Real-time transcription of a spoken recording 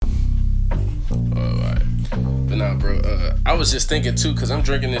Nah, bro. I was just thinking too, cause I'm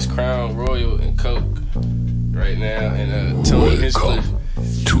drinking this Crown Royal and Coke right now, and Tony Hinchcliffe.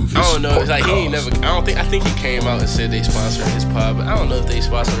 I don't know. It's like he ain't never. I think he came out and said they sponsored his pod, but I don't know if they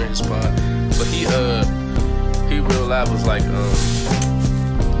sponsored his pod. But he real life was like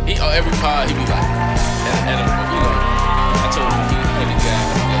he every pod he be like at a, you know. I told him he the guy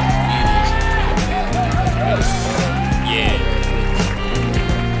that yeah.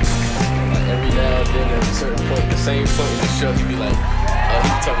 Like every now and then at a certain point, the same point in the show, he be like, he be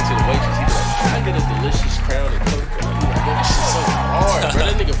talking to the waitress. He be like, "Can I get a delicious Crown and Coke?" I be like, "Bro, this shit's so hard, bro.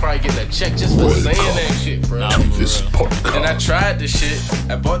 That nigga probably getting a check just for saying that shit, bro." And I tried the shit.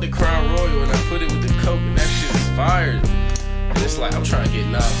 I bought the Crown Royal and I put it with the Coke, and that shit is fire. And it's like I'm trying to get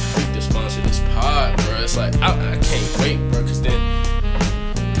Nah Freak to sponsor this pod, bro. It's like I can't wait, bro, cause then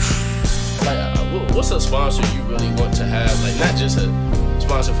like what's a sponsor you really want to have? Like not just a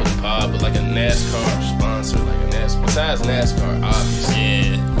sponsor for the pod, but like a NASCAR sponsor, like a NASCAR. Besides NASCAR, obviously.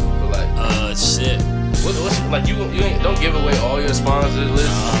 Yeah. But like shit. What's like you ain't don't give away all your sponsors list.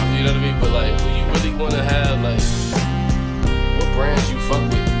 You know what I mean? But like, who you really want to have? Like, what brands you fuck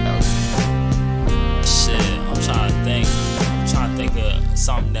with out here? Shit, I'm trying to think of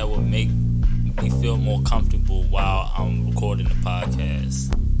something that would make me feel more comfortable while I'm recording the podcast.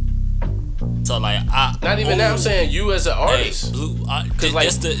 So like, not even that. I'm saying you as an artist.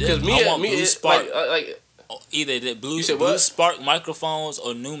 Because me, Blue Spark. Like either the Blue what? Spark microphones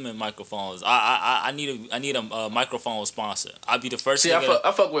or Newman microphones. I need a microphone sponsor. I'll be the first. See,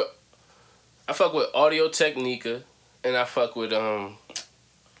 I fuck with Audio Technica, and I fuck with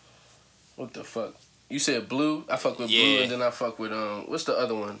what the fuck? You said Blue. I fuck with Blue, and then I fuck with what's the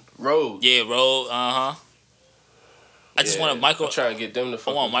other one? Rode. Yeah, Rode. I just want a micro. I'm trying to get them to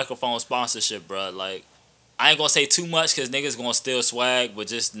fuck. I want microphone sponsorship, bro. Like, I ain't gonna say too much because niggas gonna steal swag, but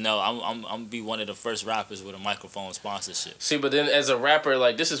just know I'm gonna be one of the first rappers with a microphone sponsorship. See, but then as a rapper,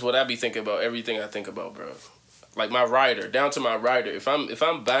 like this is what I be thinking about. Everything I think about, bro. Like my rider, down to my rider. If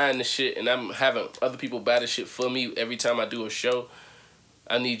I'm buying the shit and I'm having other people buy the shit for me every time I do a show,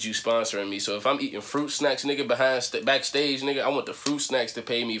 I need you sponsoring me. So if I'm eating fruit snacks, nigga, backstage, nigga, I want the fruit snacks to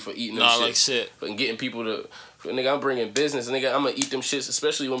pay me for eating them shit. Like shit. And getting people to, nigga, I'm bringing business, nigga. I'm gonna eat them shits,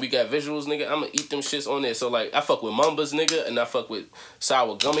 especially when we got visuals, nigga. I'm gonna eat them shits on there. So like, I fuck with Mumbas, nigga, and I fuck with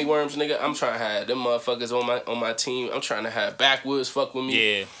sour gummy worms, nigga. I'm trying to have them motherfuckers on my team. I'm trying to have Backwoods fuck with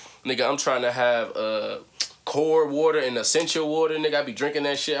me. Yeah. Nigga, I'm trying to have Core water and Essential water, nigga. I be drinking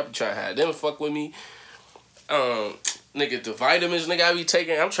that shit. I be trying to have them fuck with me. Nigga, the vitamins, nigga, I be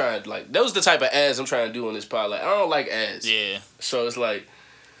taking. I'm trying to, like, those the type of ads I'm trying to do on this pod. Like, I don't like ads. Yeah. So it's like,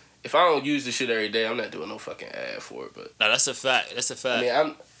 if I don't use this shit every day, I'm not doing no fucking ad for it. But no, that's a fact. That's a fact. I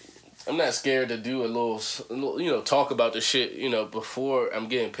mean, I'm not scared to do a little, you know, talk about the shit, you know, before I'm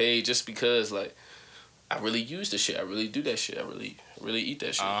getting paid, just because, like, I really use the shit. I really do that shit. I really eat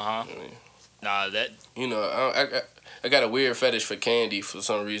that shit. Uh-huh. I mean, nah, that... You know, I got a weird fetish for candy for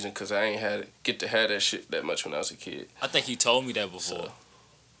some reason, because I ain't get to have that shit that much when I was a kid. I think you told me that before. So,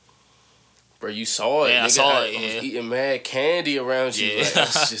 bro, you saw it. Yeah, nigga. I saw it. I was eating mad candy around you. Yeah. Like, I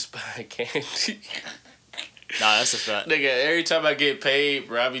was just buying candy. Nah, that's a fact. Nigga, every time I get paid,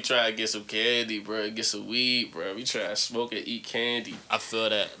 bro, I be trying to get some candy, bro, get some weed, bro. I be trying to smoke and eat candy. I feel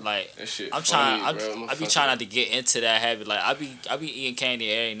that. Like, that shit I'm funny, trying. bro. I be trying not to get into that habit. Like, I be eating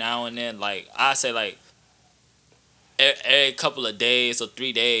candy every now and then. Like, I say like every couple of days or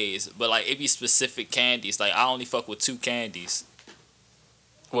 3 days, but like it be specific candies. Like, I only fuck with 2 candies.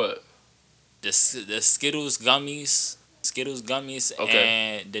 What? The Skittles gummies.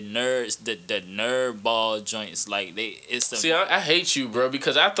 Okay. And the nerd ball joints. Like, See, I hate you, bro,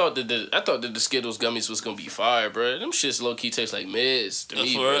 because I thought that the Skittles gummies was gonna be fire, bro. Them shits low key taste like meds to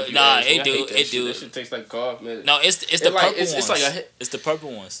me, bro. Nah, it do. That shit tastes like cough meds. No, it's the purple ones. It's the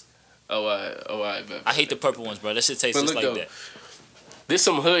purple ones. Oh, alright, man. I hate the purple ones, bro. That shit tastes just like that. This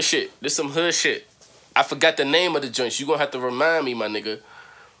some hood shit. I forgot the name of the joints. You gonna have to remind me, my nigga.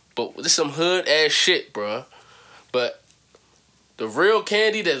 But this some hood ass shit, bro. But the real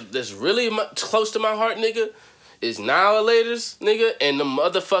candy that's really close to my heart, nigga, is Annihilators, nigga, and the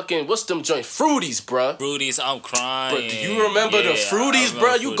motherfucking, what's them joints? Fruities, bruh. Fruities, I'm crying. Bro, do you remember the Fruities,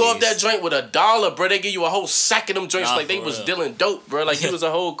 bro? You go up that joint with $1, bro. They give you a whole sack of them joints like they was dealing dope, bro. Like you was a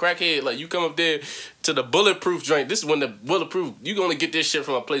whole crackhead. Like you come up there to the Bulletproof joint. This is when the Bulletproof, you gonna get this shit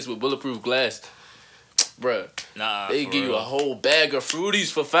from a place with bulletproof glass. Bruh. Nah, they give you a whole bag of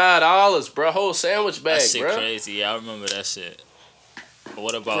Fruities for $5, bro. A whole sandwich bag, that shit bro. Crazy. Yeah, I remember that shit. But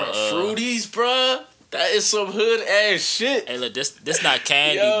what about Fruities, bruh? That is some hood ass shit. Hey, look, this not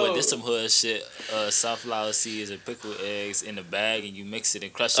candy, Yo. but this some hood shit. Sunflower seeds and pickled eggs in the bag, and you mix it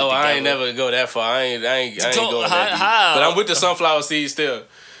and crush it Oh, together. I ain't never go that far. I ain't going that deep. How? But I'm with the sunflower seeds still.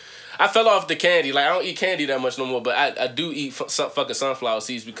 I fell off the candy. Like, I don't eat candy that much no more, but I do eat fucking sunflower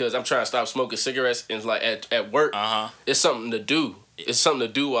seeds because I'm trying to stop smoking cigarettes. And, like, at work, it's something to do. It's something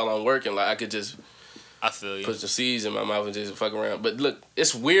to do while I'm working. Like, I could just... I feel you. Put the seeds in my mouth and just fuck around. But look,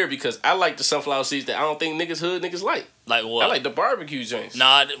 it's weird because I like the sunflower seeds that I don't think hood niggas like. Like what? I like the barbecue joints.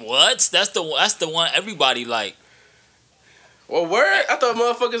 Nah, what? That's the one everybody like. Well, word? I thought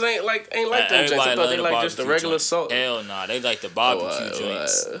motherfuckers ain't like them joints. I thought they like just the regular salt. Hell nah, they like the barbecue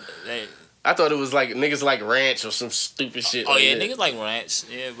joints. I thought it was like niggas like ranch or some stupid shit. Oh like yeah, that. niggas like ranch.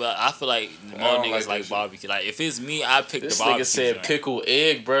 Yeah, but I feel like more niggas like barbecue. Like if it's me, I pick This the barbecue. nigga said joint. pickled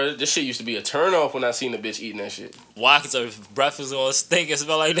egg, bro. This shit used to be a turn off when I seen the bitch eating that shit. Why? Cause her breath is gonna stink and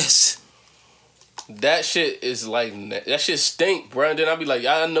smell like this. That shit is like that shit stink, bro. And then I be like,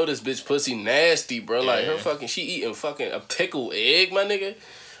 I know this bitch pussy nasty, bro. Like her fucking, she eating fucking a pickled egg, my nigga.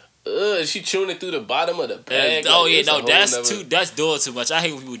 She chewing it through the bottom of the bag. Oh yeah, no, that's doing too much. I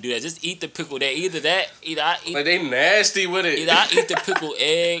hate when people do that. Just eat the pickled egg. Either I eat. Like they nasty with it. Either I eat the pickled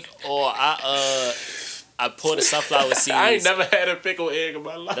egg or I pour the sunflower seeds. I ain't never had a pickled egg in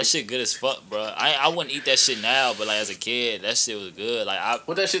my life. That shit good as fuck, bro. I wouldn't eat that shit now, but like as a kid, that shit was good. Like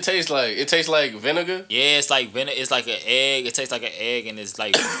what that shit taste like? It tastes like vinegar. Yeah, it's like It's like an egg. It tastes like an egg, and it's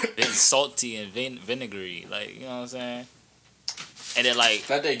like it's salty and vinegary. Like you know what I'm saying. And then like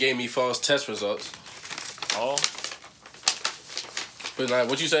that day gave me false test results. Oh. But like,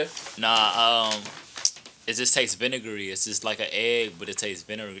 what you say? Nah, it just tastes vinegary. It's just like an egg, but it tastes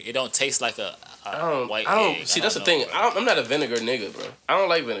vinegary. It don't taste like a white egg. See, that's the thing. I'm not a vinegar nigga, bro. I don't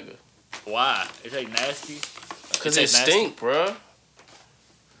like vinegar. Why? It tastes nasty. Cause it stink, bro.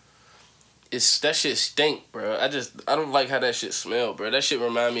 That shit stink, bro. I don't like how that shit smell, bro. That shit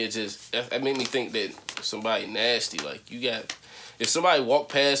remind me of that made me think that somebody nasty. Like if somebody walk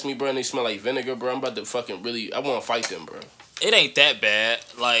past me, bro, and they smell like vinegar, bro, I'm about to fucking I want to fight them, bro. It ain't that bad.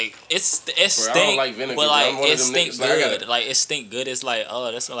 Like it stink, I don't like vinegar, but like bro. it stink good. Like it stink good. It's like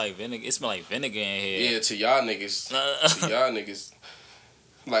that smell like vinegar. It smell like vinegar in here. Yeah, to y'all niggas.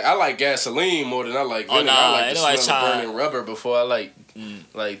 Like I like gasoline more than I like vinegar. I like the smell of burning rubber before I like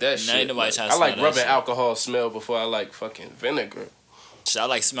that shit. Ain't nobody I like rubbing alcohol smell before I like fucking vinegar. I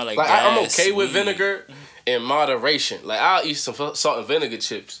like smell like gas. I'm okay with weed. vinegar in moderation. Like I'll eat some salt and vinegar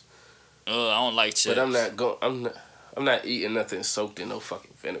chips. I don't like chips. But I'm not eating nothing soaked in no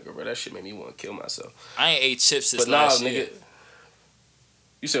fucking vinegar, bro. That shit made me want to kill myself. I ain't ate chips since last year. Nigga.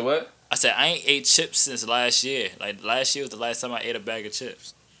 You said what? I said I ain't ate chips since last year. Like last year was the last time I ate a bag of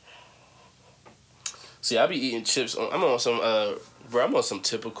chips. See, I be eating chips. I'm on some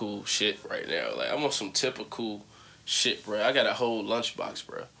typical shit right now. Like I'm on some typical shit, bro. I got a whole lunchbox,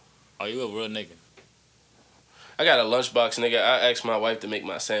 bro. Oh, you a real nigga. I got a lunchbox, nigga. I asked my wife to make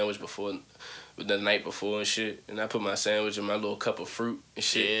my sandwich the night before and shit, and I put my sandwich in my little cup of fruit and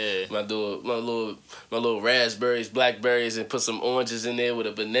shit. Yeah. My little raspberries, blackberries, and put some oranges in there with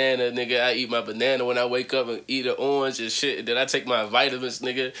a banana, nigga. I eat my banana when I wake up and eat an orange and shit. And then I take my vitamins,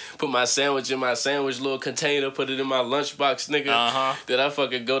 nigga. Put my sandwich in my sandwich little container. Put it in my lunchbox, nigga. Then I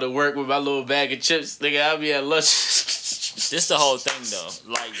fucking go to work with my little bag of chips, nigga. I be at lunch. This the whole thing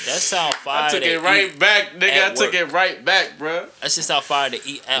though. Like that sound fire. I took it right back, nigga. I took it right back, bro. That's just how fire to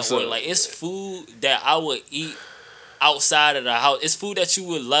eat at work. Like it's food that I would eat outside of the house. It's food that you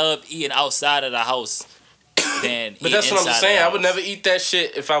would love eating outside of the house than but that's what I'm saying. I would never eat that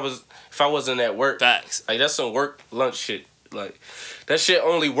shit if I wasn't at work. Facts. Like that's some work lunch shit. Like that shit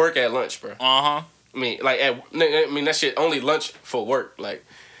only work at lunch, bro. I mean, that shit only lunch for work. Like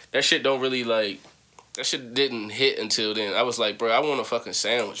that shit don't really like. That shit didn't hit until then. I was like, bro, I want a fucking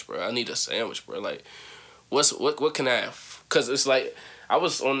sandwich, bro. I need a sandwich, bro. Like, what can I have? Because it's like, I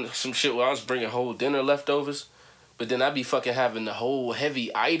was on some shit where I was bringing whole dinner leftovers, but then I be fucking having the whole heavy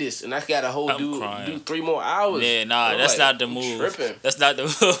itis, and I got a whole do 3 more hours. Yeah, nah, that's not the move. Tripping. That's not the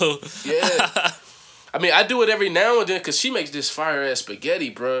move. Yeah. I mean, I do it every now and then because she makes this fire-ass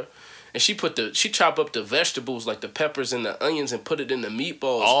spaghetti, bro. And she chop up the vegetables like the peppers and the onions and put it in the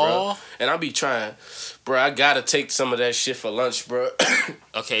meatballs, bro. And I be trying, bro. I gotta take some of that shit for lunch, bro.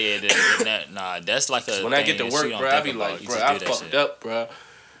 Okay, yeah, that's like a. When I get to work, bro, I be like, bro, I fucked up, bro.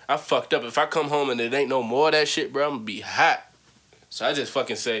 I fucked up. If I come home and it ain't no more of that shit, bro, I'm gonna be hot. So I just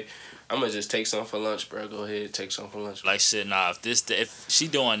fucking say, I'm gonna just take some for lunch, bro. Go ahead, take some for lunch. Like shit, nah. If she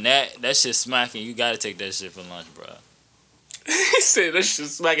doing that shit smacking. You gotta take that shit for lunch, bro. He said that shit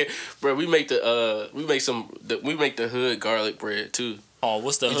smacking, bro. We make the hood garlic bread too. Oh,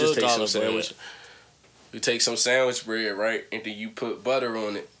 what's the hood garlic bread? You take some sandwich bread, right, and then you put butter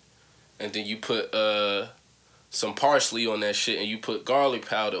on it, and then you put some parsley on that shit, and you put garlic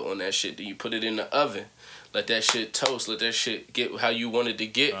powder on that shit. Then you put it in the oven. Let that shit toast. Let that shit get how you want it to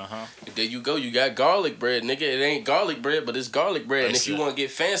get. And there you go. You got garlic bread, nigga. It ain't garlic bread, but it's garlic bread. And if you want to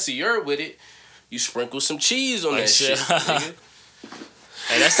get fancier with it, you sprinkle some cheese on that shit, nigga.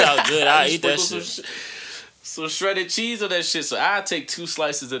 Hey, that sounds good. I'll eat that shit. Some shredded cheese on that shit. So I take 2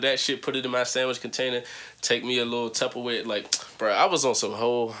 slices of that shit, put it in my sandwich container, take me a little Tupperware. Like, bro, I was on some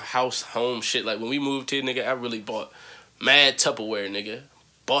whole home shit. Like, when we moved here, nigga, I really bought mad Tupperware, nigga.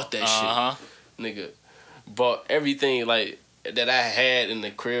 Bought that shit, nigga. Bought everything, like, that I had in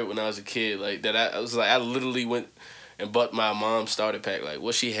the crib when I was a kid. Like, that I was like, I literally went and bought my mom's starter pack. Like,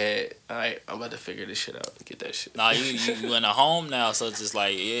 what she had. All right, I'm about to figure this shit out and get that shit. Nah, you in a home now, so it's just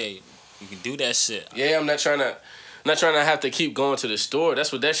like, yeah, you can do that shit. Yeah, I'm not trying to have to keep going to the store.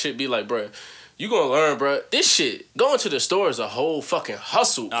 That's what that shit be like, bro. You gonna learn, bro. This shit, going to the store is a whole fucking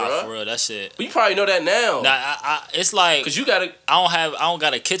hustle, bro. Nah, for real, that shit. But you probably know that now. Nah, it's like, cause you gotta. I don't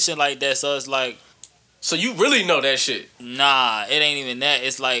got a kitchen like that, so it's like. So you really know that shit? Nah, it ain't even that.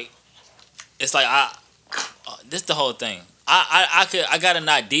 It's like this the whole thing. I got an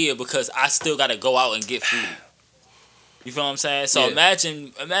idea because I still gotta go out and get food. You feel what I'm saying? So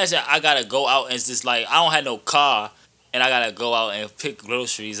imagine I gotta go out and just like I don't have no car and I gotta go out and pick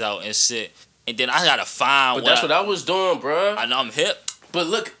groceries out and shit. And then I gotta find But that's what I was doing, bro. I know I'm hip. But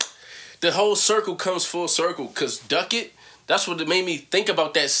look, the whole circle comes full circle. Cause Duck It, that's what made me think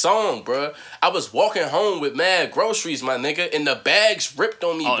about that song, bro. I was walking home with mad groceries, my nigga, and the bags ripped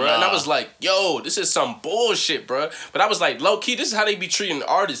on me, bro. Nah. And I was like, yo, this is some bullshit, bro. But I was like, low key, this is how they be treating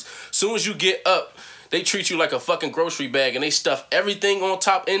artists. Soon as you get up, they treat you like a fucking grocery bag and they stuff everything on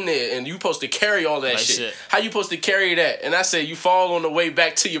top in there and you supposed to carry all that shit. How you supposed to carry that? And I said, you fall on the way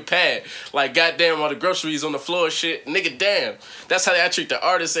back to your pad. Like, goddamn, all the groceries on the floor shit. Nigga, damn. That's how I treat the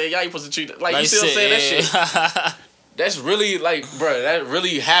artist. Say, y'all supposed to treat it. Like you see what I'm saying? That shit. That's really, like, bro, that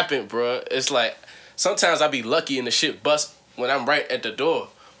really happened, bro. It's like, sometimes I be lucky and the shit bust when I'm right at the door.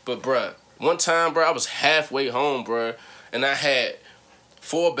 But, bro, one time, bro, I was halfway home, bro, and I had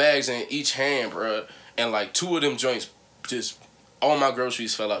 4 bags in each hand, bro. And like 2 of them joints, just all my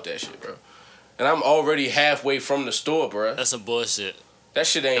groceries fell out that shit, bro. And I'm already halfway from the store, bro. That's some bullshit. That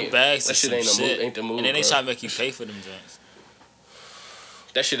shit ain't. The bags that shit ain't the move. Ain't the move. And then they bro. try to make you pay for them joints.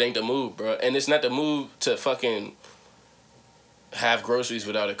 That shit ain't the move, bro. And it's not the move to fucking have groceries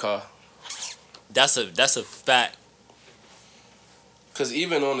without a car. That's a fact. Cause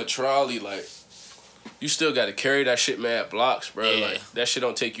even on the trolley, like, you still got to carry that shit mad blocks, bro. Yeah. Like, that shit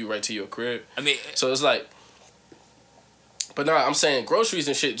don't take you right to your crib. I mean... So it's like... But nah, I'm saying groceries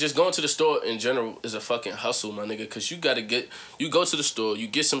and shit, just going to the store in general is a fucking hustle, my nigga. Because you got to get... You go to the store, you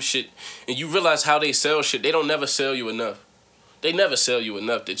get some shit, and you realize how they sell shit. They don't never sell you enough. They never sell you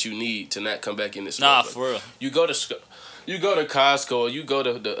enough that you need to not come back in this store. Nah, for real. You go to Costco, you go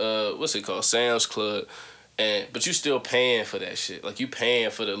to the, what's it called, Sam's Club... But you still paying for that shit. Like, you paying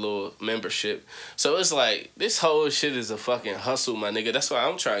for the little membership. So it's like, this whole shit is a fucking hustle, my nigga. That's why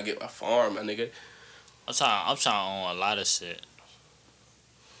I'm trying to get my farm, my nigga. I'm trying to own a lot of shit.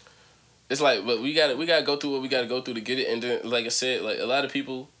 It's like, but we gotta go through what we gotta go through to get it. And then, like I said, like, a lot of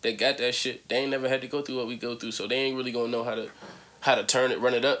people that got that shit, they ain't never had to go through what we go through. So they ain't really gonna know how to turn it,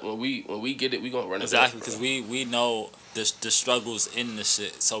 run it up. When we get it, we gonna run it up. Exactly, because we know the struggles in the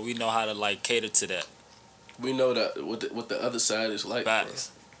shit. So we know how to, like, cater to that. We know that what the other side is like, bro.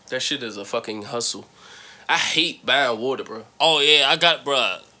 That shit is a fucking hustle. I hate buying water, bro. Oh, yeah, I got,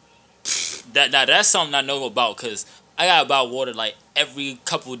 bro. That's something I know about, because I gotta buy water, like, every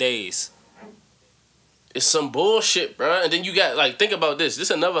couple days. It's some bullshit, bro. And then you got, like, think about this.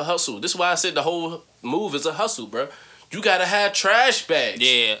 This is another hustle. This is why I said the whole move is a hustle, bro. You gotta have trash bags.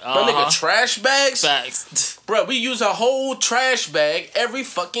 Yeah, Bro, nigga, trash bags? Facts. Bro, we use a whole trash bag every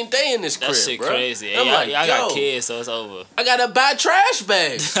fucking day in this crib, that shit bro. crazy. Hey, I got kids, so it's over. I gotta buy trash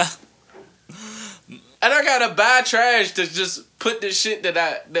bags. And I gotta buy trash to just put the shit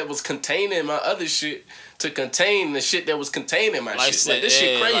that was containing my other shit to contain the shit that was containing my shit. Like, this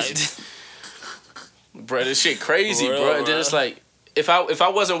shit crazy. Bro, this shit crazy, bro. And then it's like, if I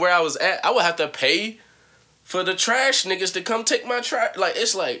wasn't where I was at, I would have to pay for the trash niggas to come take my trash. Like,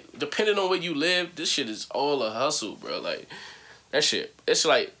 it's like, depending on where you live, this shit is all a hustle, bro. Like, that shit, it's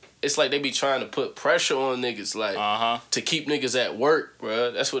like they be trying to put pressure on niggas, like, to keep niggas at work,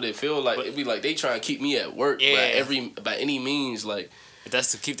 bro. That's what it feel like. It be like they trying to keep me at work, by any means, like. But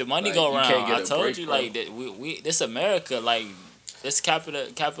that's to keep the money going around. I told you, like, that we this America, like, this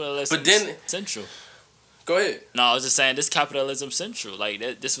capitalist but then, central. Go ahead. No, I was just saying this capitalism central. Like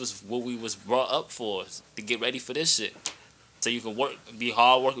this was what we was brought up for, to get ready for this shit. So you can work, be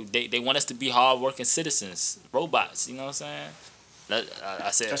hard working. They want us to be hard working citizens, robots. You know what I'm saying?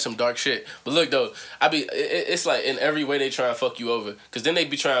 I said That's some dark shit. But look though, it's like in every way they try to fuck you over. Cause then they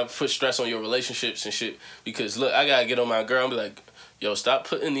be trying to put stress on your relationships and shit. Because look, I gotta get on my girl and be like, yo, stop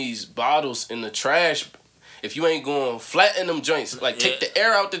putting these bottles in the trash. If you ain't going flatten them joints, like take the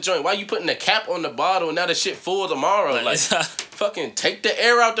air out the joint. Why you putting the cap on the bottle and now the shit full tomorrow? Like fucking take the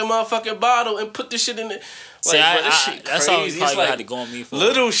air out the motherfucking bottle and put the shit in it. Like, see, bro, this shit that's crazy. all you probably like, had to go on me for.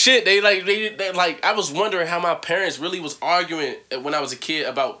 Little shit. They like I was wondering how my parents really was arguing when I was a kid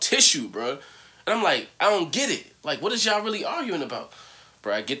about tissue, bro. And I'm like, I don't get it. Like, what is y'all really arguing about?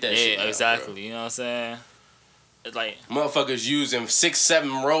 Bro, I get that shit. Yeah, exactly. Bro. You know what I'm saying? It's like motherfuckers using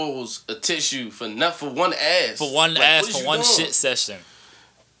 6-7 rolls of tissue for one ass. For one like, ass for one doing? Shit session.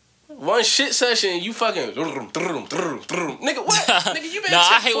 One shit session, you fucking nigga what? Nigga, you better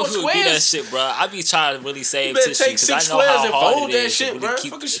I take hate when people do that shit, bro. I be trying to really save tissue because I know how hard it is to really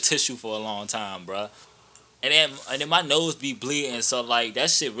keep tissue for a long time, bro. And then my nose be bleeding, so like that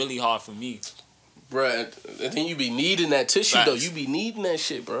shit really hard for me, bro. And then you be needing that tissue though. You be needing that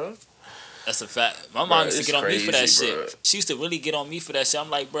shit, bro. That's a fact. My mom used to get on me for that shit. She used to really get on me for that shit. I'm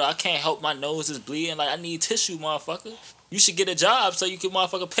like, bro, I can't help my nose is bleeding. Like, I need tissue, motherfucker. You should get a job so you can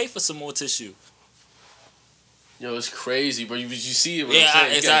motherfucker pay for some more tissue. Yo, it's crazy, bro. You see it? What I'm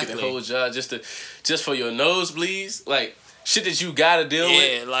saying? You exactly. gotta get the whole job just for your nosebleeds, like shit that you gotta deal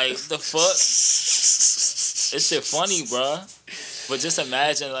with. Yeah, like the fuck. This shit funny, bro. But just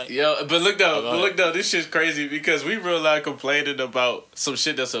imagine, like, yo. But look though, this shit's crazy because we real life complaining about some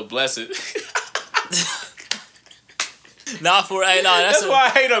shit that's a blessing. That's why I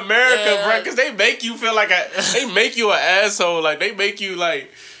hate America, bro. Because they make you feel like they make you an asshole. Like they make you an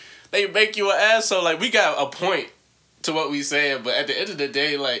asshole. Like we got a point to what we saying, but at the end of the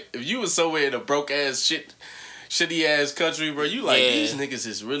day, like if you was somewhere in a broke ass shitty ass country, bro, you like these niggas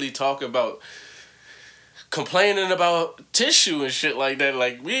is really talking about complaining about tissue and shit like that.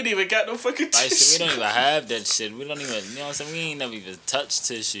 Like we ain't even got no fucking tissue. Like, so we don't even have that shit. We don't even, you know what I'm saying? We ain't never even touched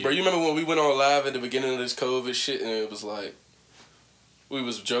tissue. Bro, you remember when we went on live at the beginning of this COVID shit and it was like we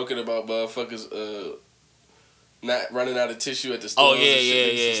was joking about motherfuckers not running out of tissue at the store. Oh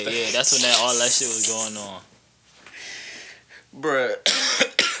yeah. That's when all that shit was going on. Bruh.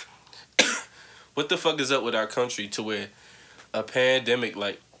 What the fuck is up with our country to where a pandemic,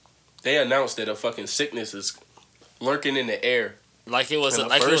 like, they announced that a fucking sickness is lurking in the air. Like it was a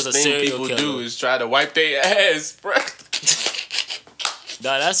serial killer. The first thing people do is try to wipe their ass, bruh.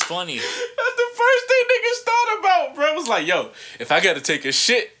 Nah, that's funny. That's the first thing niggas thought about, bro. It was like, yo, if I gotta take a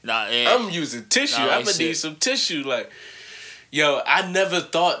shit, I'm using tissue. I'm gonna need some tissue. Like, yo, I never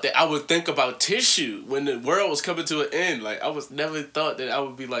thought that I would think about tissue when the world was coming to an end. Like, I was never thought that I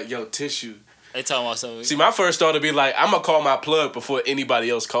would be like, yo, tissue. They talking about something. See, my first thought would be like, I'm gonna call my plug before anybody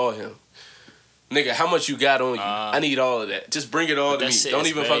else call him. Nigga, how much you got on you? I need all of that. Just bring it all to me. Don't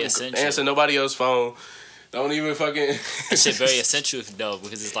even fucking answer nobody else's phone. Don't even fucking. That shit very essential though,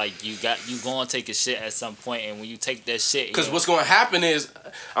 because it's like you gonna take a shit at some point, and when you take that shit, because what's gonna happen is,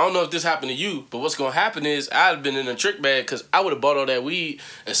 I don't know if this happened to you, but what's gonna happen is I'd been in a trick bag because I would have bought all that weed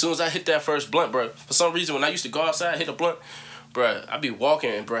as soon as I hit that first blunt, bro. For some reason, when I used to go outside, hit a blunt, bro, I'd be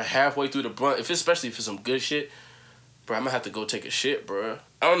walking, bro, halfway through the blunt, especially for some good shit, bro, I'm gonna have to go take a shit, bro.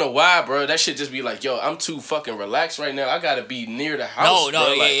 I don't know why, bro. That shit just be like, yo, I'm too fucking relaxed right now. I gotta be near the house, bro.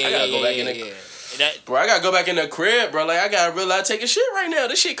 I gotta go back in the bro, I gotta go back in the crib, bro. Like, I gotta realize take a shit right now.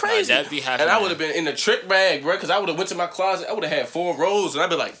 This shit crazy. That'd be happening. And I would have been in the trick bag, bro, because I would have went to my closet. I would have had 4 rolls, and I'd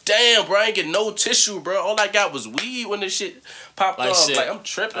be like, damn, bro, I ain't getting no tissue, bro. All I got was weed when this shit popped off. Shit. Like, I'm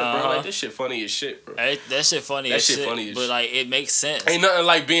tripping, bro. Like, this shit funny as shit, bro. That shit funny as shit. But, like, it makes sense. Ain't nothing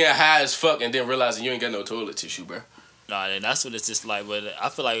like being high as fuck and then realizing you ain't got no toilet tissue, bro. Nah, then that's what it's just like. But I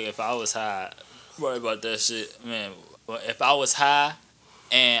feel like if I was high, worry about that shit, man. But if I was high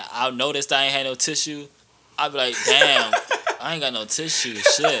and I noticed I ain't had no tissue, I'd be like, damn, I ain't got no tissue.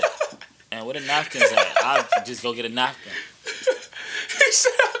 Shit. And where the napkins at? I'll just go get a napkin. He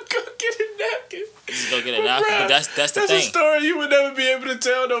said, I'll go get a napkin. Just go get a napkin. But that's the thing. That's a story you would never be able to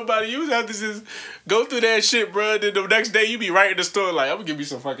tell nobody. You would have to just go through that shit, bro. Then the next day you be right in the store like, I'm going to give me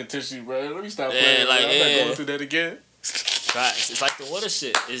some fucking tissue, bro. Let me stop playing. Like, I'm not going through that again. Facts. It's like the water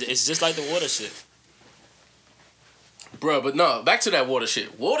shit. It's just like the water shit. Bro, but no, back to that water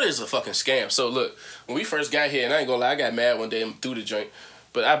shit. Water is a fucking scam. So look, when we first got here, and I ain't gonna lie, I got mad one day and threw the joint.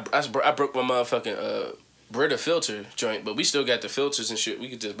 But I broke my motherfucking Brita filter joint, but we still got the filters and shit. We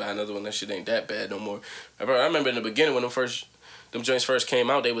could just buy another one. That shit ain't that bad no more. Bro, I remember in the beginning when them joints first came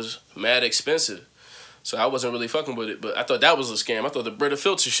out, they was mad expensive. So I wasn't really fucking with it, but I thought that was a scam. I thought the Brita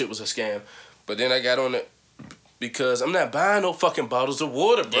filter shit was a scam. But then I got on it because I'm not buying no fucking bottles of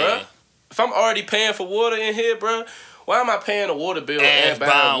water, bruh. Yeah. If I'm already paying for water in here, bruh, why am I paying a water bill and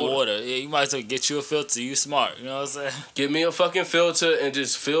buying buying water? Yeah, you might as well get you a filter. You smart. You know what I'm saying? Give me a fucking filter and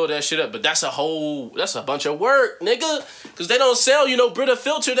just fill that shit up. But that's a bunch of work, nigga. Because they don't sell you no Brita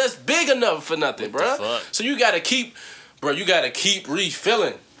filter that's big enough for nothing, bruh. So you gotta keep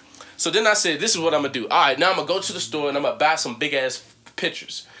refilling. So then I said, this is what I'm gonna do. All right, now I'm gonna go to the store and I'm gonna buy some big ass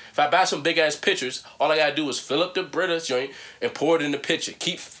pitchers. If I buy some big ass pitchers, all I gotta do is fill up the Brita joint and pour it in the pitcher.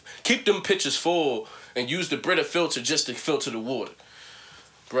 Keep them pitchers full and use the Brita filter just to filter the water.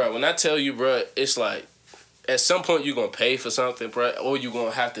 Bruh, when I tell you, bruh, it's like, at some point you're gonna pay for something, bruh, or you're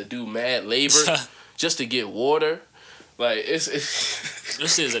gonna have to do mad labor just to get water. Like, it's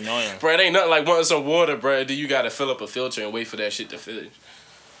this shit is annoying. Bruh, it ain't nothing like wanting some water, bruh, then you gotta fill up a filter and wait for that shit to finish.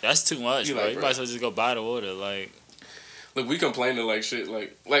 That's too much, bro. Like, you might as well just go buy the water, like. Look, we complaining like shit,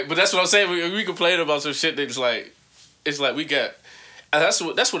 like, but that's what I'm saying. We complaining about some shit that's like, it's like we got. That's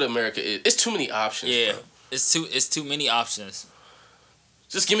what America is. It's too many options. Yeah, bro. it's too many options.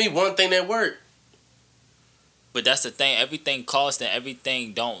 Just give me one thing that work. But that's the thing. Everything costs and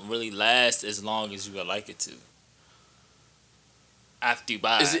everything don't really last as long as you would like it to. After you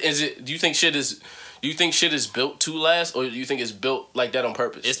buy it. Do you think shit is built to last, or do you think it's built like that on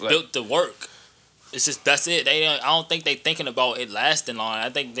purpose? It's built to work. It's just, that's it. I don't think they thinking about it lasting long. I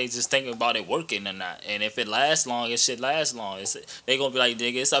think they just thinking about it working or not. And if it lasts long, it should last long. They gonna be like,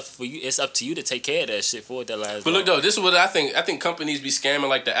 nigga, it's up for you. It's up to you to take care of that shit for it to last. But long. look though, this is what I think. I think companies be scamming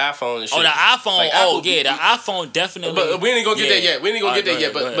like the iPhone and shit. Oh, the iPhone. Like, the iPhone definitely. But we ain't gonna get that yet. We ain't gonna get that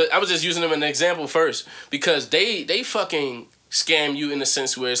yet. Go ahead. But I was just using them as an example first because they fucking scam you in the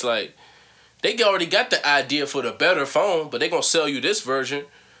sense where it's like they already got the idea for the better phone, but they gonna sell you this version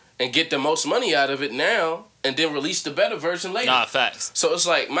and get the most money out of it now, and then release the better version later. Nah, facts. So it's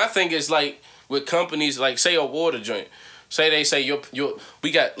like, my thing is like, with companies, like, say a water joint. They say, look,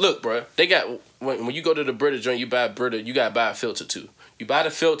 bro, they got, when you go to the Brita joint, you buy Brita, you gotta buy a filter too. You buy the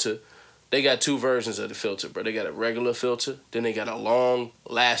filter, they got two versions of the filter, bro. They got a regular filter, then they got a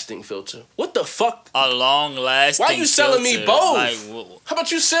long-lasting filter. What the fuck? A long-lasting Why you selling filter? me both? Like, how about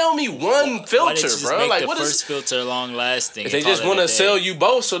you sell me one filter, why did you just bro? make Like, the what first filter long-lasting? If they just want to sell you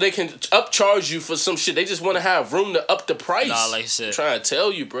both so they can upcharge you for some shit. They just want to have room to up the price. Nah, like shit. I'm trying to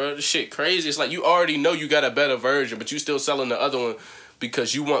tell you, bro. This shit crazy. It's like you already know you got a better version, but you still selling the other one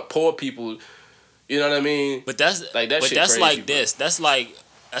because you want poor people. You know what I mean? But that's like that. But shit that's crazy, like bro. this. That's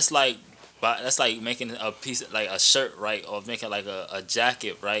like making a piece of, like a shirt, right, or making like a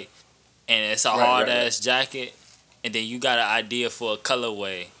jacket, right, and it's a hard ass jacket, and then you got an idea for a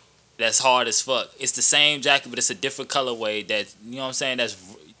colorway that's hard as fuck. It's the same jacket, but it's a different colorway. That, you know what I'm saying? That's,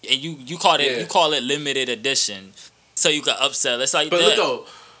 and you call it limited edition, so you can upsell. It's like, but look though,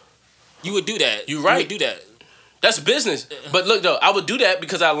 you would do that. You would do that. That's business. But look though, I would do that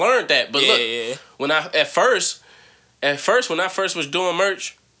because I learned that. But when I first when I first was doing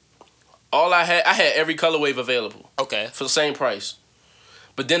merch, I had every color wave available. Okay. For the same price.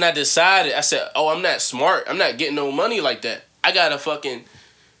 But then I decided, I said, oh, I'm not smart. I'm not getting no money like that. I gotta fucking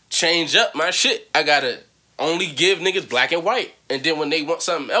change up my shit. I gotta only give niggas black and white. And then when they want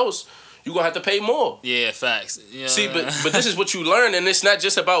something else, you gonna have to pay more. Yeah, facts. You know, see, but this is what you learn, and it's not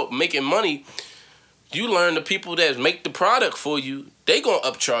just about making money. You learn the people that make the product for you, they gonna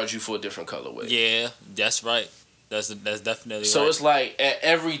upcharge you for a different colorway. Yeah, that's right. That's definitely so right. It's like at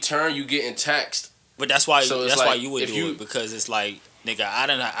every turn you getting taxed. But that's why why you would do it, because it's like,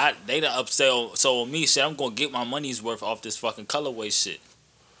 nigga, they done upsell so me shit. I'm gonna get my money's worth off this fucking colorway shit.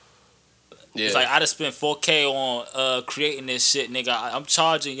 Yeah. It's like I done spent $4K on creating this shit, nigga. I'm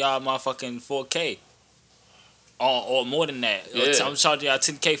charging y'all my fucking $4K. Or more than that. Yeah. I'm charging y'all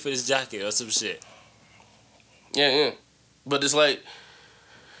 $10K for this jacket or some shit. Yeah. But it's like,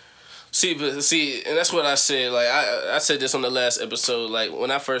 see, and that's what I said. Like I said this on the last episode. Like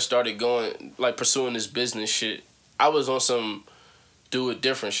when I first started pursuing this business shit, I was on some do it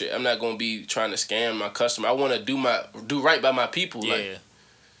different shit. I'm not gonna be trying to scam my customer. I want to do right by my people. Yeah. Like,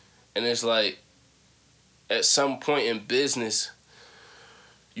 and it's like, at some point in business,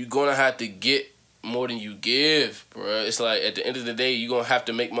 you're gonna have to get more than you give, bro. It's like at the end of the day, you're gonna have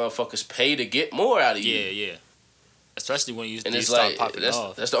to make motherfuckers pay to get more out of you. Yeah. Especially when you start like, popping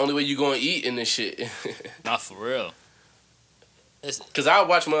off. That's the only way you're gonna eat in this shit. Not for real. Cause I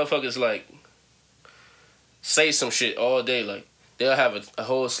watch motherfuckers like say some shit all day. Like they'll have a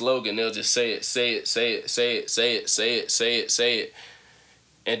whole slogan. They'll just say it,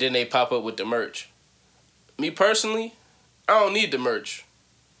 and then they pop up with the merch. Me personally, I don't need the merch.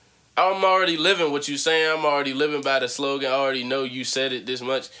 I'm already living what you saying. I'm already living by the slogan. I already know you said it this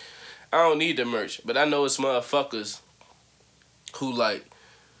much. I don't need the merch, but I know it's motherfuckers who like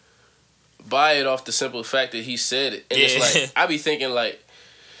buy it off the simple fact that he said it, and it's like I be thinking like,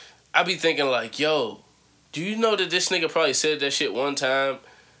 yo, do you know that this nigga probably said that shit one time,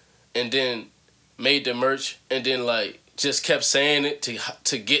 and then made the merch, and then like just kept saying it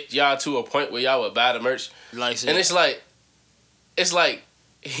to get y'all to a point where y'all would buy the merch, Like, and it's like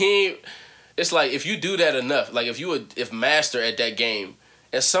if you do that enough, like if master at that game,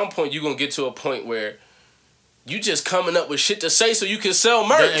 at some point you gonna get to a point where you just coming up with shit to say so you can sell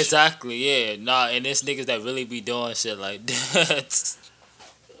merch. Exactly, yeah. Nah, and there's niggas that really be doing shit like that.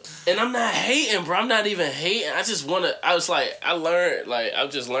 And I'm not hating, bro. I'm not even hating. I just wanna. I was like, I learned. Like, I'm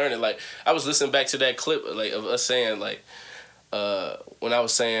just learning. Like, I was listening back to that clip, like of us saying, like, when I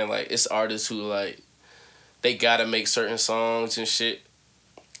was saying, like, it's artists who like they gotta make certain songs and shit.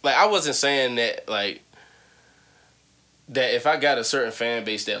 Like, I wasn't saying that like that if I got a certain fan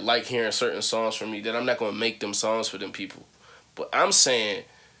base that like hearing certain songs from me, that I'm not gonna make them songs for them people. But I'm saying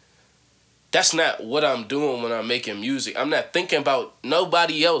that's not what I'm doing when I'm making music. I'm not thinking about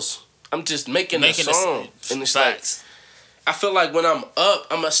nobody else. I'm just making a song. And it's facts. like, I feel like when I'm up,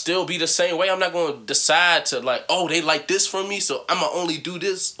 I'm going to still be the same way. I'm not going to decide to like, oh, they like this from me, so I'm going to only do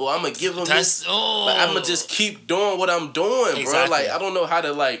this, or I'm going to give them this. Like, I'm going to just keep doing what I'm doing, bro. Like, I don't know how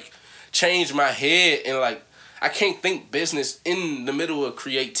to like change my head, and like, I can't think business in the middle of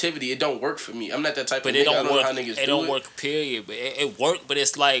creativity. It don't work for me. I'm not that type of nigga. I don't know how niggas do it. It don't work, period. But it work, but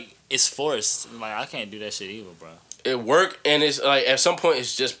it's like, it's forced. Like, I can't do that shit either, bro. It work, and it's like at some point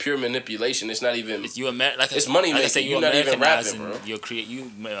it's just pure manipulation. It's not even. It's money making. You're not even rapping, bro. You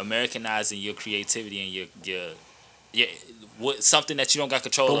Americanizing your creativity and your something that you don't got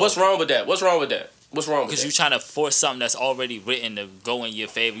control. But what's wrong with that? What's wrong with that? Because you're trying to force something that's already written to go in your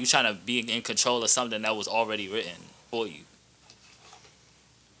favor. You're trying to be in control of something that was already written for you.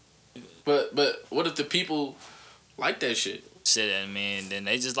 But what if the people like that shit? Shit, I mean, then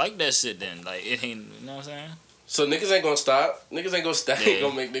they just like that shit. Then like it ain't, you know what I'm saying? So niggas ain't gonna stop. Niggas ain't gonna stop. Yeah. Ain't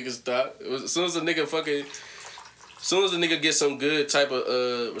gonna make niggas stop. As soon as the nigga get some good type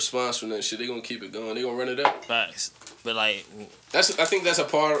of response from that shit, they gonna keep it going. They gonna run it up. Facts. But like, I think that's a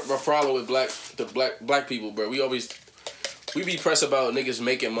problem with black people, bro. We be pressed about niggas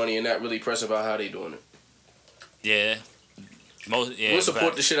making money and not really pressed about how they doing it. Yeah. We'll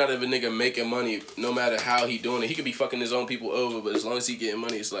support the shit out of a nigga making money no matter how he doing it. He could be fucking his own people over, but as long as he getting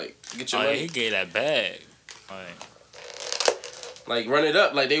money, it's like, get your money. He gave that bag. Like, run it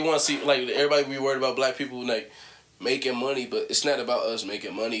up. Like, they want to see, like, everybody be worried about black people, like, making money, but it's not about us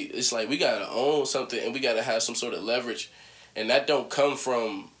making money. It's like, we got to own something, and we got to have some sort of leverage, and that don't come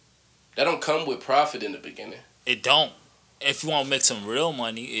with profit in the beginning. It don't. If you want to make some real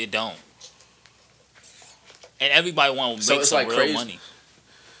money, it don't. And everybody want to make some real money.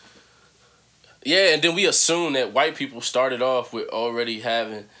 Yeah, and then we assume that white people started off with already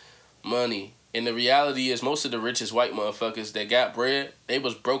having money. And the reality is most of the richest white motherfuckers that got bread, they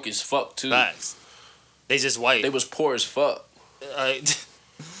was broke as fuck too. Facts. They just white. They was poor as fuck.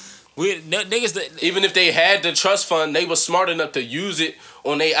 Niggas that, even if they had the trust fund, they was smart enough to use it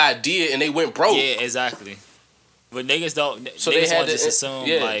on their idea and they went broke. Yeah, exactly. But niggas don't. So niggas want to just assume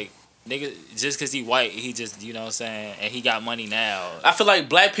like nigga just because he white, he just, you know what I'm saying, and he got money now. I feel like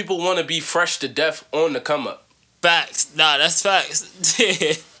black people want to be fresh to death on the come up. Facts. Nah, that's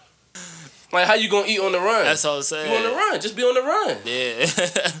facts. Like, how you gonna eat on the run? That's all I'm saying. You on the run. Just be on the run. Yeah.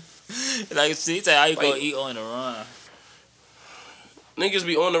 Like, see, how you gonna eat on the run? Niggas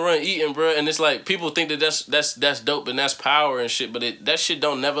be on the run eating, bro, and it's like, people think that that's dope and that's power and shit, but that shit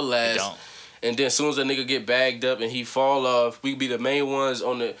don't never last. It don't. And then as soon as a nigga get bagged up and he fall off, we be the main ones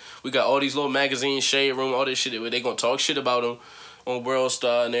we got all these little magazines, Shade Room, all this shit, where they gonna talk shit about him on World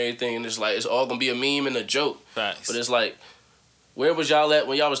Star and everything, and it's like, it's all gonna be a meme and a joke. Facts. But it's like, where was y'all at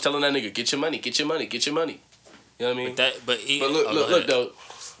when y'all was telling that nigga, get your money, get your money, get your money? You know what I mean?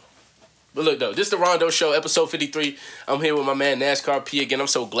 But look though, this the Rondo Show, episode 53. I'm here with my man NASCAR P again. I'm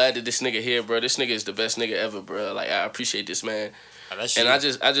so glad that this nigga here, bro. This nigga is the best nigga ever, bro. Like, I appreciate this, man. And I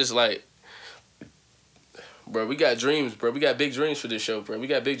just like, bro, we got dreams, bro. We got big dreams for this show, bro. We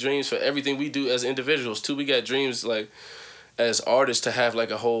got big dreams for everything we do as individuals too. We got dreams like as artists to have like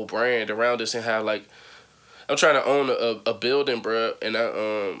a whole brand around us and have like, I'm trying to own a building, bro, and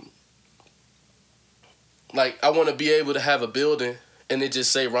I want to be able to have a building and it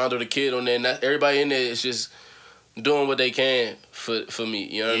just say Rondo the Kid on there, and everybody in there is just doing what they can for me.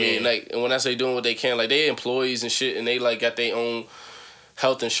 You know what I mean? Like, and when I say doing what they can, like, they employees and shit, and they like got their own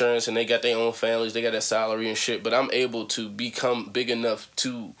health insurance and they got their own families, they got their salary and shit. But I'm able to become big enough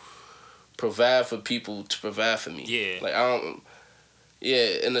to provide for people to provide for me. Yeah. Like, I don't...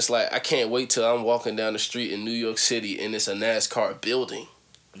 Yeah, and it's like, I can't wait till I'm walking down the street in New York City and it's a NASCAR building.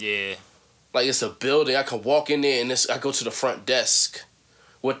 Yeah. Like, it's a building. I can walk in there and I go to the front desk.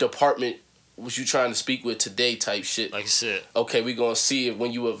 What department was you trying to speak with today type shit? Like shit. Okay, we going to see if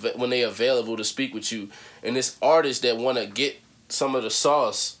when they available to speak with you. And this artist that want to get some of the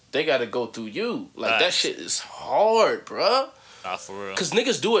sauce, they got to go through you. Like, that shit is hard, bruh. Nah, for real. Because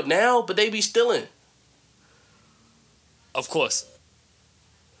niggas do it now, but they be stealing. Of course.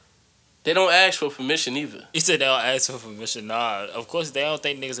 They don't ask for permission either. You said they don't ask for permission. Nah, of course they don't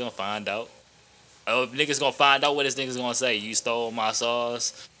think niggas gonna find out. Oh, if niggas gonna find out, what this niggas gonna say? You stole my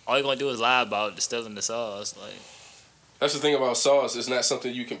sauce. All you gonna do is lie about stealing the sauce. Like, that's the thing about sauce. It's not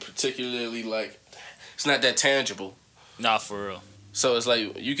something you can particularly like. It's not that tangible. nah, for real. So it's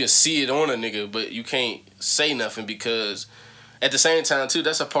like you can see it on a nigga, but you can't say nothing because at the same time too,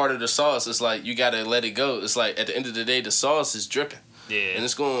 that's a part of the sauce. It's like you gotta let it go. It's like at the end of the day, the sauce is dripping. Yeah. And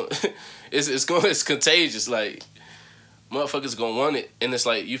it's contagious. Like, motherfuckers gonna want it. And it's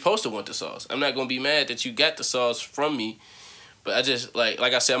like, you supposed to want the sauce. I'm not gonna be mad that you got the sauce from me. But I just, like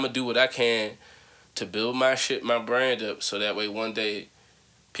I said, I'm gonna do what I can to build my brand up so that way one day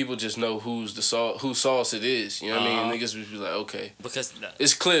people just know whose sauce it is. You know what I mean? Niggas would be like, okay. Because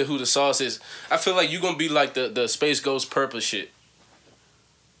it's clear who the sauce is. I feel like you gonna be like the Space Ghost Purple shit.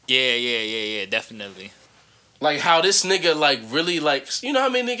 Yeah, definitely. Like how this nigga like really like, you know how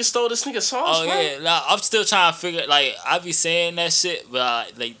many niggas stole this nigga sauce? Oh bro? yeah, nah, I'm still trying to figure. Like I be saying that shit,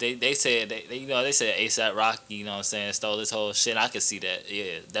 but like they said they said ASAP Rocky, you know what I'm saying, stole this whole shit. I could see that,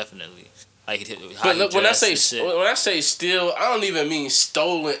 yeah, definitely. Like, but look, when I say steal, I don't even mean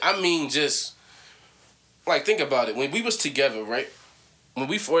stolen. I mean just like think about it. When we was together, right? When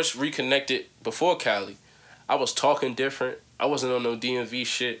we first reconnected before Cali, I was talking different. I wasn't on no DMV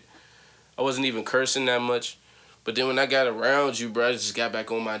shit. I wasn't even cursing that much. But then when I got around you, bro, I just got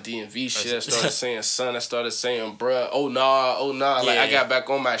back on my DMV shit. I started saying son. I started saying bruh. Oh nah. Like I got back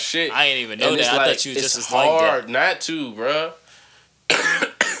on my shit. I ain't even know that. I thought you just was like that. It's hard not to, bruh.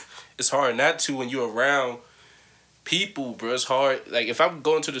 It's hard not to when you're around people, bro. It's hard. Like if I'm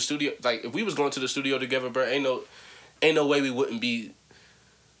going to the studio, like if we was going to the studio together, bro, ain't no way we wouldn't be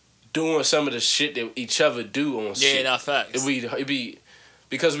doing some of the shit that each other do on shit. Yeah, not facts. It'd be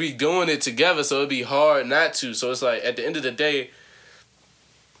because we doing it together, so it'd be hard not to. So it's like at the end of the day,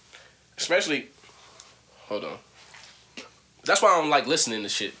 especially, hold on. That's why I don't like listening to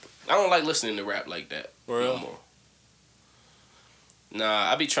shit. I don't like listening to rap like that. For real? No more.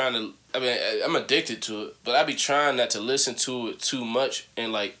 Nah, I be trying to. I mean, I'm addicted to it, but I be trying not to listen to it too much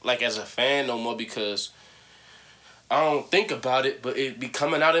and like as a fan no more because I don't think about it, but it be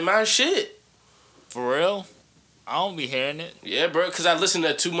coming out in my shit. For real? I don't be hearing it. Yeah, bro, because I listen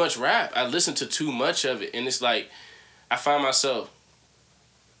to too much rap. I listen to too much of it, and it's like I find myself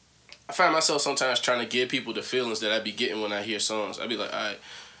sometimes trying to give people the feelings that I be getting when I hear songs. I be like, all right.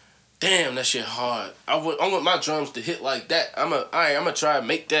 Damn, that shit hard. I want my drums to hit like that. I'm gonna try to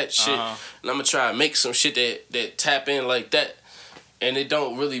make that shit. And I'm gonna try to make some shit that tap in like that. And it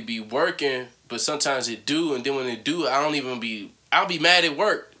don't really be working, but sometimes it do. And then when it do, I'll be mad at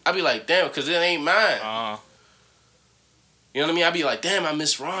work. I'll be like, damn, because it ain't mine. You know what I mean? I'll be like, damn, I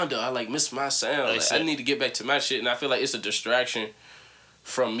miss Rondo. I like miss my sound. Like, I need to get back to my shit. And I feel like it's a distraction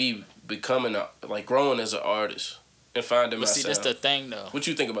from me becoming growing as an artist. And finding myself. See, that's the thing, though. What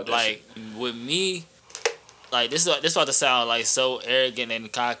you think about that? Like, with me, like, this about to sound, like, so arrogant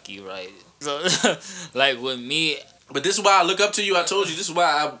and cocky, right? So, like, with me... But this is why I look up to you. I told you, this is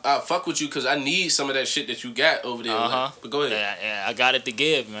why I fuck with you, because I need some of that shit that you got over there. Like, but go ahead. Yeah, I got it to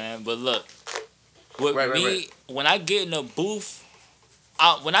give, man. But look, with me, when I get in the booth,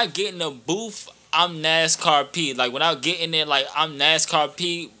 I'm NASCAR P. Like, when I get in there, like, I'm NASCAR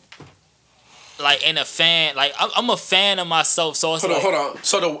P... Like, and a fan, like I'm a fan of myself. So it's hold on.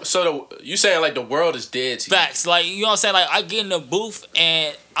 So you saying like the world is dead to you? Facts, like you know what I'm saying. Like I get in the booth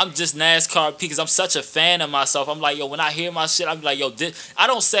and I'm just NASCAR P because I'm such a fan of myself. I'm like, yo, when I hear my shit, I'm like, yo, I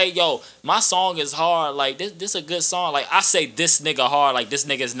don't say, yo, my song is hard. Like this a good song. Like I say, this nigga hard. Like this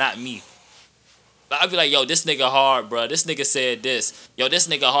nigga is not me. Like, I be like, yo, this nigga hard, bro. This nigga said this. Yo, this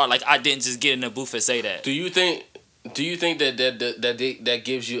nigga hard. Like I didn't just get in the booth and say that. Do you think that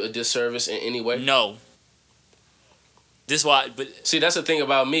gives you a disservice in any way? No. This why, but see, that's the thing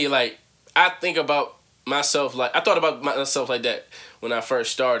about me. Like, I think about myself like I thought about myself like that when I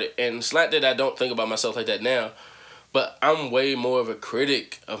first started, and it's not that I don't think about myself like that now, but I'm way more of a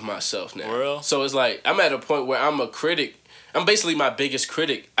critic of myself now. Real? So it's like I'm at a point where I'm a critic. I'm basically my biggest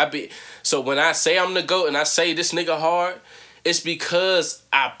critic. So when I say I'm the GOAT and I say this nigga hard, it's because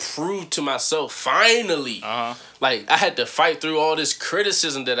I proved to myself finally. Like I had to fight through all this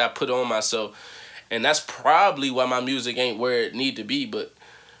criticism that I put on myself, and that's probably why my music ain't where it need to be. But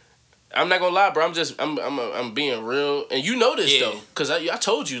I'm not gonna lie, bro. I'm being real, and you know this though, cause I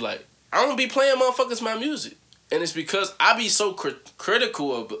told you like I don't be playing motherfuckers my music, and it's because I be so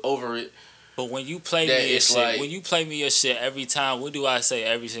critical over it. But when you play me your shit, like, when you play me your shit every time, what do I say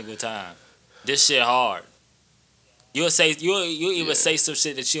every single time? This shit hard. You'll even say some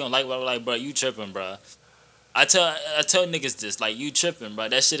shit that you don't like, but I'm like, bro, you tripping, bro. I tell niggas this, like, you tripping, bro.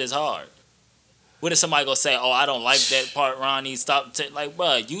 That shit is hard. What if somebody go say, oh, I don't like that part, Ronnie, stop, like,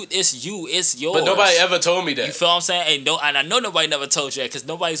 bro, it's yours. But nobody ever told me that. You feel what I'm saying? And I know nobody never told you that, because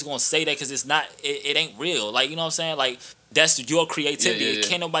nobody's gonna say that, because it's not, it ain't real. Like, you know what I'm saying? Like, that's your creativity. Yeah.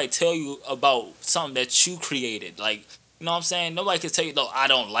 Can't nobody tell you about something that you created. Like, you know what I'm saying? Nobody can tell you, no, I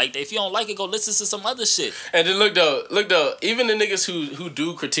don't like that. If you don't like it, go listen to some other shit. And then look though, even the niggas who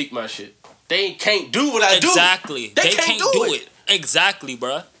do critique my shit, they can't do what I do. Exactly. They can't do it. Exactly,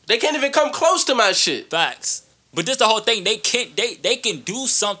 bruh. They can't even come close to my shit. Facts. But this the whole thing. They can do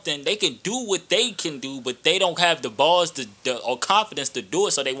something. They can do what they can do, but they don't have the balls or confidence to do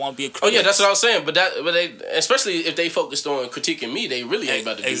it, so they won't be a critic. Oh yeah, that's what I was saying. But they, especially if they focused on critiquing me, they really ain't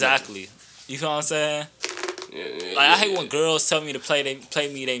about to do exactly. That. You feel what I'm saying? Yeah, I hate when girls tell me to play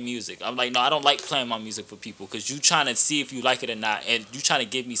me their music. I'm like, no, I don't like playing my music for people, because you trying to see if you like it or not, and you trying to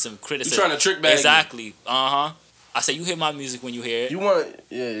give me some criticism. You trying to trick bag. Exactly. I say, you hear my music when you hear it. You want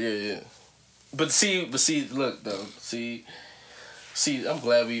yeah. But see, look though, see, I'm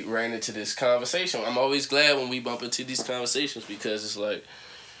glad we ran into this conversation. I'm always glad when we bump into these conversations, because it's like,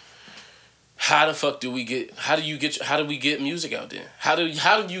 how the fuck do we get? How do we get music out there? How do you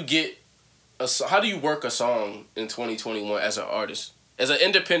work a song in 2021 as an artist, as an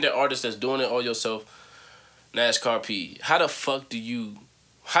independent artist that's doing it all yourself? NASCAR P. How the fuck do you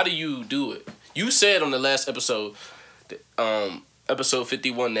do it? You said on the last episode, episode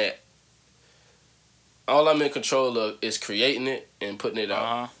 51, that all I'm in control of is creating it and putting it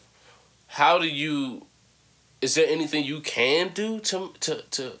out. How do you? Is there anything you can do to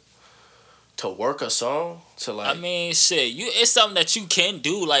work a song? To like, I mean, shit, it's something that you can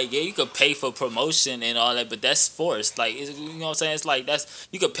do. Like, yeah, you could pay for promotion and all that, but that's forced. Like, you know what I'm saying? It's like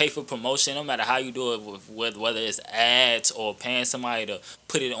you could pay for promotion no matter how you do it, with whether it's ads or paying somebody to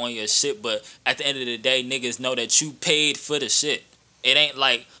put it on your shit. But at the end of the day, niggas know that you paid for the shit. It ain't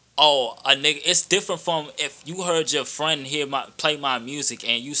like, oh, a nigga. It's different from if you heard your friend play my music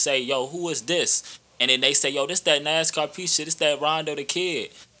and you say, yo, who is this? And then they say, yo, this that NASCAR P shit. This that Rondo the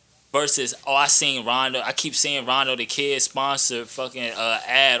Kid. Versus, oh, I keep seeing Rondo the Kid sponsor fucking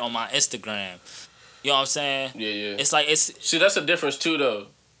ad on my Instagram. You know what I'm saying? Yeah. It's like, see, that's a difference too, though.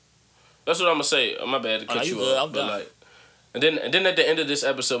 That's what I'm gonna say. Oh, my bad to cut you off. I'm done. Like, and then at the end of this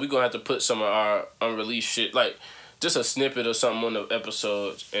episode, we gonna have to put some of our unreleased shit, like just a snippet or something on the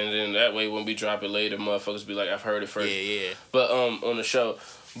episodes, and then that way when we drop it later, motherfuckers be like, I've heard it first. Yeah. But on the show,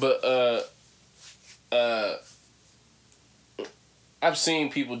 but I've seen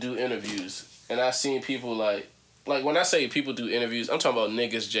people do interviews, and I've seen people like when I say people do interviews, I'm talking about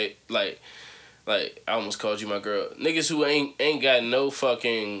niggas, like I almost called you my girl. Niggas who ain't got no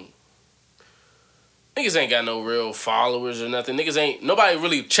real followers or nothing. Niggas ain't nobody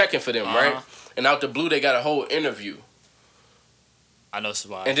really checking for them, right? And out the blue, they got a whole interview. I know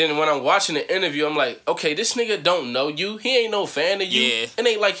somebody. And then when I'm watching the interview, I'm like, okay, this nigga don't know you. He ain't no fan of you. Yeah. It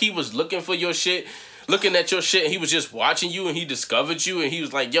ain't like he was looking for your shit. Looking at your shit, and he was just watching you, and he discovered you, and he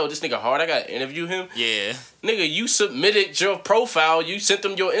was like, yo, this nigga hard, I gotta interview him. Yeah. Nigga, you submitted your profile, you sent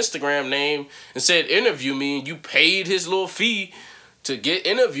them your Instagram name and said interview me, and you paid his little fee to get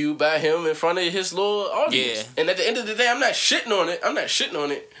interviewed by him in front of his little audience. Yeah. And at the end of the day, I'm not shitting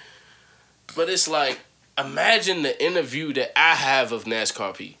on it. But it's like, imagine the interview that I have of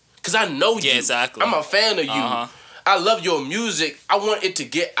NASCAR P. Because I know you. Yeah, exactly. I'm a fan of you. I love your music. I want it to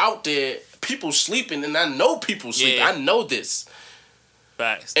get out there. People sleeping, and I know people sleeping. Yeah. I know this.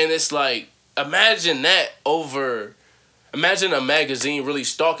 Facts. And it's like, imagine a magazine really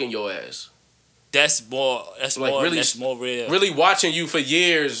stalking your ass. That's more real. Really watching you for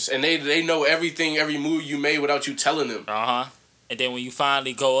years, and they know everything, every move you made without you telling them. And then when you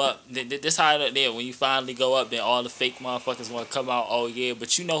finally go up, this how it is. When you finally go up, then all the fake motherfuckers want to come out. Oh yeah,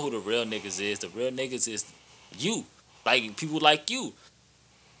 but you know who the real niggas is. The real niggas is you, like people like you.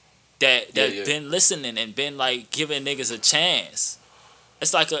 That been listening and been like giving niggas a chance.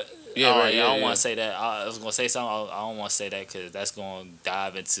 It's like I don't want to say that. I was gonna say something. I don't want to say that because that's gonna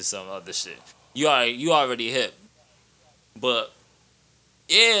dive into some other shit. You already hip, but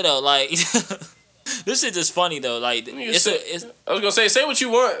yeah though, like This shit just funny though. Like it's I was gonna say what you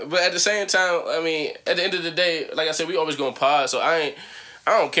want, but at the same time, I mean, at the end of the day, like I said, we always gonna pod. So I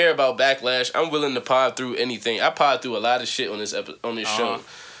don't care about backlash. I'm willing to pod through anything. I pod through a lot of shit on this show.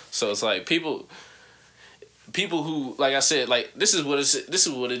 So it's like people who, like I said, like this is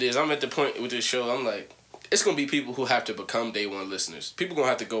what it is. I'm at the point with this show. I'm like, it's gonna be people who have to become day one listeners. People gonna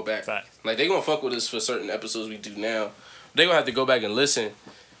have to go back. Right. Like they gonna fuck with us for certain episodes we do now. They gonna have to go back and listen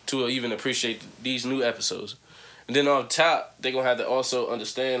to even appreciate these new episodes. And then on top, they gonna have to also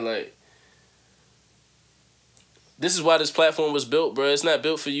understand, like, this is why this platform was built, bro. It's not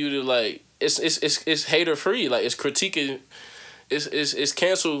built for you to, like, it's hater free. Like, it's critiquing, it's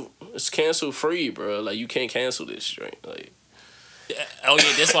cancel free, bro. Like, you can't cancel this, right? Like, oh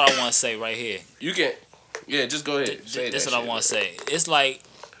yeah, that's what I want to say right here. You can, yeah, just go ahead. That's what I want to say. It's like,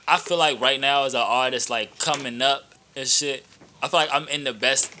 I feel like right now as an artist, like coming up and shit, I feel like I'm in the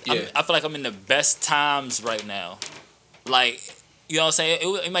best. Yeah. I feel like I'm in the best times right now. Like, you know what I'm saying?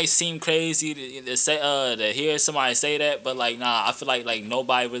 It might seem crazy to say to hear somebody say that, but like, nah, I feel like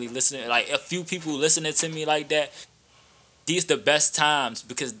nobody really listening. Like, a few people listening to me like that. These the best times,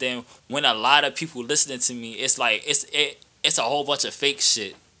 because then when a lot of people listening to me, it's like it's a whole bunch of fake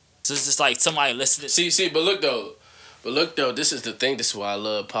shit. So it's just like somebody listening. See, but look though, this is the thing. This is why I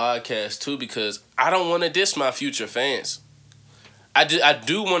love podcasts too, because I don't want to diss my future fans. I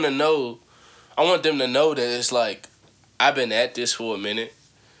do want to know. I want them to know that it's like, I've been at this for a minute.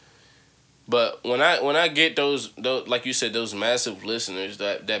 But when I get those like you said, those massive listeners,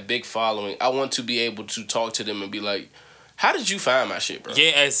 that big following, I want to be able to talk to them and be like, how did you find my shit, bro?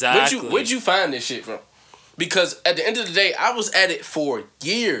 Yeah, exactly. Where'd you find this shit from? Because at the end of the day, I was at it for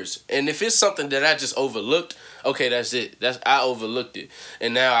years. And if it's something that I just overlooked, okay, that's it. I overlooked it.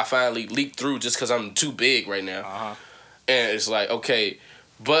 And now I finally leaked through just because I'm too big right now. Uh-huh. And it's like, okay.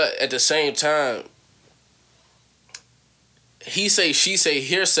 But at the same time, he say, she say,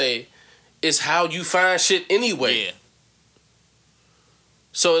 hearsay is how you find shit anyway. Yeah.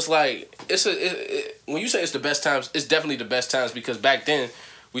 So it's like, when you say it's the best times, it's definitely the best times, because back then,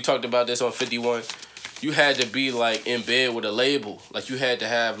 we talked about this on 51, you had to be like in bed with a label. Like, you had to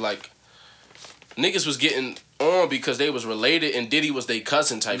have like, niggas was getting on because they was related and Diddy was their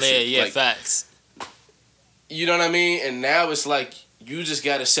cousin type shit. Yeah, like, facts. You know what I mean? And now it's like, you just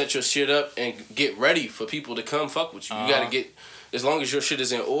gotta set your shit up and get ready for people to come fuck with you. You gotta get, as long as your shit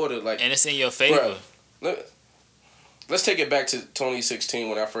is in order, like, and it's in your favor. Bro, let's take it back to 2016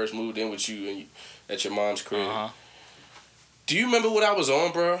 when I first moved in with you and at your mom's crib. Do you remember what I was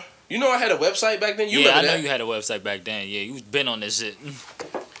on, bro? You know I had a website back then? Yeah, I know you had a website back then. Yeah, you been on this shit.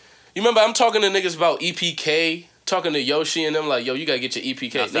 You remember I'm talking to niggas about EPK, talking to Yoshi and them like, yo, you gotta get your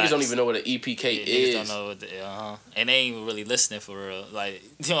EPK. No, niggas don't even know what an EPK is. Niggas don't know what and they ain't even really listening for real. Like,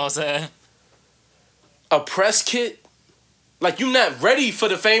 you know what I'm saying? A press kit? Like, you not ready for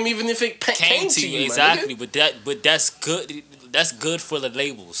the fame even if it came to you. Exactly, but that's good. That's good for the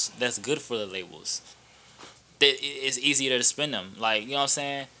labels. That's good for the labels. It's easier to spin them. Like, you know what I'm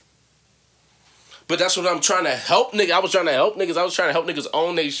saying? But that's what I'm trying to help niggas. I was trying to help niggas. I was trying to help niggas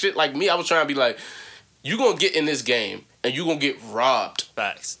own they shit like me. I was trying to be like, you gonna get in this game and you gonna get robbed.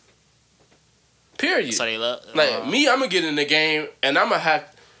 Facts. Period. So they love. Like, me, I'm gonna get in the game and I'm gonna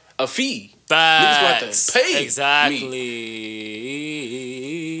have a fee. Facts. Niggas gonna have to pay exactly.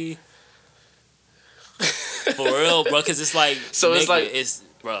 me. For real, bro. Because it's like, so nigga, it's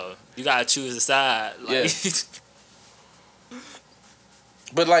like, bro, you gotta choose a side. Like, yeah.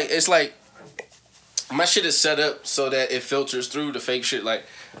 But like, it's like, my shit is set up so that it filters through the fake shit. Like,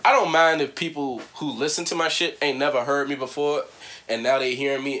 I don't mind if people who listen to my shit ain't never heard me before, and now they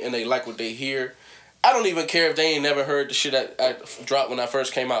hearing me and they like what they hear. I don't even care if they ain't never heard the shit I dropped when I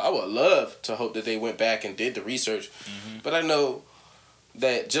first came out. I would love to hope that they went back and did the research. Mm-hmm. But I know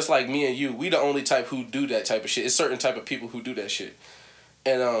that just like me and you, we the only type who do that type of shit. It's certain type of people who do that shit.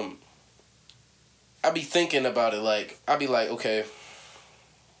 And I be thinking about it, like, I be like, okay,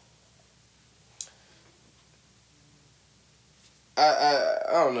 I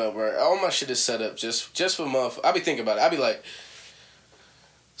don't know, bro. All my shit is set up just for motherfuckers. I be thinking about it. I be like,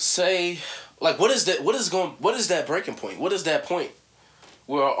 say, like, what is that breaking point? What is that point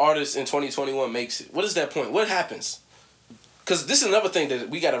where an artist in 2021 makes it? What is that point? What happens? Because this is another thing that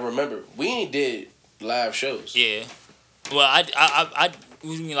we got to remember. We ain't did live shows. Yeah. Well, I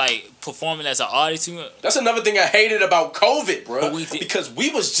mean, like, performing as an artist. That's another thing I hated about COVID, bro. Because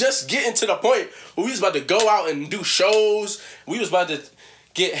we was just getting to the point where we was about to go out and do shows. We was about to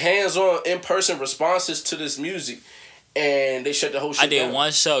get hands-on, in-person responses to this music. And they shut the whole shit down. I did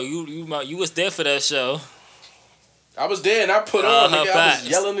one show. You was there for that show. I was there and I put on, nigga. Facts. I was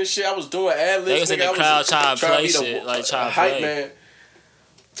yelling and shit. I was doing ad libs. They was in the crowd trying to play shit, like trying to hype play. Man.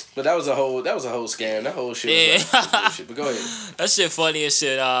 But that was a whole scam. That whole shit was like bullshit. But go ahead. That shit funny as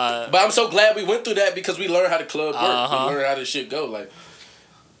shit. But I'm so glad we went through that because we learned how the club worked. We learned how the shit go. Like,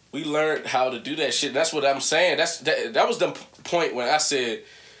 we learned how to do that shit. That's what I'm saying. That was the point when I said,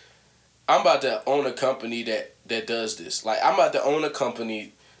 I'm about to own a company that does this. Like, I'm about to own a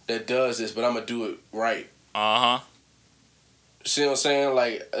company that does this, but I'm gonna do it right. See what I'm saying?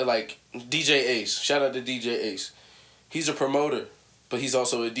 Like DJ Ace. Shout out to DJ Ace. He's a promoter, but he's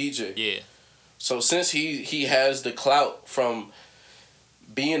also a DJ. Yeah. So since he has the clout from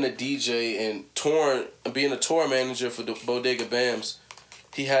being a DJ and being a tour manager for the Bodega Bams,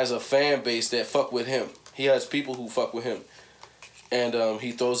 he has a fan base that fuck with him. He has people who fuck with him. And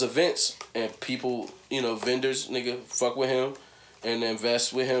he throws events and people, vendors, nigga, fuck with him and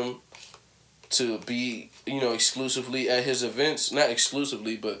invest with him to be, exclusively at his events. Not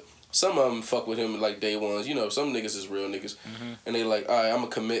exclusively, but some of them fuck with him like day ones. Some niggas is real niggas. Mm-hmm. And they like, all right, I'm going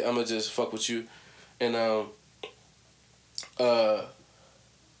to commit. I'm going to just fuck with you. And,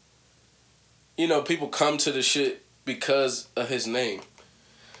 people come to the shit because of his name.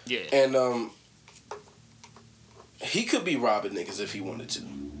 Yeah. And, he could be robbing niggas if he wanted to.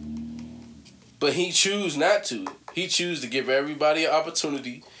 But he choose not to. He choose to give everybody an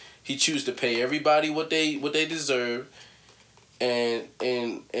opportunity. He choose to pay everybody what they deserve. And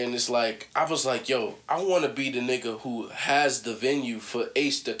it's like, I was like, yo, I want to be the nigga who has the venue for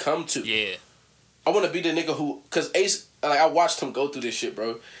Ace to come to. Yeah. I want to be the nigga who, cause Ace, like, I watched him go through this shit,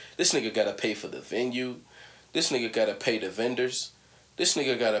 bro. This nigga gotta pay for the venue. This nigga gotta pay the vendors. This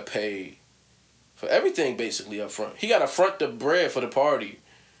nigga gotta pay for everything basically up front. He gotta front the bread for the party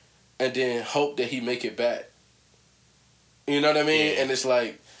and then hope that he make it back. You know what I mean? Yeah. And it's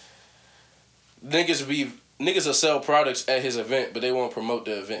like, niggas will sell products at his event, but they won't promote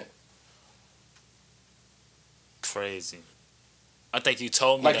the event. Crazy. I think you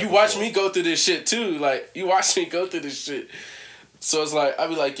told me like, that you before. watch me go through this shit too. Like, you watch me go through this shit. So it's like, I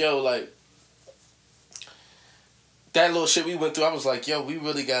be like, yo, like, that little shit we went through, I was like, yo, we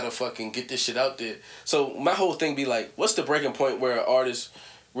really gotta fucking get this shit out there. So my whole thing be like, what's the breaking point where an artist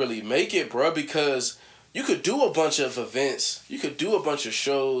really make it, bro? Because you could do a bunch of events, you could do a bunch of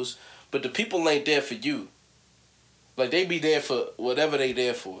shows, but the people ain't there for you. Like, they be there for whatever they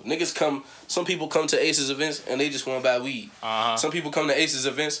there for. Niggas come, some people come to Ace's events and they just want to buy weed. Some people come to Ace's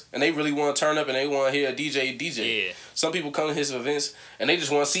events and they really want to turn up and they want to hear a DJ. Yeah. Some people come to his events and they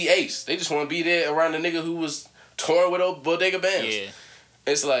just want to see Ace. They just want to be there around the nigga who was touring with old Bodega Bams. Yeah.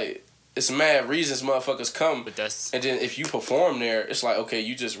 It's like, it's mad reasons motherfuckers come. But that's... And then if you perform there, it's like, okay,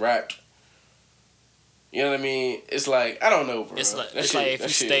 you just rapped. You know what I mean? It's like, I don't know, bro. It's like if you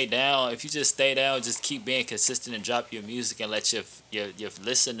stay down, if you just stay down, just keep being consistent and drop your music and let your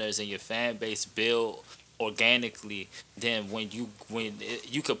listeners and your fan base build organically. Then when you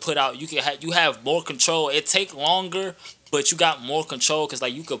could put out, you have more control. It take longer, but you got more control because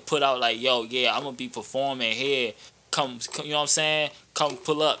like you could put out like, yo, yeah, I'm gonna be performing here. Come, you know what I'm saying? Come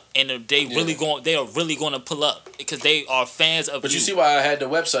pull up, and they are really going to pull up because they are fans of. But you see why I had the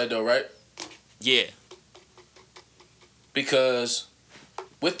website though, right? Yeah. Because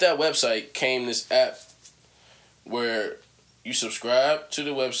with that website came this app where you subscribe to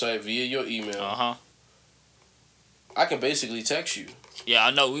the website via your email. I can basically text you. Yeah,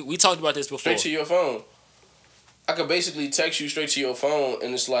 I know. We talked about this before. Straight to your phone. I could basically text you straight to your phone,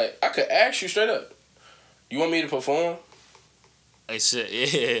 and it's like, I could ask you straight up, you want me to perform? Hey, shit,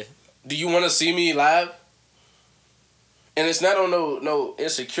 yeah. Do you want to see me live? And it's not on no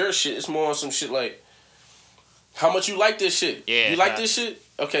insecure shit. It's more on some shit like, how much you like this shit? Yeah. You like this shit?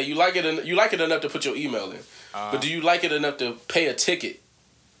 Okay, you like it enough to put your email in. But do you like it enough to pay a ticket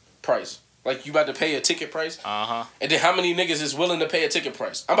price? Like, you about to pay a ticket price? And then how many niggas is willing to pay a ticket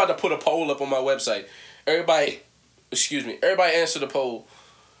price? I'm about to put a poll up on my website. Everybody answer the poll.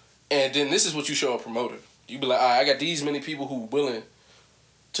 And then this is what you show a promoter. You be like, all right, I got these many people who willing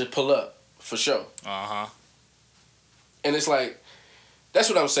to pull up for sure. And it's like, that's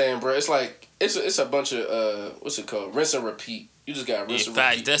what I'm saying, bro. It's like, it's a bunch of, what's it called? Rinse and repeat. You just got rinse and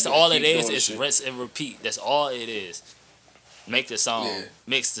repeat. That's all it is. It's rinse and repeat. That's all it is. Make the song,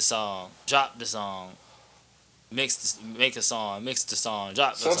 mix the song, drop the song, make a song, mix the song,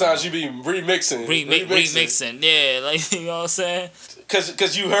 drop the song. Sometimes you be remixing. Remixing. Yeah, like, you know what I'm saying?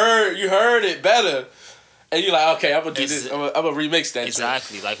 Cause you heard it better. And you're like, okay, I'm gonna do this. I'm gonna remix that.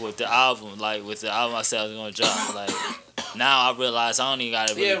 Exactly. Like with the album I said I was gonna drop. Like Now I realize I don't even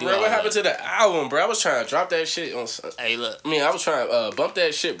gotta really do bro. all What happened that. to the album, bro? I was trying to drop that shit on. Hey, look. I mean, I was trying to bump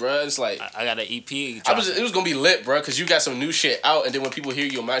that shit, bro. It's like I got an EP. it was gonna be lit, bro, because you got some new shit out, and then when people hear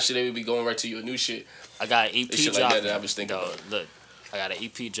you on my shit, they would be going right to your new shit. I got an EP shit dropping. like that I was thinking about. Look, I got an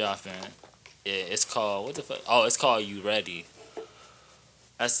EP dropping. Yeah, it's called what the fuck? Oh, it's called You Ready.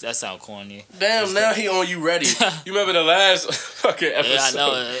 That sound corny. Damn, now he on You Ready. You remember the last fucking episode? Yeah, I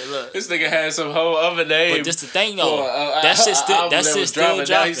know. Hey, look. This nigga had some whole other name. But just the thing though, that shit still dropping.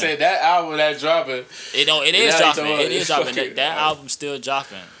 Now he said that album that dropping. It is dropping. It is dropping. That album's still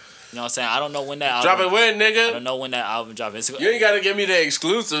dropping. You know what I'm saying? I don't know when that album. Dropping when, nigga? I don't know when that album dropping. You ain't gotta give me the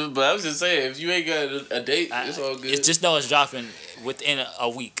exclusive, but I was just saying, if you ain't got a date, it's all good. It's just know it's dropping within a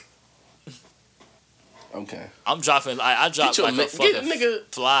week. Okay. I'm dropping. I dropped like a fucking nigga,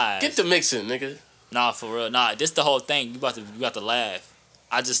 fly. Get the mixing, nigga. Nah, for real. Nah, this the whole thing. You about to laugh.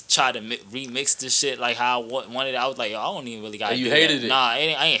 I just tried to remix this shit like how I wanted it. I was like, yo, I don't even really gotta. You do hated that. it. Nah, I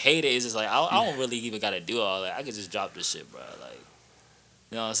ain't hate it. It's just like I don't really even gotta do all that. I could just drop this shit, bro. Like,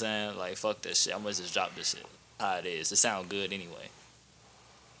 you know what I'm saying? Like, fuck this shit. I'm gonna just drop this shit. How it is. It sound good anyway.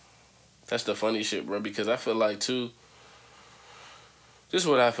 That's the funny shit, bro. Because I feel like too. This is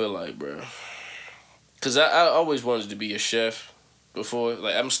what I feel like, bro. Cause I always wanted to be a chef before.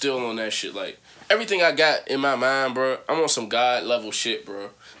 Like, I'm still on that shit. Like, everything I got in my mind, bro, I'm on some God level shit,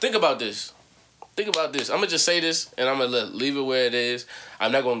 bro. Think about this. I'm gonna just say this and I'm gonna leave it where it is.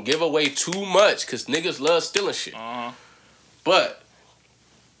 I'm not gonna give away too much cause niggas love stealing shit. But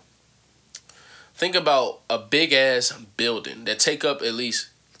think about a big ass building that take up at least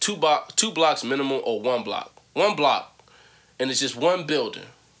two blocks minimum or one block. One block. And it's just one building.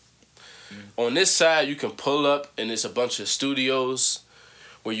 On this side, you can pull up, and it's a bunch of studios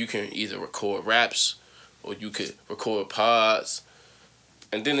where you can either record raps or you could record pods.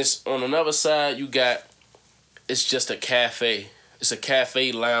 And then it's on another side, it's just a cafe. It's a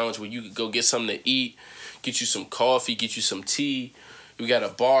cafe lounge where you can go get something to eat, get you some coffee, get you some tea. We got a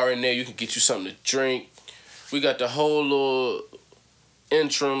bar in there. You can get you something to drink. We got the whole little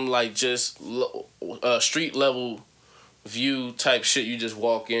interim, like just street level view type shit. You just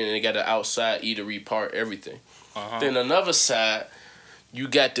walk in and they got an outside eatery part, everything. Then another side, you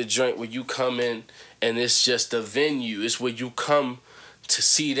got the joint where you come in and it's just a venue. It's where you come to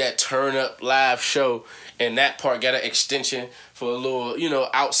see that turn up live show, and that part got an extension for a little,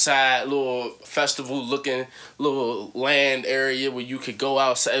 outside little festival looking little land area where you could go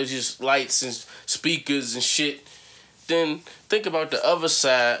outside. It was just lights and speakers and shit. Then think about the other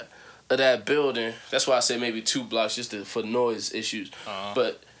side of that building. That's why I say maybe 2 blocks just for noise issues.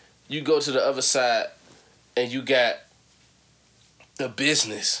 But you go to the other side and you got the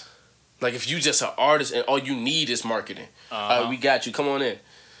business. Like if you just an artist and all you need is marketing, we got you. Come on in.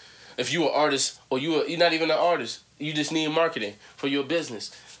 If you an artist or you're not even an artist, you just need marketing for your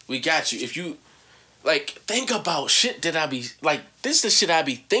business, we got you. If you think about shit that I be like, this is the shit I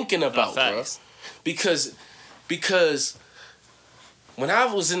be thinking about, bro. Because when I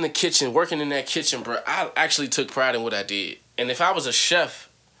was in the kitchen, working in that kitchen, bro, I actually took pride in what I did. And if I was a chef,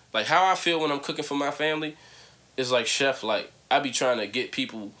 like how I feel when I'm cooking for my family is like chef. Like I be trying to get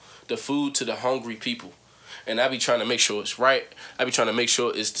people the food to the hungry people. And I be trying to make sure it's right. I be trying to make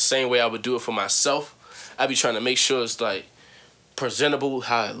sure it's the same way I would do it for myself. I be trying to make sure it's like presentable,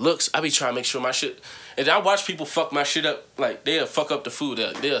 how it looks. I be trying to make sure my shit. And I watch people fuck my shit up. Like they'll fuck up the food.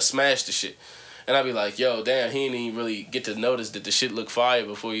 They'll smash the shit. And I be like, yo, damn, he didn't even really get to notice that the shit looked fire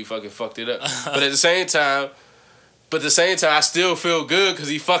before he fucking fucked it up. But at the same time, I still feel good because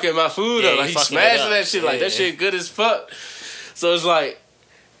he fucking my food up. Like he smashing that shit. Like that shit good as fuck. So it's like,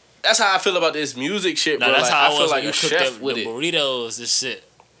 that's how I feel about this music shit, bro. That's like, how I feel like a chef with the it. burritos and shit.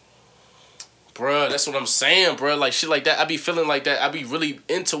 Bro, that's what I'm saying, bro. Like shit like that. I be feeling like that. I be really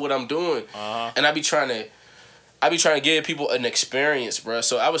into what I'm doing. And I be trying to give people an experience, bro.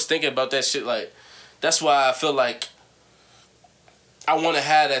 So I was thinking about that shit. Like, that's why I feel like I want to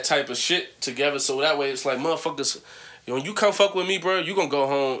have that type of shit together. So that way it's like, motherfuckers, when you come fuck with me, bro, you gonna go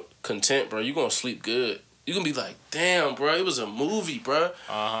home content, bro. You gonna sleep good. You gonna be like, damn, bro, it was a movie, bro.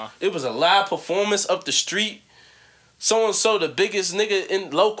 It was a live performance up the street. So-and-so, the biggest nigga in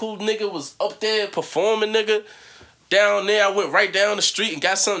local nigga was up there performing, nigga. Down there, I went right down the street and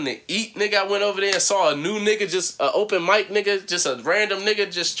got something to eat, nigga. I went over there and saw a new nigga, just an open mic nigga, just a random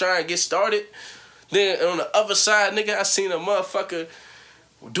nigga just trying to get started. Then on the other side, nigga, I seen a motherfucker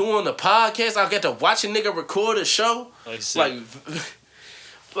doing the podcast. I got to watch a nigga record a show.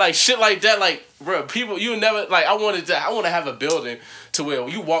 Like shit like that. Like, bro, people, you never, like, I want to have a building to where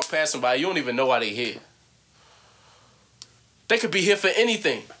when you walk past somebody, you don't even know why they here. They could be here for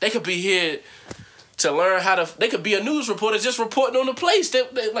anything. They could be here to learn how to. They could be a news reporter just reporting on the place. They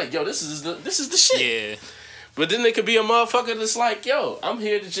like, yo, this is the shit. Yeah. But then they could be a motherfucker that's like, yo, I'm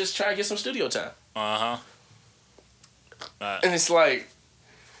here to just try to get some studio time. And it's like,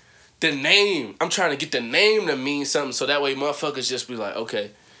 the name. I'm trying to get the name to mean something so that way motherfuckers just be like,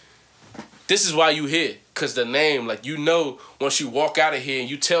 okay, this is why you here. Because the name, like, you know, once you walk out of here and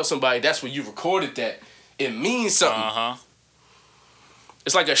you tell somebody that's where you recorded that, it means something.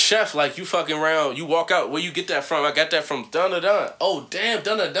 It's like a chef, like, you fucking around, you walk out, where you get that from? I got that from dun-da-dun. Oh, damn,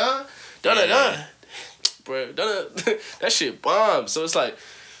 dun-da-dun? Dun-da-dun. Bro, that shit bomb. So it's like,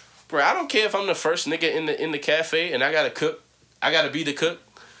 bro, I don't care if I'm the first nigga in the cafe and I gotta cook. I gotta be the cook.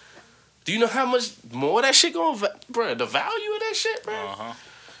 Do you know how much more that shit going, bro? The value of that shit, bro.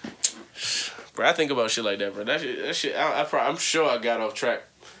 Bro, I think about shit like that, bro. That shit. I'm sure I got off track,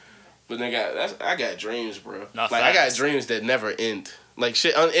 but nigga, I got dreams, bro. I got dreams that never end. Like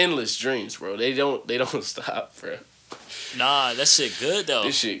shit, endless dreams, bro. They don't stop, bro. Nah, that shit good though.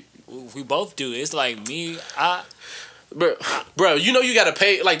 This shit. We both do. It's like me, Bro, you know you gotta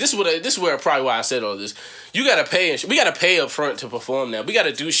pay. Like this is where probably why I said all this. You gotta pay and we gotta pay up front to perform now. We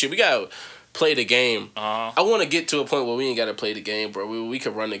gotta do shit. We gotta play the game. I want to get to a point where we ain't gotta play the game, bro. We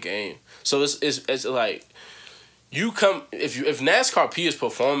can run the game. So it's like you come if NASCAR P is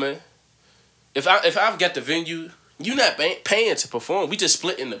performing. If I've got the venue, you not paying to perform. We just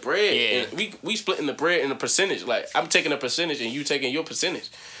splitting the bread. Yeah. And we splitting the bread in a percentage. Like I'm taking a percentage and you taking your percentage.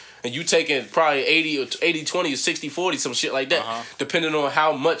 And you taking probably 80 or 80, 20 or 60, 40, some shit like that. Depending on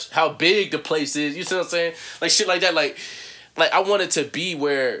how big the place is. You see what I'm saying? Like shit like that. Like I want it to be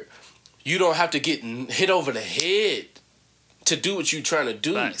where you don't have to get hit over the head to do what you trying to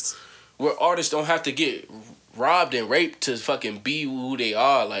do. Nice. Where artists don't have to get robbed and raped to fucking be who they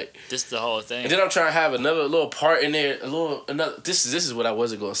are. Like this is the whole thing. And then I'm trying to have another little part in there. This is what I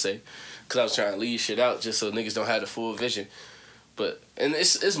wasn't gonna say. Cause I was trying to leave shit out just so niggas don't have the full vision. And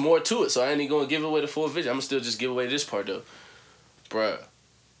it's more to it, so I ain't even gonna give away the full vision. I'm gonna still just give away this part though. Bruh.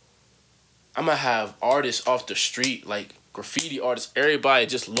 I'm gonna have artists off the street, like graffiti artists, everybody,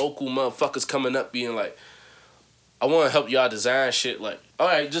 just local motherfuckers coming up being like, I wanna help y'all design shit. Like,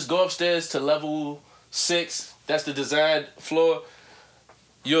 alright, just go upstairs to level 6. That's the design floor.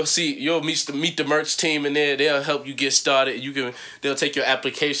 You'll meet the merch team in there. They'll help you get started. They'll take your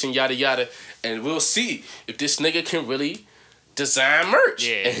application, yada yada, and we'll see if this nigga can really design merch.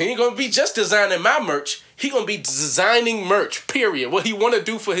 Yeah. And he ain't gonna be just designing my merch. He gonna be designing merch, period. What he wanna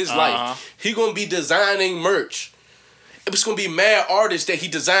do for his life. He gonna be designing merch. It's gonna be mad artists that he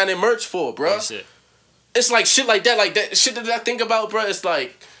designing merch for, bro. That's it. It's like shit like that shit that I think about, bro. It's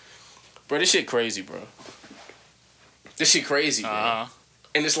like, bro, this shit crazy, bro. This shit crazy, bro.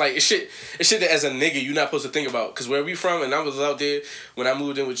 And it's like, it's shit that as a nigga, you're not supposed to think about. Because where we from, and I was out there, when I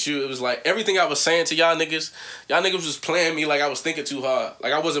moved in with you, it was like, everything I was saying to y'all niggas was playing me like I was thinking too hard.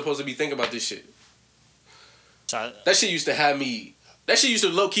 Like I wasn't supposed to be thinking about this shit. That shit used to have me, that shit used to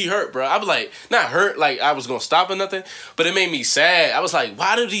low-key hurt, bro. I was like, not hurt like I was going to stop or nothing, but it made me sad. I was like,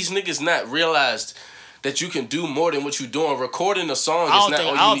 why do these niggas not realize that you can do more than what you doing? Recording a song is not all you need to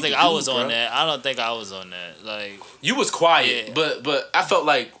do, I don't think I was on that. I don't think I was on that. Like, you was quiet, yeah. but I felt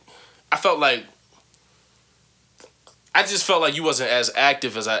like I just felt like you wasn't as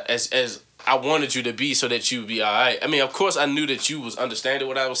active as I wanted you to be, so that you'd be all right. I mean, of course, I knew that you was understanding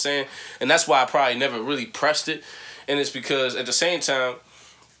what I was saying, and that's why I probably never really pressed it. And it's because at the same time,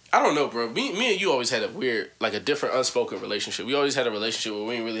 I don't know, bro. Me and you always had a weird, like a different unspoken relationship. We always had a relationship where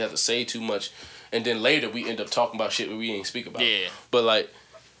we didn't really have to say too much. And then later we end up talking about shit we ain't speak about. Yeah. But like,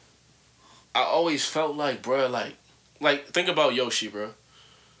 I always felt like, bro, like think about Yoshi, bro.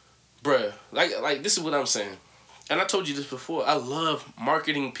 Bruh, like this is what I'm saying. And I told you this before. I love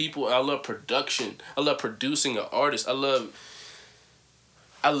marketing people. I love production. I love producing an artist. I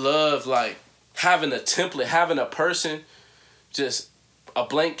love like having a template, having a person, just a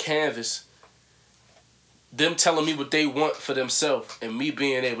blank canvas, them telling me what they want for themselves, and me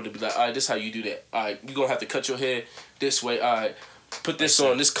being able to be like, all right, this is how you do that. All right, you're going to have to cut your hair this way. All right, put this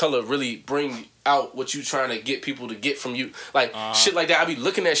on. This color really bring out what you trying to get people to get from you. Like, shit like that. I be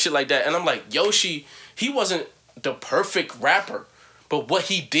looking at shit like that, and I'm like, Yoshi, he wasn't the perfect rapper, but what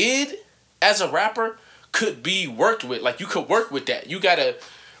he did as a rapper could be worked with. Like, you could work with that.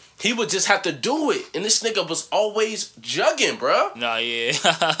 He would just have to do it. And this nigga was always jugging, bro. Nah, yeah.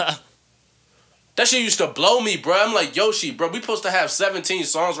 That shit used to blow me, bro. I'm like, Yoshi, bro, we supposed to have 17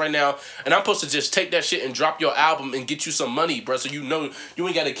 songs right now, and I'm supposed to just take that shit and drop your album and get you some money, bro, so you know you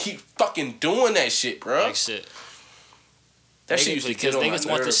ain't got to keep fucking doing that shit, bro. Like shit. That shit used to get on my niggas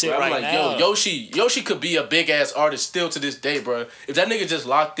want the nerves, shit bro. I'm right like, now. yo, Yoshi could be a big ass artist still to this day, bro. If that nigga just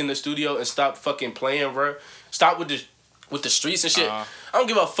locked in the studio and stopped fucking playing, bro, stop with the streets and shit. I don't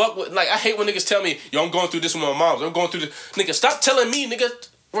give a fuck. Like, I hate when niggas tell me, yo, I'm going through this with my moms. I'm going through this. Nigga, stop telling me, nigga.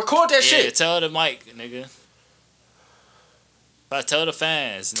 Record that shit. Yeah, tell the mic, nigga. But tell the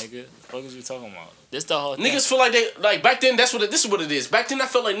fans, nigga. What was we talking about? This the whole thing. Niggas feel like they like back then. This is what it is. Back then, I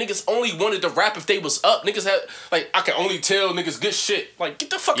felt like niggas only wanted to rap if they was up. Niggas had like I can only tell niggas good shit. Like get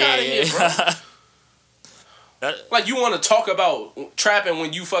the fuck out of here, bro. Like you want to talk about trapping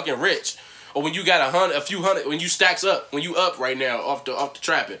when you fucking rich, or when you got a few hundred, when you stacks up, when you up right now off the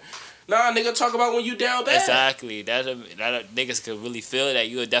trapping. Nah, nigga, talk about when you down bad. Exactly. That niggas could really feel that.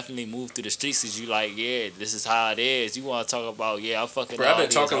 You would definitely move through the streets because you like, yeah, this is how it is. You want to talk about, yeah, I'm fucking. Bro, I've been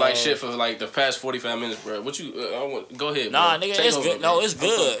talking like shit for like the past 45 minutes, bro. What you? Go ahead. Nah, bro. nigga, Take it's over, good. bro. No, it's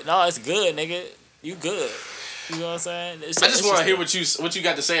good. No, it's good, nigga. You good. You know what I'm saying? I just want to hear what you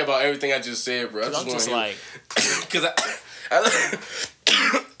got to say about everything I just said, bro. I'm just like, because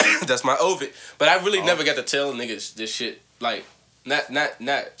that's my Ovid. But I really never got to tell niggas this shit like. Not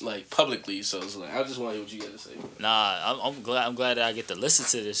like publicly, so it's like I just want to hear what you got to say. Nah, I'm glad that I get to listen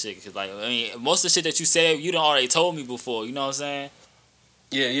to this shit because like I mean most of the shit that you said you done already told me before. You know what I'm saying?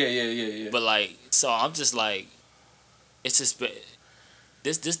 Yeah. But like, so I'm just like, it's just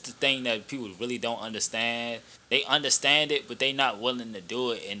this the thing that people really don't understand. They understand it, but they not willing to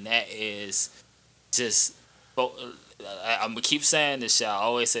do it, and that is just. I'm gonna keep saying this shit. I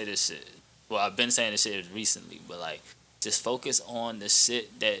always say this shit. Well, I've been saying this shit recently, but like. Just focus on the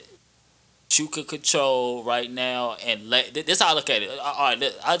shit that you could control right now and let. This is how I look at it. All right,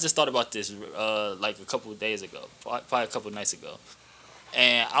 I just thought about this like a couple of days ago, probably a couple of nights ago,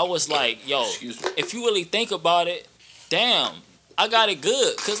 and I was like, "Yo, if you really think about it, damn, I got it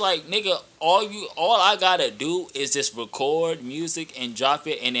good." Cause like nigga, all I gotta do is just record music and drop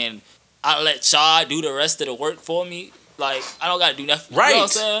it, and then I let y'all do the rest of the work for me. Like I don't gotta do nothing. Right. You know what I'm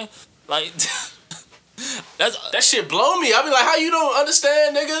saying? Like. That shit blow me. I be like, how you don't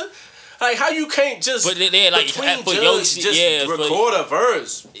understand, nigga? Like, how you can't just but then like for Yoshi, just record a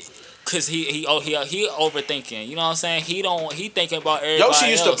verse? Cause he overthinking. You know what I'm saying? He thinking about everybody Yoshi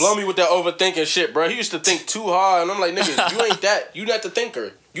used else. to blow me with that overthinking shit, bro. He used to think too hard, and I'm like, nigga, you ain't that. You not the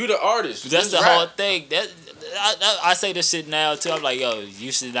thinker. You the artist. That's the whole thing. I say this shit now too. I'm like, yo,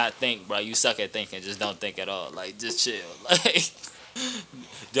 you should not think, bro. You suck at thinking. Just don't think at all. Like, just chill. Like.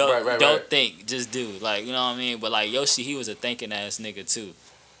 Don't think, just do. Like, you know what I mean? But like Yoshi, he was a thinking ass nigga too.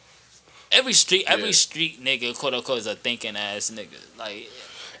 Every street nigga, quote unquote, is a thinking ass nigga. Like,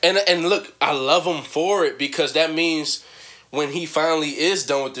 and look, I love him for it because that means when he finally is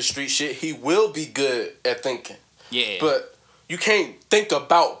done with the street shit, he will be good at thinking. Yeah. But you can't think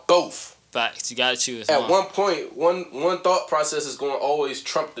about both. Facts. You gotta choose. At one point, one thought process is going to always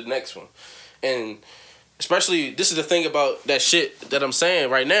trump the next one, and. Especially, this is the thing about that shit that I'm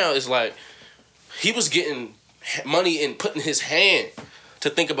saying right now is like, he was getting money and putting his hand to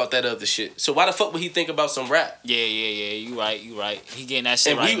think about that other shit. So why the fuck would he think about some rap? Yeah. You right. He getting that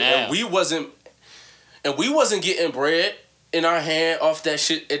shit right now. And we wasn't getting bread in our hand off that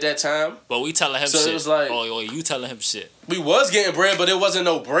shit at that time. But we telling him shit. So it was like, oh, you telling him shit. We was getting bread, but it wasn't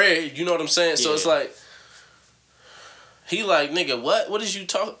no bread. You know what I'm saying? Yeah. So it's like. He like, nigga, what? What is you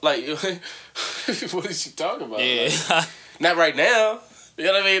talk like? What is you talking about? Yeah. Like, not right now. You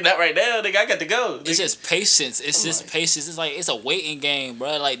know what I mean? Not right now, nigga. I got to go. Nigga. It's just patience. Patience. It's like it's a waiting game,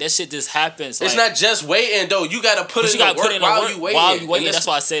 bro. Like that shit just happens. It's like, not just waiting though. You gotta put in the work while you waiting. While you waiting. That's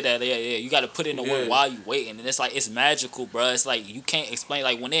why I say that. Yeah. You gotta put in the work while you waiting, and it's like it's magical, bro. It's like you can't explain.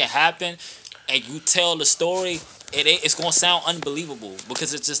 Like when it happened, and you tell the story. It's gonna sound unbelievable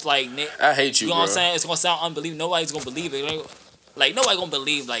because it's just like I hate you. You know what I'm saying? It's gonna sound unbelievable. Nobody's gonna believe it. Like nobody gonna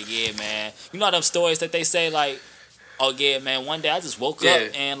believe. Like yeah, man. You know them stories that they say like, oh yeah, man. One day I just woke up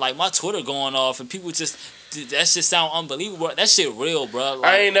and like my Twitter going off and people just that shit sound unbelievable. That shit real, bro. Like,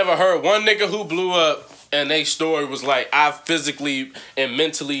 I ain't never heard one nigga who blew up and their story was like I physically and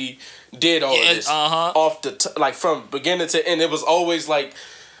mentally did all of this off the like from beginning to end. It was always like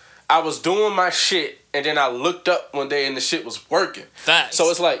I was doing my shit. And then I looked up one day and the shit was working. Facts. So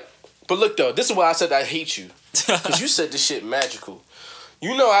it's like, but look though, this is why I said I hate you. Because you said this shit magical.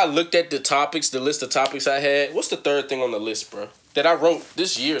 You know I looked at the list of topics I had. What's the third thing on the list, bro? That I wrote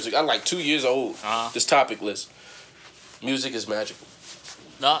this years ago. I'm like 2 years old. This topic list. Music is magical.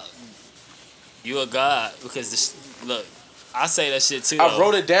 Nah, you a god. Because, look, I say that shit too. I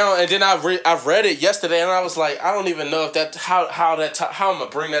wrote it down and then I read it yesterday and I was like, I don't even know if that how I'm gonna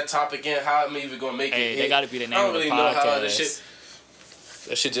bring that topic in, how I'm even gonna make it. They gotta be the name of the podcast. I don't really know how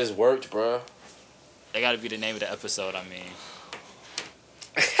that shit just worked, bro. They gotta be the name of the episode. I mean,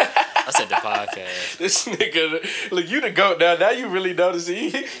 I said the podcast. This nigga, look, you the GOAT now. Now you really notice it.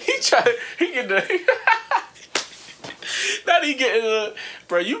 He get the. Now he getting the.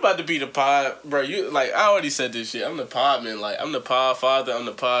 Bro, you about to be the pod. Bro, you, like, I already said this shit. I'm the pod man. Like, I'm the pod father. I'm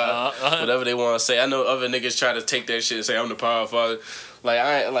the pod. Whatever they want to say. I know other niggas try to take that shit and say, I'm the pod father. Like,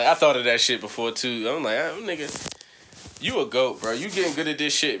 I thought of that shit before, too. I'm like, nigga, you a GOAT, bro. You getting good at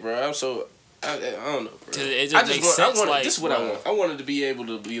this shit, bro. I don't know, bro. It just makes sense. Like, this is what I want. I wanted to be able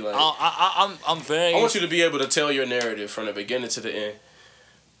to be like. I'm very. I want you to be able to tell your narrative from the beginning to the end.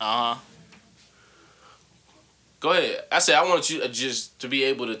 Go ahead. I said I want you just to be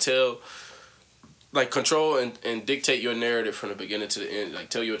able to tell, like, control and dictate your narrative from the beginning to the end.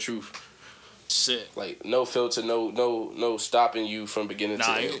 Like, tell your truth. Shit. Like, no filter, no stopping you from beginning to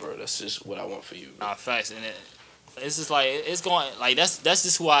the end, bro. That's just what I want for you, bro. Nah, facts. And it's just like, it's going, like, that's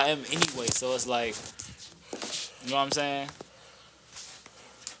just who I am anyway. So it's like, you know what I'm saying?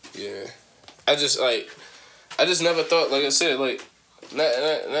 Yeah. I just never thought, like I said, like,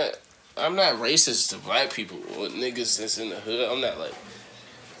 I'm not racist to black people or niggas that's in the hood. I'm not like,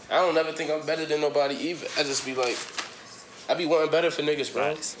 I don't ever think I'm better than nobody either. I just be like, I be wanting better for niggas, bro.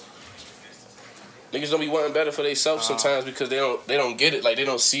 Right. Niggas don't be wanting better for themselves sometimes because they don't get it. Like, they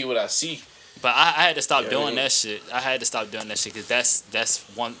don't see what I see. But I had to stop doing that shit. I had to stop doing that shit because that's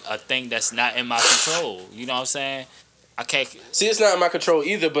a thing that's not in my control. You know what I'm saying? I can't see. It's not in my control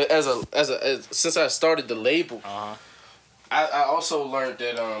either. But as since I started the label, I also learned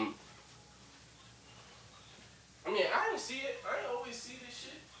that I mean, I didn't see it. I didn't always see this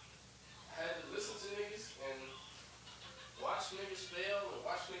shit. I had to listen to niggas and watch niggas fail and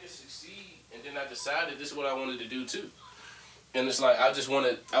watch niggas succeed, and then I decided this is what I wanted to do too. And it's like I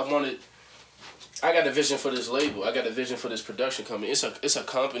got a vision for this label. I got a vision for this production company. It's a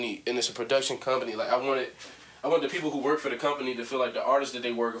company and it's a production company. Like I want the people who work for the company to feel like the artist that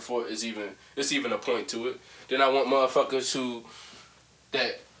they working for it's even a point to it. Then I want motherfuckers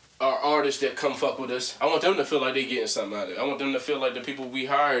that are artists that come fuck with us. I want them to feel like they getting something out of it. I want them to feel like the people we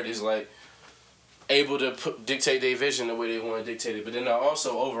hired is like able to dictate their vision the way they want to dictate it. But then I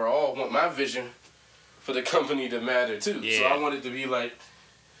also overall want my vision for the company to matter too. Yeah. So I want it to be like,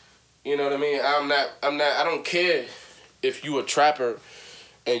 you know what I mean? I don't care if you a trapper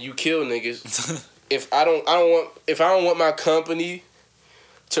and you kill niggas. if I don't want my company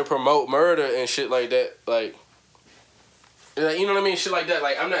to promote murder and shit like that, like, you know what I mean? Shit like that.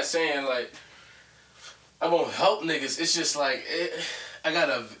 Like, I'm not saying like I won't help niggas. It's just like I got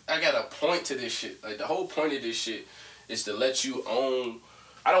a point to this shit. Like the whole point of this shit is to let you own.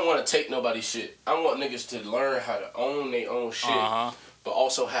 I don't want to take nobody's shit. I want niggas to learn how to own their own shit, but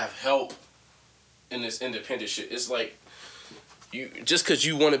also have help in this independent shit. It's like you just because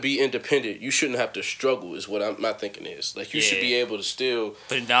you want to be independent, you shouldn't have to struggle. Is what my thinking is. Like you should be able to still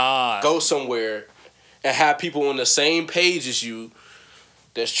go somewhere and have people on the same page as you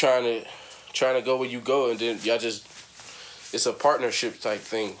that's trying to go where you go, and then y'all just it's a partnership type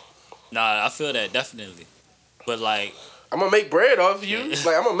thing. Nah, I feel that definitely, but like I'm gonna make bread off of you.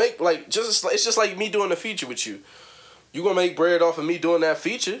 Like I'm gonna make it's just like me doing a feature with you. You gonna make bread off of me doing that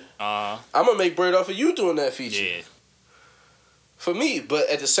feature. I'm gonna make bread off of you doing that feature. Yeah. For me, but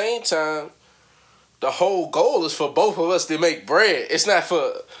at the same time, the whole goal is for both of us to make bread. It's not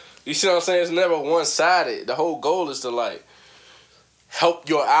for, you see what I'm saying? It's never one-sided. The whole goal is to like help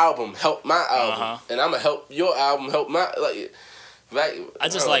your album, help my album, and I'm gonna help your album, help my like. I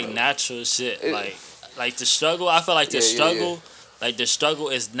just like natural shit, like the struggle. I feel like the struggle. Yeah. Like, the struggle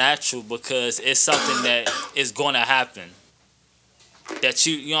is natural because it's something that is going to happen. That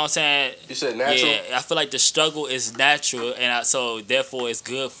you know what I'm saying? You said natural? Yeah, I feel like the struggle is natural, and so therefore it's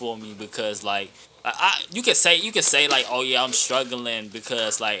good for me because, like, you could say, like, oh, yeah, I'm struggling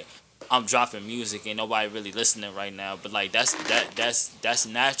because, like, I'm dropping music and nobody really listening right now. But, like, that's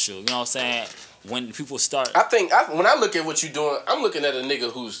natural. You know what I'm saying? When people start... when I look at what you're doing, I'm looking at a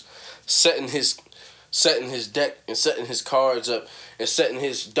nigga who's setting his deck and setting his cards up and setting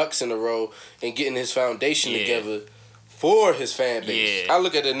his ducks in a row and getting his foundation together for his fan base. I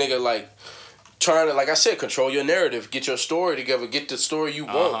look at a nigga like trying to, like I said, control your narrative, get your story together, get the story you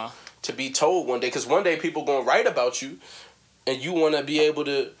want to be told one day. Because one day people gonna write about you, and you want to be able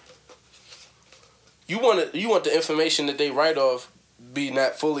to. You want the information that they write off be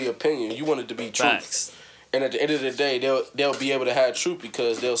not fully opinion. You want it to be truth. Facts. And at the end of the day, they'll be able to have truth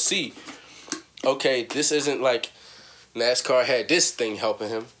because they'll see. Okay, this isn't like NASCAR had this thing helping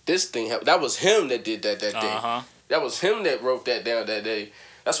him. This thing helped. That was him that did that day. That was him that wrote that down that day.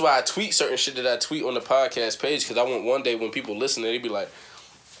 That's why I tweet certain shit that I tweet on the podcast page, because I want one day when people listen, they be like,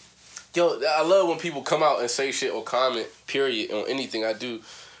 yo, I love when people come out and say shit or comment, period, on anything I do.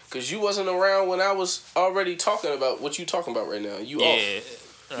 Cause you wasn't around when I was already talking about what you talking about right now. You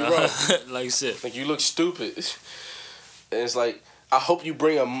off. You wrong. Like shit. Like you look stupid. And it's like I hope you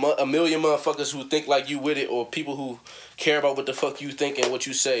bring a million motherfuckers who think like you with it, or people who care about what the fuck you think and what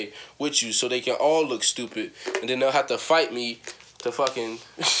you say with you, so they can all look stupid, and then they'll have to fight me to fucking.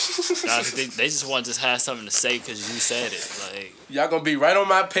 Nah, they just want to just have something to say because you said it. Like y'all gonna be right on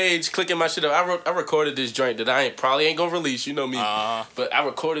my page clicking my shit up. I recorded this joint that I probably ain't gonna release. You know me, but I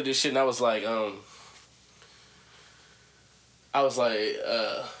recorded this shit and I was like,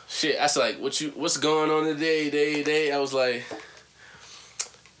 shit. I was like, what's going on today? I was like,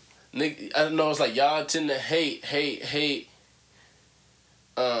 nigga, I don't know. I was like, y'all tend to hate.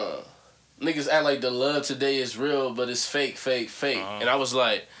 Niggas act like the love today is real, but it's fake. And I was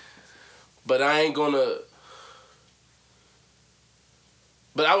like, but I ain't gonna.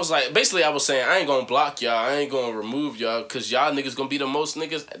 But I was like, basically, I was saying I ain't gonna block y'all. I ain't gonna remove y'all because y'all niggas gonna be the most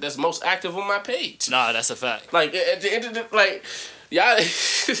niggas that's most active on my page. Nah, that's a fact. Like at the end of the y'all,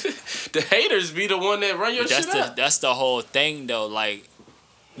 the haters be the one that run your shit up. That's the whole thing though. Like,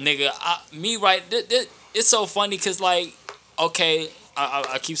 nigga, it's so funny because like, okay,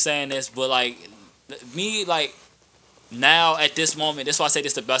 I keep saying this, but like, me like. Now at this moment, that's why I say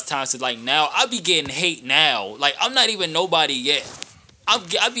this the best time. So like now, I be getting hate now. Like I'm not even nobody yet. I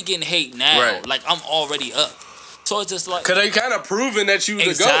be getting hate now. Right. Like I'm already up. So it's just like, cause they kind of proving that you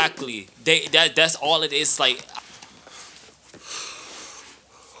exactly. That's all it is. Like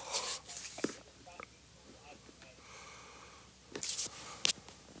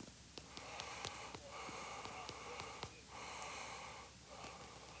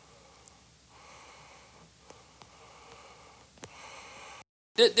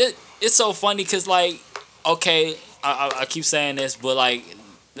it's so funny because like, okay, I keep saying this, but like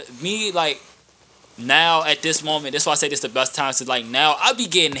me like now at this moment, that's why I say this the best time. So like now I be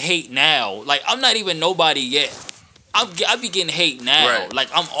getting hate now. Like I'm not even nobody yet. I be getting hate now. Right. Like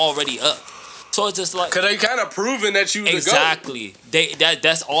I'm already up. So it's just like, cause they kind of proving that you exactly.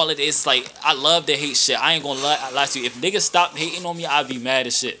 That's all it is. Like I love the hate shit. I ain't gonna lie to you. If niggas stop hating on me, I'd be mad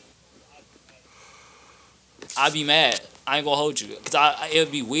as shit. I'd be mad. I ain't gonna hold you, cause it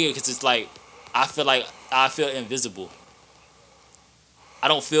would be weird, cause it's like I feel invisible. I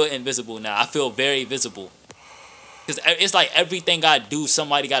don't feel invisible now. I feel very visible, cause it's like everything I do,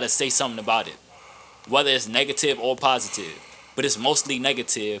 somebody gotta say something about it, whether it's negative or positive. But it's mostly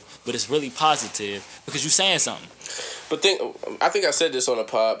negative, but it's really positive because you're saying something. But I think I said this on a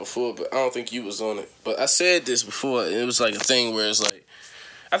pod before, but I don't think you was on it. But I said this before, and it was like a thing where it's like,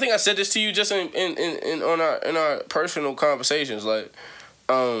 I think I said this to you just in our personal conversations. Like,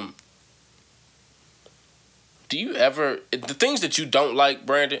 do you ever, the things that you don't like,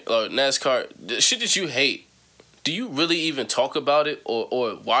 Brandon, or NASCAR, the shit that you hate, do you really even talk about it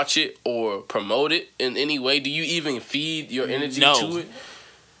or watch it or promote it in any way? Do you even feed your energy to it?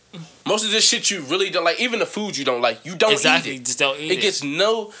 Most of this shit you really don't like, even the food you don't like, you don't eat it. Just don't eat it.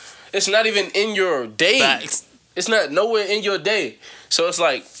 It's not even in your day. Facts. It's not nowhere in your day. So it's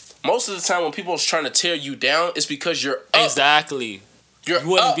like, most of the time when people are trying to tear you down, it's because you're up. Exactly. You're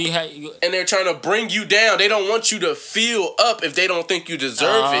up. And they're trying to bring you down. They don't want you to feel up if they don't think you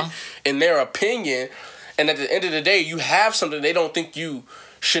deserve it, in their opinion. And at the end of the day, you have something they don't think you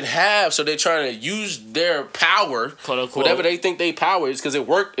should have. So they're trying to use their power, quote unquote, whatever they think their power is, because it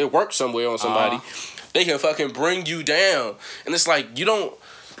worked somewhere on somebody. They can fucking bring you down. And it's like, you don't,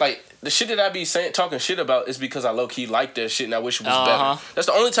 like, the shit that I be talking shit about is because I low-key like that shit and I wish it was better. That's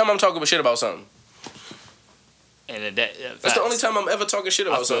the only time I'm talking shit about something. And that's the only time I'm ever talking shit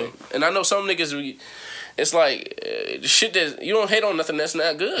about something. And I know some niggas, it's like, shit that, you don't hate on nothing that's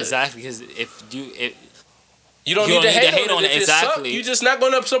not good. Exactly, because you don't need to hate on it. If exactly. It suck, you're just not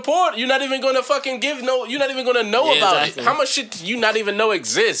going to support. You're not even going to fucking you're not even going to know about it. How much shit do you not even know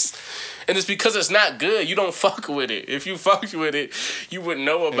exists? And it's because it's not good. You don't fuck with it. If you fucked with it, you would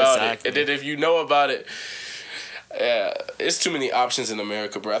know about it. And then if you know about it, it's too many options in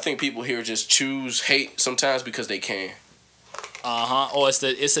America, bro. I think people here just choose hate sometimes because they can. Or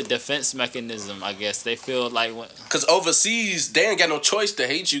it's a defense mechanism, I guess. They feel like because overseas they ain't got no choice to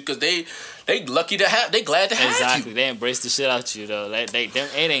hate you because they lucky to have, they glad to have you. Exactly, they embrace the shit out you though. It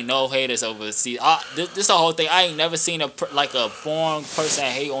ain't no haters overseas. This the whole thing. I ain't never seen a foreign person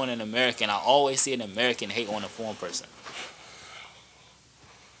hate on an American. I always see an American hate on a foreign person.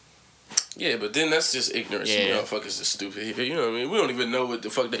 Yeah, but then that's just ignorance. Yeah. You motherfuckers are stupid. You know what I mean? We don't even know what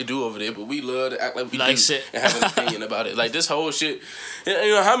the fuck they do over there, but we love to act like we Like do shit. and have an opinion about it. Like this whole shit. You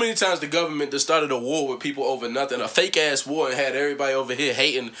know how many times the government just started a war with people over nothing, a fake ass war, and had everybody over here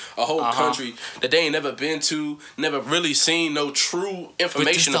hating a whole country that they ain't never been to, never really seen no true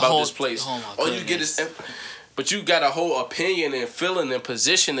information about this place. Oh my All goodness. you get is, but you got a whole opinion and feeling and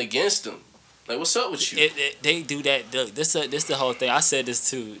position against them. Like, what's up with you? They do that. This the whole thing. I said this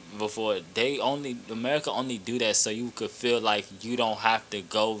too before. America only do that so you could feel like you don't have to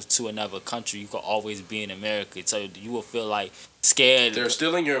go to another country. You could always be in America. So you will feel like scared. They're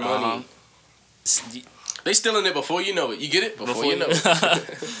stealing your money. They stealing it before you know it. You get it? Before you know it.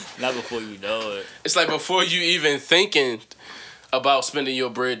 Not before you know it. It's like before you even thinking about spending your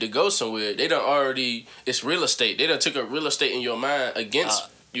bread to go somewhere. They done already. It's real estate. They done took a real estate in your mind against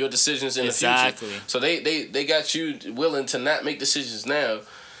your decisions in the future. So they got you willing to not make decisions now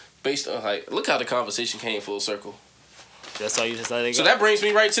based on like look how the conversation came full circle. That's all you decided. So that brings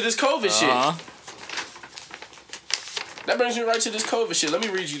me right to this COVID shit. That brings me right to this COVID shit. Let me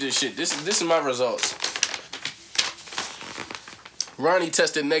read you this shit. This is my results. Ronnie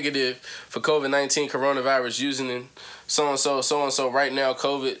tested negative for COVID-19 coronavirus using so and so right now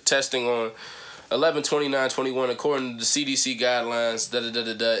COVID testing on 11/29/21 according to the CDC guidelines.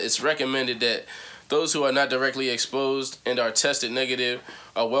 It's recommended that those who are not directly exposed and are tested negative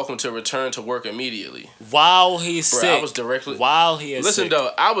are welcome to return to work immediately. While he's sick. I was directly. While he is Listen sick.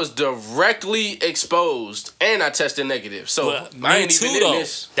 though, I was directly exposed and I tested negative. So I ain't even in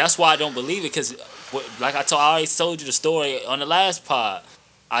this. That's why I don't believe it because, like I already told you the story on the last pod.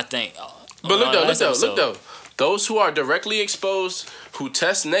 I think. But look though. Those who are directly exposed who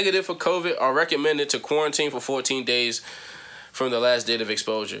test negative for COVID are recommended to quarantine for 14 days from the last date of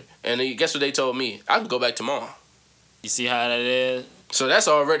exposure. And guess what they told me? I can go back tomorrow. You see how that is? So that's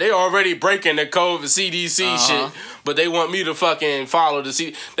already they already breaking the COVID CDC shit, but they want me to fucking follow the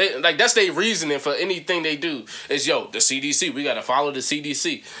CDC. That's their reasoning for anything they do is the CDC. We gotta follow the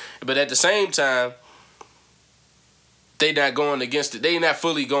CDC, but at the same time, they not going against it. They not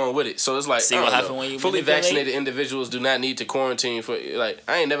fully going with it. So it's like, see what happened when you fully vaccinated individuals do not need to quarantine for, like,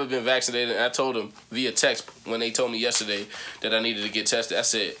 I ain't never been vaccinated. I told them via text when they told me yesterday that I needed to get tested. I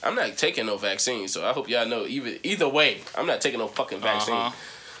said, I'm not taking no vaccine. So I hope y'all know either way, I'm not taking no fucking vaccine.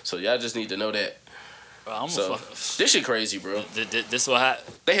 So y'all just need to know that. Bro, this shit crazy, bro. This what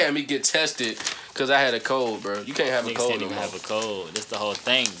happened. They had me get tested because I had a cold, bro. You can't have a cold. Can't even have a cold. That's the whole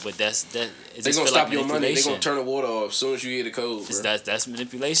thing. But that's. They gonna stop your money. They gonna turn the water off as soon as you get a cold, bro. That's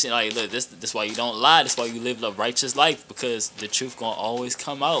manipulation. Like, look, this why you don't lie. That's why you live a righteous life, because the truth gonna always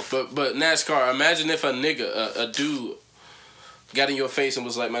come out. But NASCAR, imagine if a nigga, a dude, got in your face and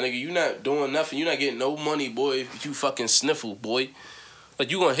was like, my nigga, you not doing nothing. You not getting no money, boy. If you fucking sniffle, boy. Like,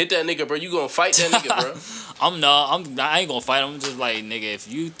 you gonna hit that nigga, bro. You gonna fight that nigga, bro. I ain't gonna fight him. I'm just like, nigga,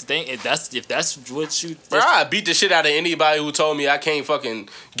 if that's what you... Bro, I beat the shit out of anybody who told me I can't fucking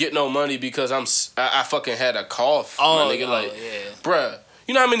get no money because I fucking had a cough, my nigga. Yeah. Bruh,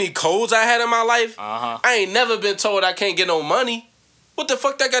 you know how many colds I had in my life? I ain't never been told I can't get no money. What the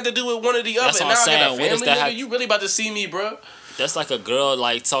fuck that got to do with one or the other? That's what I'm saying. I got a family, nigga. You really about to see me, bro? That's like a girl,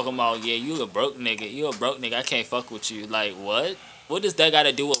 like, talking about, yeah, you a broke nigga. You a broke nigga. I can't fuck with you. Like, what? What does that got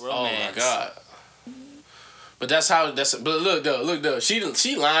to do with romance? Oh my god! But But look though. She lying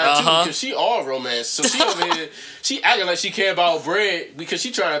too because she all romance. So she over here, she acting like she care about bread because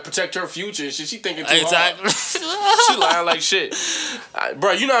she trying to protect her future and shit. She thinking too hard. She lying like shit,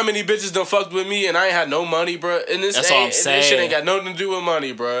 bro. You know how many bitches done fucked with me and I ain't had no money, bro. And that's what I'm saying. This shit ain't got nothing to do with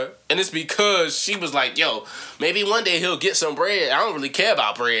money, bro. And it's because she was like, yo, maybe one day he'll get some bread. I don't really care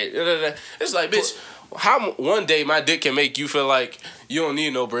about bread. It's like, bitch. How one day my dick can make you feel like you don't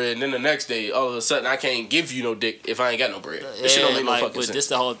need no bread, and then the next day all of a sudden I can't give you no dick if I ain't got no bread. This shit don't make no fucking sense. But this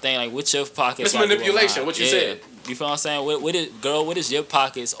the whole thing, like, with your pockets. It's manipulation. What you said. You feel what I'm saying? What is your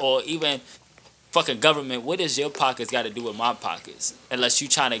pockets, or even fucking government? What is your pockets got to do with my pockets? Unless you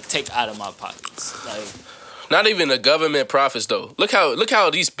trying to take out of my pockets, like. Not even the government profits though. Look how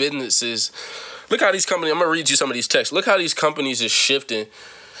these businesses, look how these companies. I'm gonna read you some of these texts. Look how these companies is shifting.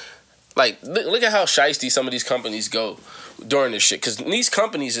 Like, look at how shiesty some of these companies go during this shit. Because these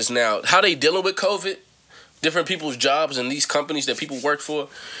companies is now, how they dealing with COVID, different people's jobs and these companies that people work for,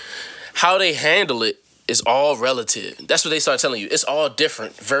 how they handle it is all relative. That's what they start telling you. It's all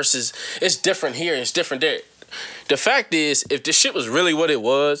different versus it's different here, it's different there. The fact is, if this shit was really what it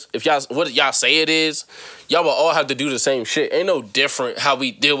was, what y'all say it is, y'all will all have to do the same shit. Ain't no different. How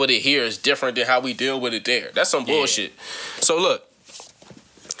we deal with it here is different than how we deal with it there. That's some bullshit. So look.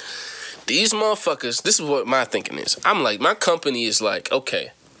 These motherfuckers, this is what my thinking is. I'm like, my company is like,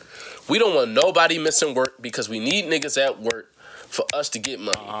 okay, We don't want nobody missing work because we need niggas at work for us to get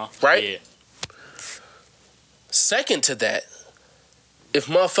money, right? Yeah. Second to that, if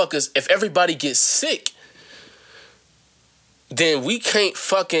everybody gets sick, then we can't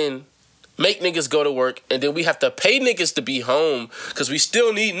fucking make niggas go to work, and then we have to pay niggas to be home because we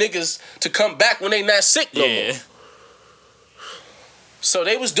still need niggas to come back when they not sick no more. So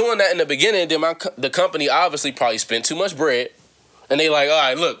they was doing that in the beginning, then the company obviously probably spent too much bread, and they like, all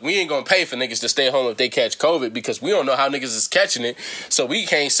right, look, we ain't gonna pay for niggas to stay home if they catch COVID because we don't know how niggas is catching it, so we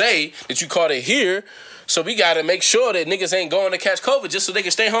can't say that you caught it here, so we gotta make sure that niggas ain't going to catch COVID just so they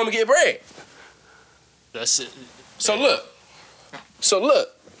can stay home and get bread. That's it. So look,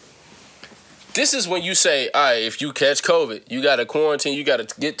 this is when you say, all right, if you catch COVID, you got to quarantine, you got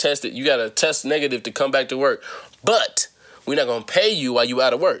to get tested, you got to test negative to come back to work. But we're not going to pay you while you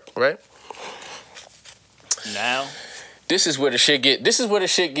out of work, right? Now, this is where the shit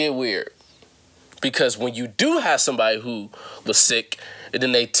get weird. Because when you do have somebody who was sick and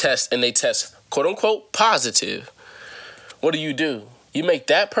then they test quote unquote positive, what do? You make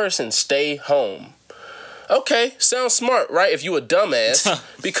that person stay home. Okay, sounds smart, right? If you a dumbass,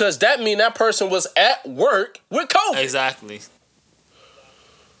 because that mean that person was at work with COVID. Exactly.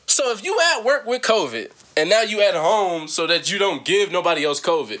 So if you at work with COVID and now you at home so that you don't give nobody else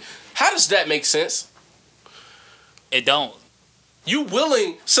COVID, how does that make sense? It don't. You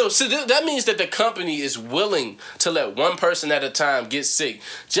willing? So that means that the company is willing to let one person at a time get sick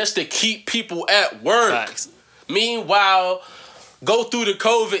just to keep people at work. Facts. Meanwhile, go through the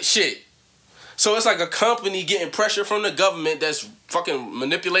COVID shit. So it's like a company getting pressure from the government that's fucking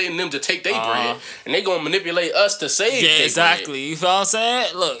manipulating them to take their bread, and they gonna manipulate us to save their bread. Exactly. You feel what I'm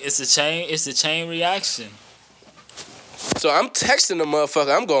saying? Look, it's a chain reaction. So I'm texting the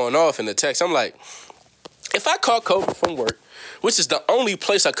motherfucker. I'm going off in the text. I'm like, if I caught COVID from work, which is the only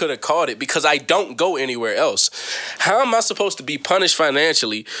place I could have caught it because I don't go anywhere else, how am I supposed to be punished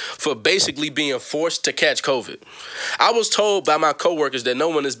financially for basically being forced to catch COVID? I was told by my coworkers that no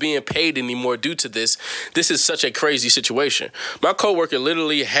one is being paid anymore due to this. This is such a crazy situation. My coworker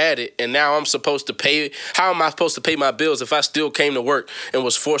literally had it, and now I'm supposed to pay. How am I supposed to pay my bills if I still came to work and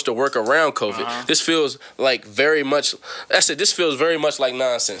was forced to work around COVID? This feels like very much. This feels very much like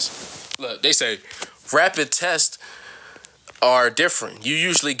nonsense. Look, they say rapid tests are different. You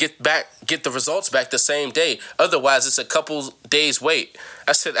usually get the results back the same day. Otherwise, it's a couple days wait.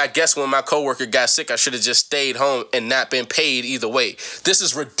 I said, I guess when my coworker got sick, I should have just stayed home and not been paid either way. This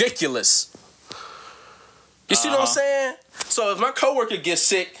is ridiculous. You see what I'm saying? So if my coworker gets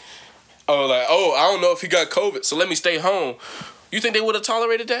sick, I don't know if he got COVID, so let me stay home. You think they would have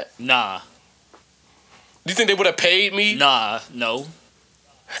tolerated that? Nah. Do you think they would have paid me? Nah, no.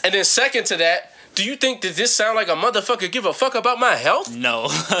 And then second to that, do you think that this sound like a motherfucker give a fuck about my health? No,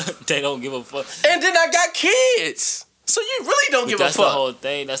 they don't give a fuck. And then I got kids, so you really don't give a fuck. That's the whole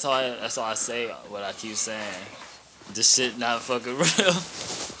thing. That's all I say. What I keep saying. This shit not fucking real.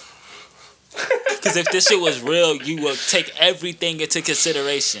 Because if this shit was real, you would take everything into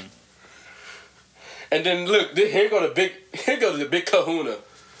consideration. And then look, here go the big kahuna.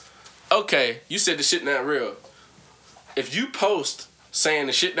 Okay, you said the shit not real. If you post saying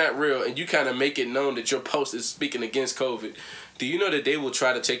the shit not real, and you kind of make it known that your post is speaking against COVID, do you know that they will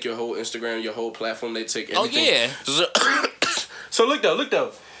try to take your whole Instagram, your whole platform, they take everything? Oh, yeah. So look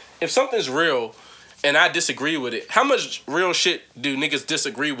though. If something's real and I disagree with it, how much real shit do niggas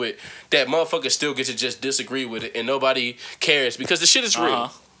disagree with that motherfuckers still get to just disagree with it and nobody cares because the shit is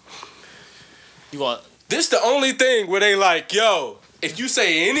real? This the only thing where they like, yo, if you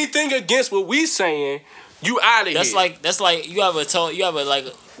say anything against what we saying, you out of here. That's like you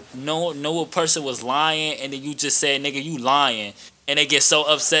ever know a person was lying and then you just say, nigga, you lying, and they get so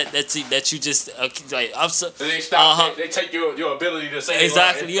upset that you just like upset. They stop. They take your ability to say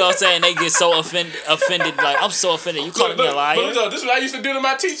exactly. You know what I'm saying? They get so offended. Like, I'm so offended. You calling me a liar? But this is what I used to do to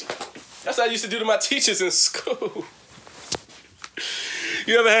my teacher. That's what I used to do to my teachers in school.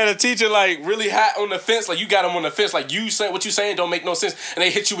 You ever had a teacher like really hot on the fence? Like you got them on the fence. Like you say what you saying don't make no sense, and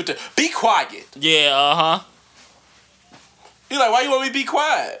they hit you with the be quiet. Yeah. You're like, why you want me to be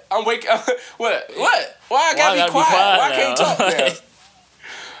quiet? I'm waking. What? Why I gotta be quiet? Why I can't talk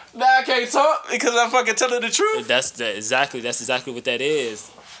now? Nah, I can't talk because I'm fucking telling the truth. That's exactly what that is.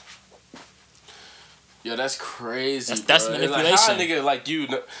 Yo, that's crazy. That's manipulation. Like, how a nigga like you?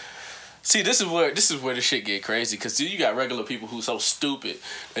 See, this is where the shit get crazy because you got regular people who so stupid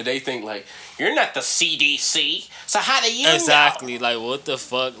that they think like you're not the CDC, so how do you exactly know? Like what the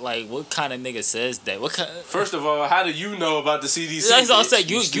fuck? Like what kind of nigga says that? What kind? First of all, how do you know about the CDC? That's what I'm saying.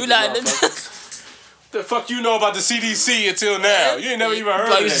 You not. The fuck you know about the CDC until now? You ain't never even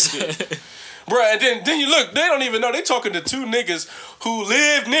heard of that shit. Bruh, and then you look, they don't even know. They talking to two niggas who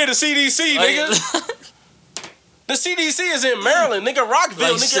live near the CDC, nigga. The CDC is in Maryland, nigga,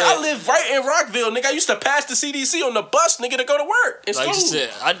 Rockville, nigga. Shit. I live right in Rockville, nigga. I used to pass the CDC on the bus, nigga, to go to work. It's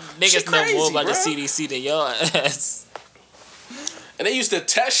niggas know more about the CDC than your ass. And they used to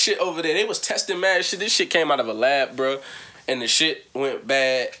test shit over there. They was testing mad shit. This shit came out of a lab, bro. And the shit went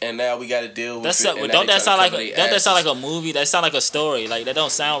bad, and now we got to deal with it. Don't that sound like a movie? That sound like a story. Like, that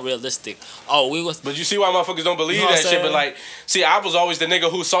don't sound realistic. But you see why motherfuckers don't believe that shit? But like, see, I was always the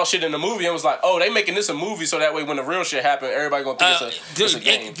nigga who saw shit in the movie and was like, oh, they making this a movie, so that way when the real shit happen, everybody gonna think it's a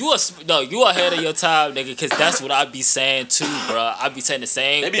game. You ahead of your time, nigga, because that's what I be saying too, bro. I be saying the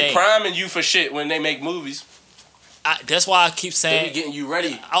same thing. They be priming you for shit when they make movies. That's why I keep saying... They be getting you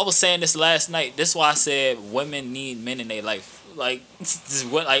ready. I was saying this last night. That's why I said women need men in their life. Like,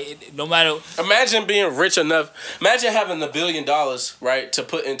 no matter... Imagine being rich enough. Imagine having $1 billion, right, to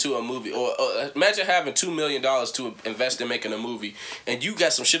put into a movie. Or imagine having $2 million to invest in making a movie. And you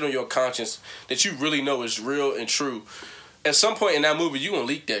got some shit on your conscience that you really know is real and true. At some point in that movie, you going to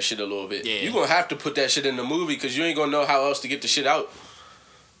leak that shit a little bit. Yeah. You going to have to put that shit in the movie because you ain't going to know how else to get the shit out.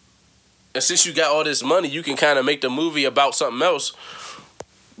 And since you got all this money, you can kind of make the movie about something else,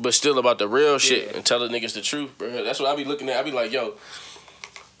 but still about the real shit and tell the niggas the truth, bro. That's what I be looking at. I be like, yo,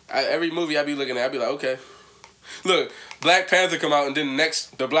 every movie I be looking at, I be like, okay. Look, Black Panther come out and then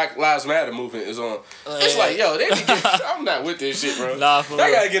the Black Lives Matter movement is on. It's like, yo, they be I'm not with this shit, bro. I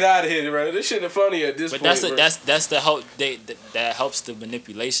gotta get out of here, bro. This shit is funny at this point. But that's the hope that helps the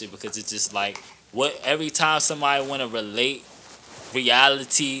manipulation because it's just like every time somebody want to relate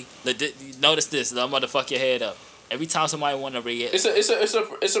reality. Notice this. I'm about to fuck your head up. Every time somebody want to react,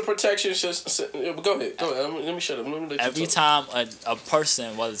 it's a protection. Go ahead. Let me shut up. Every time a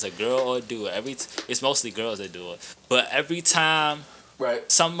person, whether it's a girl or a dude, it's mostly girls that do it. But every time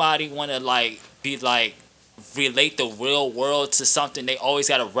somebody want to relate the real world to something, they always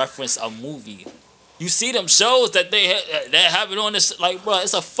got to reference a movie. You see them shows that they have it on this, like, bro,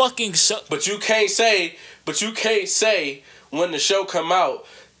 it's a fucking show. But you can't say when the show come out,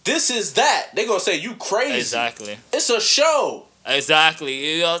 this is that. They gonna say you crazy. Exactly. It's a show.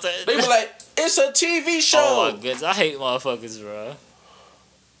 Exactly. You know what I'm saying? They be like, it's a TV show. Oh my goodness, I hate motherfuckers, bro.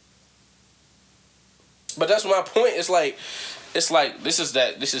 But that's my point. It's like this is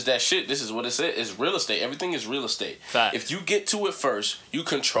that shit. This is what it is. It's real estate. Everything is real estate. Fact. If you get to it first, you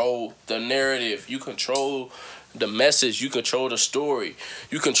control the narrative. You control the message. You control the story.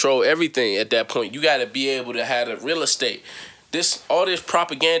 You control everything at that point. You got to be able to have the real estate. All this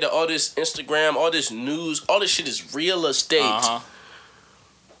propaganda, all this Instagram, all this news, all this shit is real estate.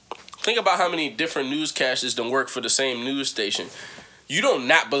 Think about how many different newscasters done work for the same news station. You don't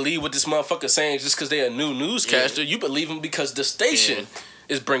not believe what this motherfucker saying just because they a new newscaster. You believe him because the station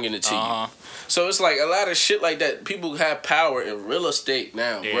is bringing it to you. So it's like a lot of shit like that. People have power in real estate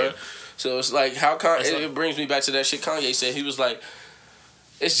now, bro. So it's like how it brings me back to that shit Kanye said. He was like,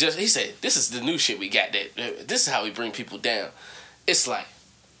 he said, this is the new shit we got. This is how we bring people down. It's like,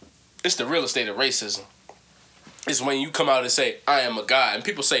 it's the real estate of racism. It's when you come out and say, I am a god. And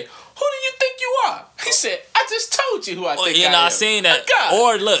people say, who do you think you are? He said, I just told you who I think I am. I've seen that.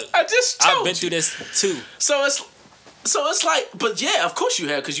 Or look, I've been through this too. So it's like, but yeah, of course you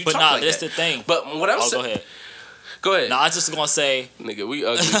have, because you talk like that. But that's the thing. But what I'm saying. Go ahead. Go ahead. No, I just gonna say, nigga, we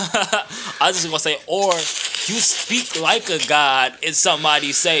ugly. I just gonna say, or you speak like a god, and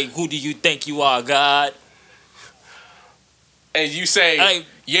somebody say, "Who do you think you are, God?" And you say,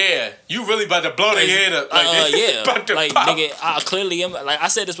 "Yeah, you really about to blow their head up." Nigga, I clearly am. Like I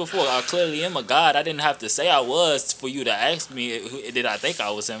said this before, I clearly am a god. I didn't have to say I was for you to ask me, did I think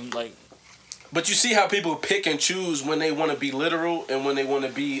I was him? Like, but you see how people pick and choose when they want to be literal and when they want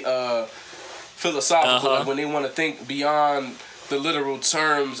to be philosophical, like when they want to think beyond the literal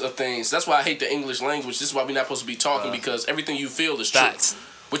terms of things. That's why I hate the English language. This is why we're not supposed to be talking, because everything you feel is true.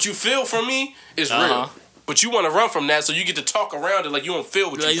 What you feel from me is real. But you want to run from that, so you get to talk around it like you don't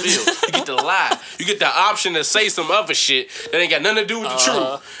feel what you feel. You get to lie. You get the option to say some other shit that ain't got nothing to do with the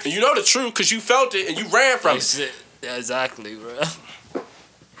truth. And you know the truth because you felt it and you ran from it. Yeah, exactly, bro.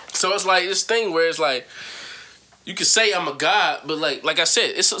 So it's like this thing where it's like, you can say I'm a god, but like I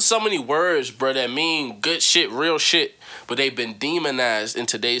said, it's so many words, bro, that mean good shit, real shit, but they've been demonized in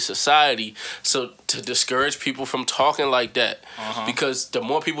today's society. So to discourage people from talking like that, because the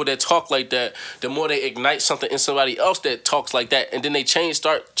more people that talk like that, the more they ignite something in somebody else that talks like that, and then they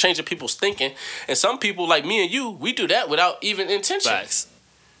start changing people's thinking. And some people like me and you, we do that without even intention. Facts.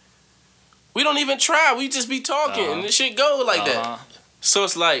 We don't even try. We just be talking, and this shit go like that. So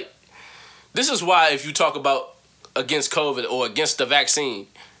it's like, This is why if you talk about against COVID or against the vaccine,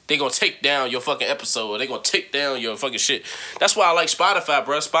 they gonna take down your fucking episode or they gonna take down your fucking shit. That's why I like Spotify,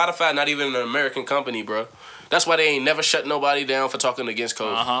 bro. Spotify not even an American company, bro. That's why they ain't never shut nobody down for talking against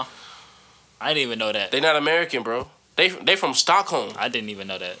COVID. Uh-huh. I didn't even know that. They not American, bro. They from Stockholm. I didn't even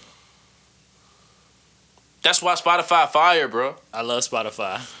know that. That's why Spotify fire, bro. I love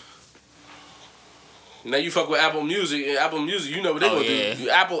Spotify. Now you fuck with Apple Music, and Apple Music, you know what they gonna do.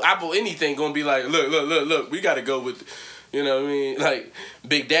 Apple anything gonna be like, look, we gotta go with, you know what I mean, like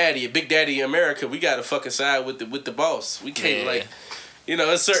Big Daddy America, we gotta fucking side with the boss. We can't like, you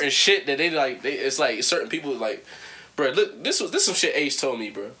know, it's certain shit that it's like certain people like, bro, look, this some shit Ace told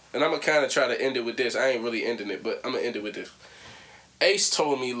me, bro, and I'm gonna kind of try to end it with this. I ain't really ending it, but I'm gonna end it with this. Ace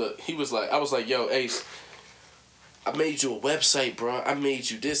told me, look, he was like, I was like, yo, Ace, I made you a website, bro. I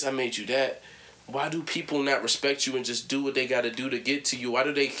made you this, I made you that. Why do people not respect you and just do what they got to do to get to you? Why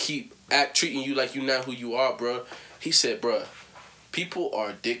do they keep treating you like you're not who you are, bro? He said, bro, people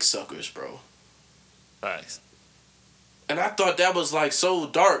are dick suckers, bro. Nice. And I thought that was like so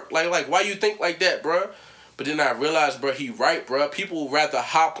dark. Like why you think like that, bro? But then I realized, bro, he right, bro. People would rather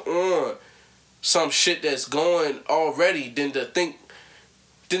hop on some shit that's going already than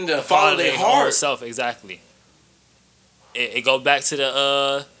to follow their heart. Self, exactly. It go back to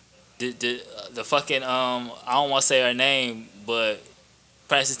the fucking I don't want to say her name, but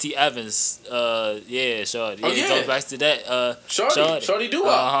Francis T. Evans, Shorty. Yeah, it goes back to that. Shorty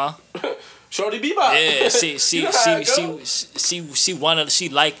Doo-Wop. Shorty Bebop. Yeah, she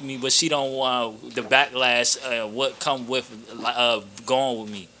like me, but she don't want the backlash. What come with going with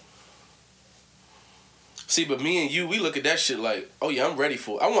me. See, but me and you, we look at that shit like, oh yeah, I'm ready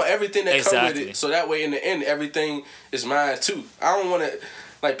for it. I want everything that comes with it, so that way in the end, everything is mine too. I don't want to.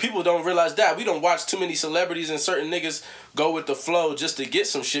 Like, people don't realize that. We don't watch too many celebrities and certain niggas go with the flow just to get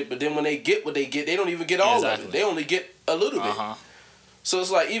some shit, but then when they get what they get, they don't even get all of it. They only get a little bit. So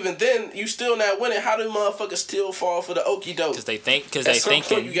it's like, even then, you still not winning. How do motherfuckers still fall for the okie doke? Because they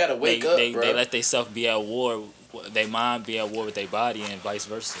thinking you gotta wake up, bro. They let themselves be at war, their mind be at war with their body and vice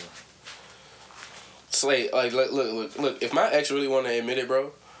versa. It's like look, if my ex really want to admit it,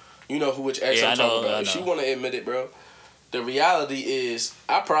 bro, you know which ex I'm talking about. If she want to admit it, bro, the reality is,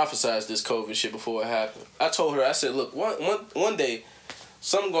 I prophesized this COVID shit before it happened. I told her, I said, look, one day,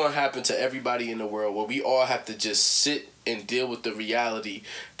 something gonna happen to everybody in the world where we all have to just sit and deal with the reality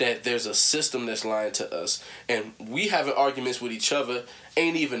that there's a system that's lying to us, and we having arguments with each other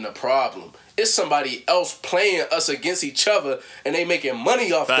ain't even the problem. It's somebody else playing us against each other, and they making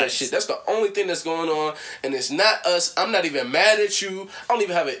money off that shit. That's the only thing that's going on, and it's not us. I'm not even mad at you. I don't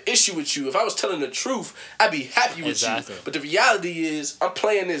even have an issue with you. If I was telling the truth, I'd be happy with you. But the reality is, I'm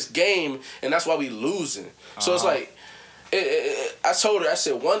playing this game, and that's why we losing. So it's like, I told her, I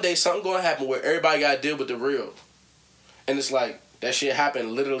said, one day something gonna happen where everybody gotta deal with the real. And it's like, that shit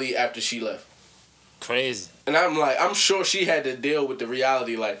happened literally after she left. Crazy. And I'm like, I'm sure she had to deal with the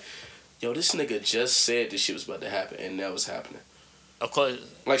reality, like, yo, this nigga just said this shit was about to happen, and that was happening. Of course.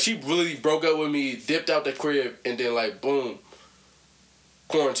 Like, she really broke up with me, dipped out the crib, and then, like, boom,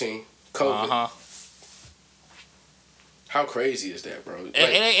 quarantine, COVID. How crazy is that, bro? Like, it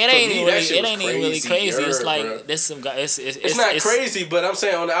ain't even really crazy. It's like, bro, there's some guy. It's not crazy, but I'm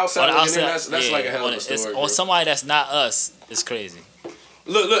saying on the outside, that's like a hell of a story. On somebody that's not us, it's crazy.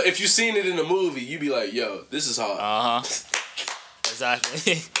 Look, if you seen it in a movie, you be like, yo, this is hard.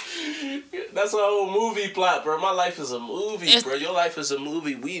 Exactly. That's a whole movie plot, bro. My life is a movie, bro. Your life is a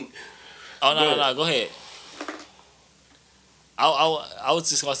movie. No. Go ahead. I was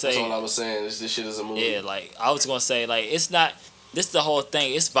just gonna say. That's all I was saying. This shit is a movie. Yeah, like I was gonna say, like it's not. This is the whole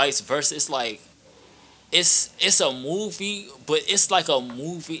thing. It's vice versa. It's like, it's a movie, but it's like a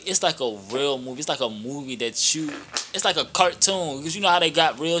movie. It's like a real movie. It's like a movie that you. It's like a cartoon, because you know how they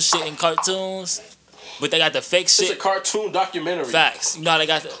got real shit in cartoons, but they got the fake shit. It's a cartoon documentary. Facts. You know how they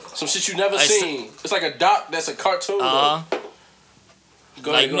got some shit you never seen. It's like a doc that's a cartoon.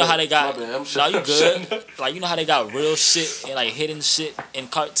 You know how they got. You good. Like, you know how they got real shit and like hidden shit in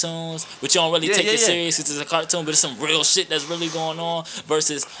cartoons, but you don't really take it serious because it's a cartoon, but it's some real shit that's really going on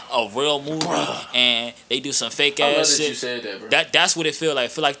versus a real movie, and they do some fake ass shit. You said that, bro. That's what it feel like. I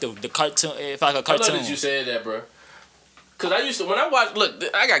feel like the cartoon. It feel like a cartoon. I love that you said that, bro. Cause I used to, when I watch. Look,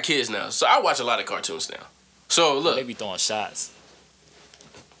 I got kids now, so I watch a lot of cartoons now. So look, they be throwing shots.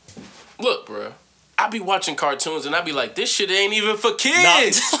 Look, bro. I be watching cartoons and I be like, this shit ain't even for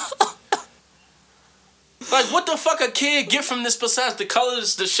kids. Like, what the fuck a kid get from this besides the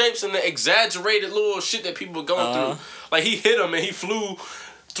colors, the shapes, and the exaggerated little shit that people are going through? Like, he hit him and he flew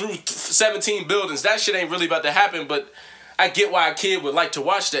through 17 buildings. That shit ain't really about to happen, but I get why a kid would like to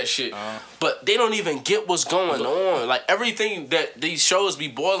watch that shit, but they don't even get what's going on. Like, everything that these shows be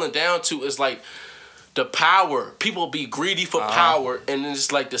boiling down to is like the power. People be greedy for power, and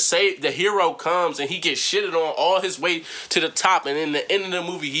it's like the hero comes and he gets shitted on all his way to the top, and in the end of the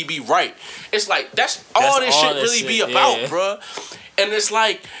movie he be right. It's like that's all this shit really be about, bruh. And it's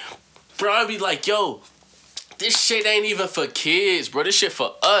like, bro, I be like, yo, this shit ain't even for kids, bro. This shit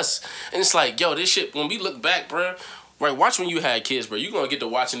for us. And it's like, yo, this shit, when we look back, bro, right, watch when you had kids, bro. You gonna get to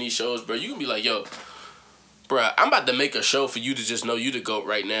watching these shows, bro. You gonna be like, yo, bro, I'm about to make a show for you to just know you the GOAT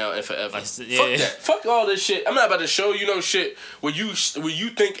right now and forever. Fuck that. Fuck all this shit. I'm not about to show you no shit where you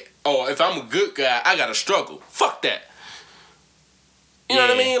think, oh, if I'm a good guy, I gotta struggle. Fuck that. You know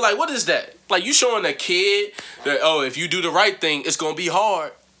what I mean? Like, what is that? Like, you showing a kid that, oh, if you do the right thing, it's gonna be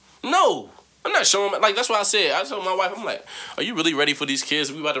hard. No. I'm not showing, like, that's why I told my wife, I'm like, are you really ready for these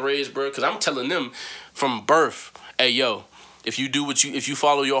kids we about to raise, bro? Because I'm telling them from birth, hey, yo, if you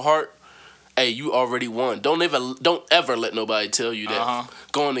follow your heart, hey, you already won. Don't ever let nobody tell you that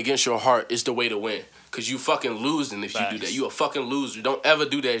going against your heart is the way to win. Because you fucking losing if you do that. You a fucking loser. Don't ever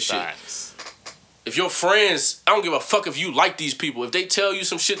do that shit. If your friends, I don't give a fuck if you like these people. If they tell you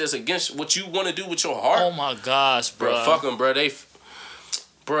some shit that's against what you want to do with your heart. Oh my gosh, bro. Fuck them, bro.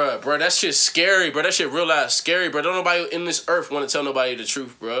 Bro, that shit's scary, bro. That shit real life scary, bro. Don't nobody in this earth want to tell nobody the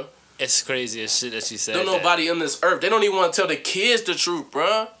truth, bro. It's crazy as shit that you said. Don't nobody in this earth. They don't even want to tell the kids the truth,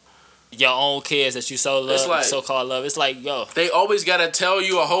 bro. Your own kids that you so-called love. It's like, yo. They always got to tell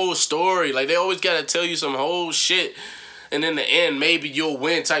you a whole story. Like, they always got to tell you some whole shit. And in the end, maybe you'll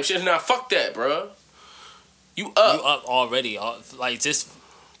win type shit. Nah, fuck that, bro. You up. You up already. Like, just...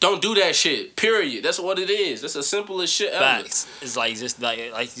 Don't do that shit. Period. That's what it is. That's the simplest shit ever. Facts. It's like just like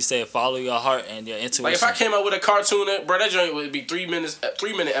you said, follow your heart and your intuition. Like if I came out with a cartoon, bro, that joint would be 3 minute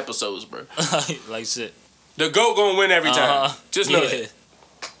episodes, bro. Like shit. The GOAT gonna win every time. Just know that.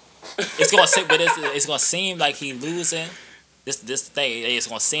 It's gonna seem like he losing. This thing, it's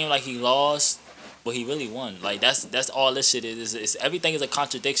gonna seem like he lost. But he really won. Like that's all this shit is. It's everything is a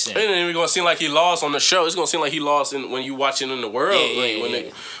contradiction. It ain't even gonna seem like he lost on the show. It's gonna seem like he lost when you watching in the world.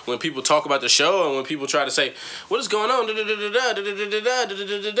 When people talk about the show and when people try to say, "What is going on?"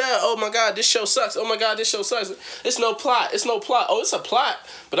 Oh my God, this show sucks. Oh my God, this show sucks. It's no plot. It's no plot. Oh, it's a plot.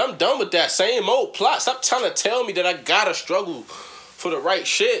 But I'm done with that same old plot. Stop trying to tell me that I gotta struggle for the right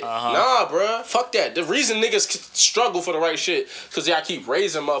shit. Nah, bruh. Fuck that. The reason niggas struggle for the right shit because y'all keep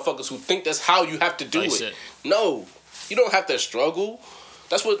raising motherfuckers who think that's how you have to do it. Shit. No. You don't have to struggle.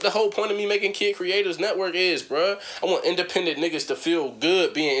 That's what the whole point of me making Kid Creators Network is, bruh. I want independent niggas to feel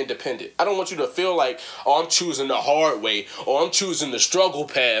good being independent. I don't want you to feel like, oh, I'm choosing the hard way, or I'm choosing the struggle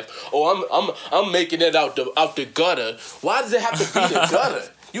path, or I'm making it out the gutter. Why does it have to be the gutter?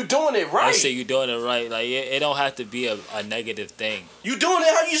 You doing it right. I say you doing it right. Like it don't have to be a negative thing. You doing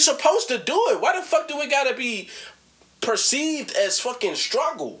it how you supposed to do it. Why the fuck do it gotta be perceived as fucking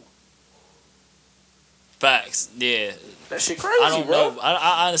struggle? Facts. Yeah. That shit crazy, I don't bro. know.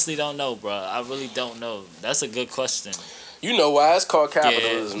 I honestly don't know, bro. I really don't know. That's a good question. You know why it's called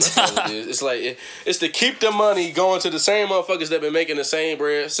capitalism. That's what it is. It's like it's to keep the money going to the same motherfuckers that been making the same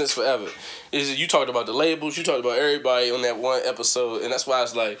bread since forever. You talked about the labels, you talked about everybody on that one episode, and that's why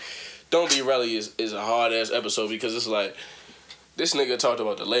it's like Don't Be Relly is a hard ass episode because it's like this nigga talked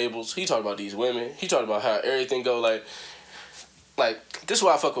about the labels, he talked about these women, he talked about how everything go like this is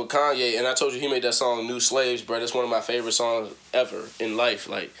why I fuck with Kanye, and I told you he made that song New Slaves, bro. That's one of my favorite songs ever in life,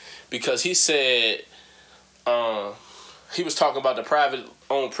 like because he said he was talking about the private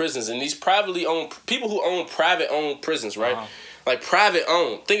owned prisons and these privately owned people who own private owned prisons, right? Like private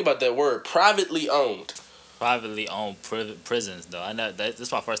owned. Think about that word, privately owned. Privately owned prisons, though. I know this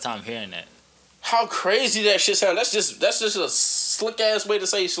is my first time hearing that. How crazy that shit sound. That's just a slick ass way to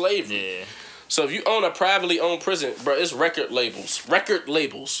say slavery. Yeah. So if you own a privately owned prison, bro, it's record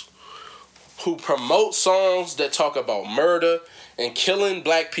labels who promote songs that talk about murder and killing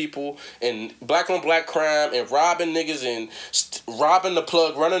black people and black on black crime and robbing niggas and robbing the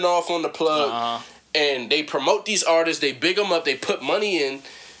plug, running off on the plug. And they promote these artists, they big them up, they put money in,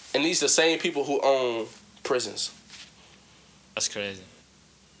 and these are the same people who own prisons. That's crazy.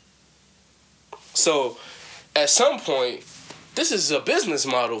 So at some point, this is a business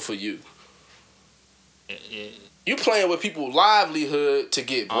model for you. You playing with people's livelihood to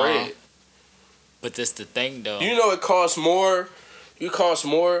get bread. But that's the thing, though. You know it costs more. It costs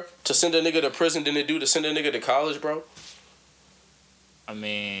more to send a nigga to prison than it do to send a nigga to college, bro. I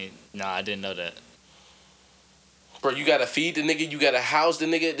mean, nah, I didn't know that. Bro, you gotta feed the nigga. You gotta house the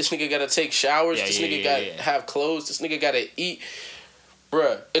nigga. This nigga gotta take showers. This nigga gotta have clothes. This nigga gotta eat.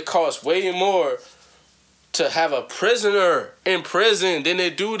 Bruh, it costs way more to have a prisoner in prison than they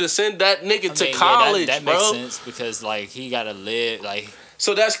do to send that nigga to college, that bro. makes sense because like he gotta live like.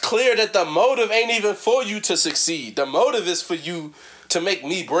 So that's clear that the motive ain't even for you to succeed. The motive is for you to make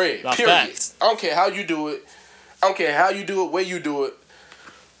me bread. Period. Facts. I don't care how you do it. I don't care how you do it, where you do it.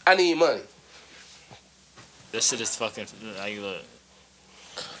 I need money. This shit is fucking like look.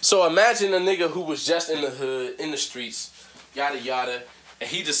 So imagine a nigga who was just in the hood, in the streets, yada yada, and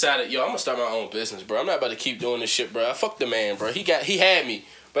he decided, yo, I'm gonna start my own business, bro. I'm not about to keep doing this shit, bro. I fuck the man, bro. He had me,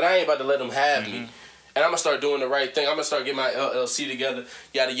 but I ain't about to let him have me. And I'm gonna start doing the right thing. I'm gonna start getting my LLC together,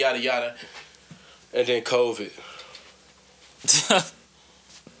 yada yada yada. And then COVID.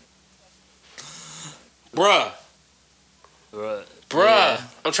 Bruh. Yeah.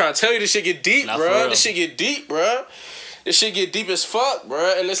 I'm trying to tell you, this shit get deep, bruh. This shit get deep, bruh. This shit get deep as fuck,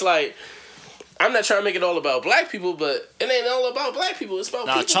 bruh. And it's like, I'm not trying to make it all about black people, but it ain't all about black people. It's about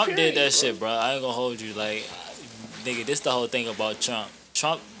people, Trump period, did that bro. shit, bro. I ain't gonna hold you. Like, nigga, this the whole thing about Trump.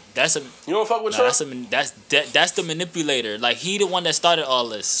 Trump, that's a... You don't fuck with Trump? That's the manipulator. Like, he the one that started all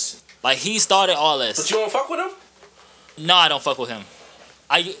this. Like, he started all this. But you don't fuck with him? No, I don't fuck with him.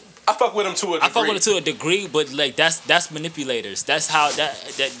 I fuck with him to a degree. I fuck with him to a degree, but like that's manipulators. That's how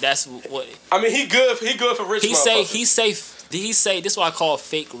that's what. I mean, he good for rich motherfuckers. He say this is what I call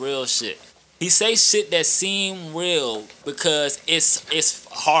fake real shit. He say shit that seem real because it's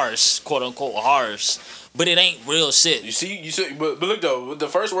harsh, quote unquote harsh, but it ain't real shit. You see, but look though, the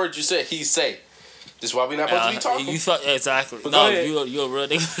first word you said, he say. This is why we not supposed to be talking. Exactly. But no, you're a real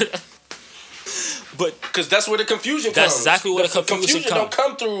nigga. But because that's where the confusion comes. That's exactly where the confusion don't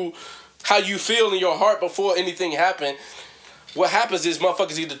come through how you feel in your heart before anything happened. What happens is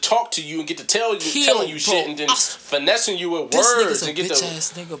motherfuckers either talk to you and get to telling you shit and then finessing you with words and get the bitch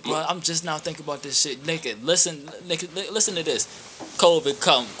ass nigga, bro. I'm just now thinking about this shit, nigga. Listen to this. COVID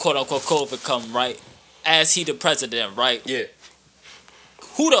come, quote unquote. COVID come, right? As he the president, right? Yeah.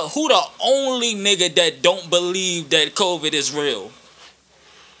 Who the only nigga that don't believe that COVID is real?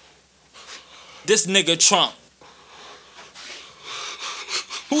 This nigga Trump.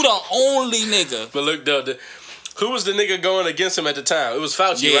 Who the only nigga? But look, though, who was the nigga going against him at the time? It was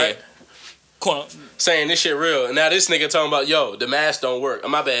Fauci, right? Saying this shit real. And now this nigga talking about, yo, the mask don't work. Oh,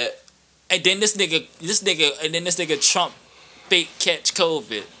 my bad. And then this nigga Trump fake catch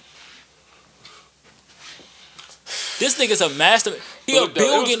COVID. This nigga's a master.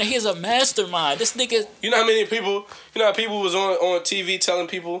 He's a mastermind. This nigga. You know how people was on TV telling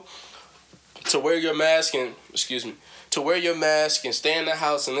people to wear your mask and stay in the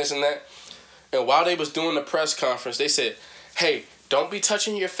house and this and that. And while they was doing the press conference, they said, hey, don't be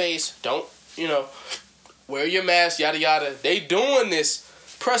touching your face. Don't, wear your mask, yada, yada. They doing this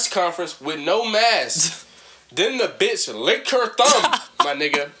press conference with no mask. Then the bitch licked her thumb, my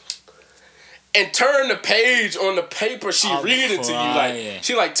nigga, and turned the page on the paper she reading to you. Like,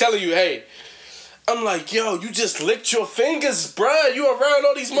 she like telling you, hey, I'm like, yo, you just licked your fingers, bruh. You around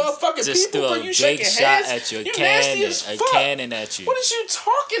all these motherfucking just people, bro. You shaking hands. At your you cannon, nasty as fuck. Cannon at you. What is you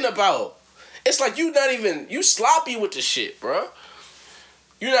talking about? It's like you sloppy with the shit, bro.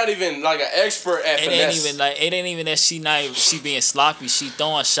 You're not even like an expert at finesse. It ain't even that she being sloppy. She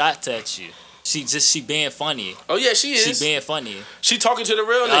throwing shots at you. She being funny. Oh yeah, she is. She being funny. She talking to the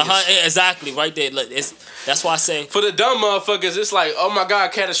real niggas. Exactly, right there. Look, that's why I say for the dumb motherfuckers, it's like, oh my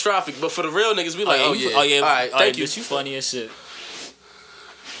god, catastrophic. But for the real niggas, we like, oh yeah, all right, thank you. Bitch, you funny as shit.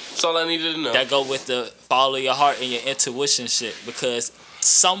 That's all I needed to know. That go with the follow your heart and your intuition shit, because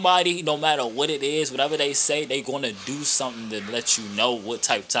somebody, no matter what it is, whatever they say, they gonna do something to let you know what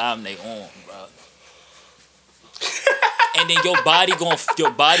type of time they on, bro. And then your body gonna feel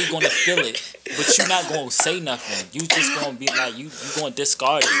it, but you're not gonna say nothing. You just gonna be like, you gonna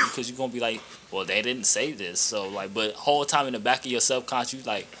discard it because you're gonna be like, well, they didn't say this, so like, but whole time in the back of your subconscious, you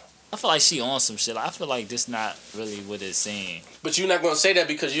like, I feel like she on some shit. I feel like this not really what it's saying. But you're not gonna say that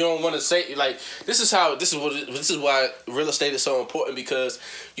because you don't want to say, like, this is why real estate is so important, because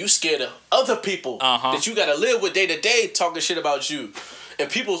you scared of other people that you gotta live with day to day talking shit about you. And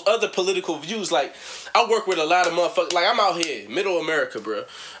people's other political views. Like, I work with a lot of motherfuckers. Like, I'm out here, middle America, bro.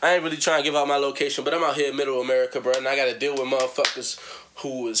 I ain't really trying to give out my location, but I'm out here, middle America, bro. And I got to deal with motherfuckers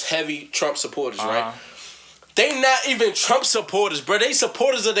who is heavy Trump supporters, right? They not even Trump supporters, bro. They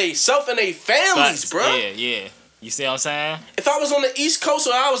supporters of they self and they families, bro. Yeah. You see what I'm saying? If I was on the East Coast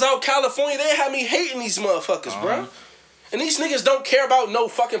or I was out California, they had me hating these motherfuckers, bro. And these niggas don't care about no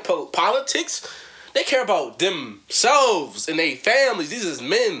fucking politics. They care about themselves and their families. These is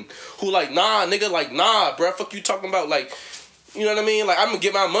men who like, nah, nigga, like, nah, bro. Fuck you talking about, like, you know what I mean? Like, I'm gonna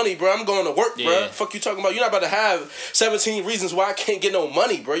get my money, bro. I'm going to work, bro. Fuck you talking about. You're not about to have 17 reasons why I can't get no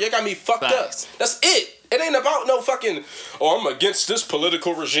money, bro. You got me fucked up. That's it. It ain't about no fucking, oh, I'm against this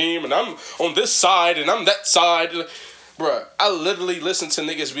political regime and I'm on this side and I'm that side. Bruh, I literally listen to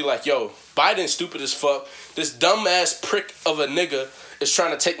niggas be like, yo, Biden's stupid as fuck. This dumbass prick of a nigga is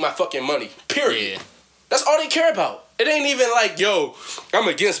trying to take my fucking money. Period. Yeah. That's all they care about. It ain't even like, yo, I'm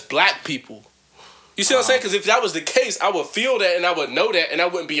against black people. You see what I'm saying? Because if that was the case, I would feel that and I would know that and I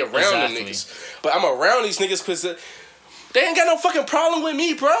wouldn't be around them niggas. But I'm around these niggas because they ain't got no fucking problem with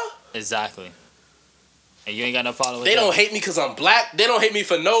me, bro. Exactly. And you ain't got no problem with They don't hate me because I'm black. They don't hate me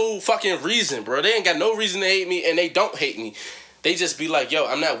for no fucking reason, bro. They ain't got no reason to hate me and they don't hate me. They just be like, yo,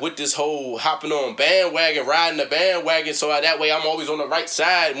 I'm not with this whole hopping on bandwagon, riding the bandwagon, so that way I'm always on the right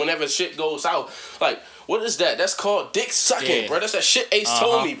side whenever shit goes south. Like, what is that? That's called dick sucking, bro. That's that shit Ace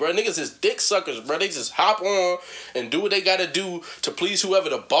told me, bro. Niggas is dick suckers, bro. They just hop on and do what they gotta do to please whoever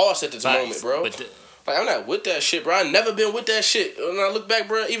the boss at this moment, bro. Like, I'm not with that shit, bro. I never been with that shit. When I look back,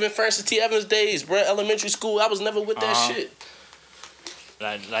 bro, even Francis T. Evans days, bro, elementary school, I was never with that shit.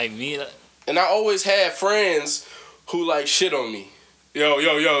 Like me. And I always had friends who, like, shit on me. Yo,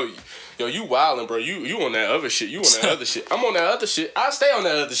 you wildin', bro. You on that other shit. You on that other shit. I'm on that other shit. I stay on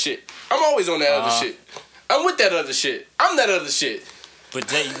that other shit. I'm always on that other shit. I'm with that other shit. I'm that other shit. But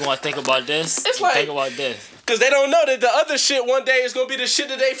then you gonna think about this? It's like, think about this. Because they don't know that the other shit one day is gonna be the shit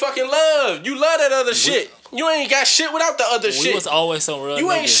that they fucking love. You love that other shit. You ain't got shit without the other shit. We was always some real You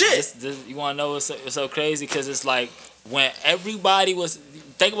niggas. ain't shit. You wanna know what's so crazy? Because it's like, when everybody was...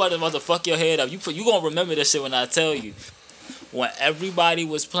 Think about it, motherfuck your head up. You gonna remember this shit when I tell you. When everybody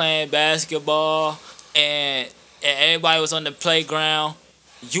was playing basketball and everybody was on the playground,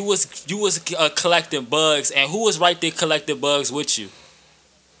 you was collecting bugs, and who was right there collecting bugs with you?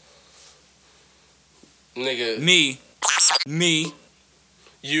 Nigga. Me.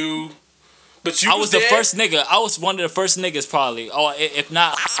 You. But you I was the first nigga. I was one of the first niggas probably. Or if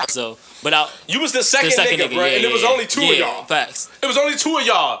not, so. But you was the second nigga, bro. And it was only two of y'all. Facts. It was only two of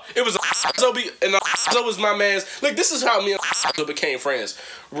y'all. It was and so was my man's. Look, this is how me and became friends.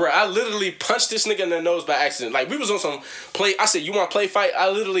 Bro, I literally punched this nigga in the nose by accident. Like, we was on some play. I said, you want to play fight? I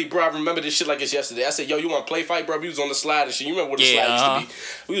literally, bro, I remember this shit like it's yesterday. I said, yo, you want to play fight, bro? We was on the slide and shit. You remember what the slide used to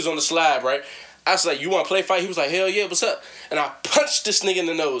be? We was on the slide, right? I was like, you want to play fight? He was like, hell yeah, what's up? And I punched this nigga in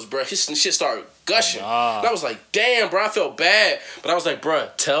the nose, bro. His shit started gushing. And I was like, damn, bro, I felt bad. But I was like, bro,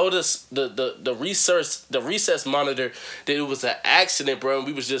 tell this the recess monitor that it was an accident, bro. And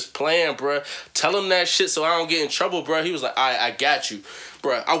we was just playing, bro. Tell him that shit so I don't get in trouble, bro. He was like, I got you.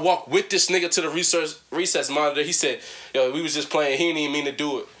 Bro, I walked with this nigga to the recess monitor. He said, yo, we was just playing. He didn't even mean to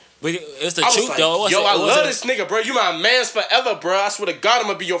do it. But it's the truth, though. Yo, I love this nigga, bro. You my mans forever, bro. I swear to God, I'm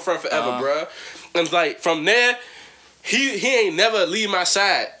gonna be your friend forever, bro. And like, from there, he ain't never leave my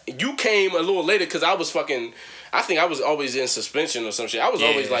side. You came a little later because I was fucking... I think I was always in suspension or some shit. I was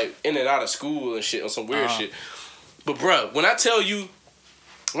always like in and out of school and shit on some weird shit. But bro, when I tell you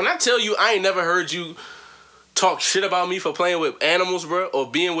I ain't never heard you talk shit about me for playing with animals, bro,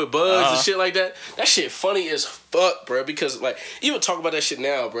 or being with bugs and shit like that. That shit funny as fuck, bro, because like, even talk about that shit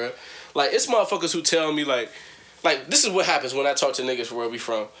now, bro. Like, it's motherfuckers who tell me like this is what happens when I talk to niggas from where we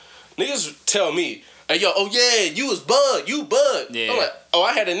from. Niggas tell me, hey, yo, oh yeah, you was Bug, you Bug. Yeah. I'm like, oh,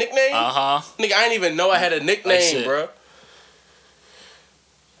 I had a nickname? Nigga, I didn't even know I had a nickname, bro.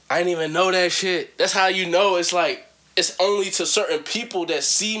 I didn't even know that shit. That's how you know it's like, it's only to certain people that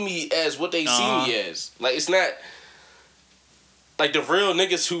see me as what they see me as. Like, it's not... Like, the real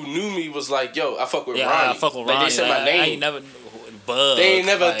niggas who knew me was like, yo, I fuck with Ronnie. I fuck with Ronnie. Like, they said my name. I ain't never... Bug. They ain't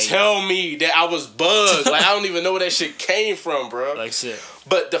never tell me that I was Bug. Like, I don't even know where that shit came from, bro. Like shit.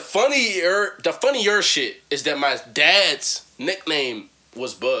 But the funnier shit is that my dad's nickname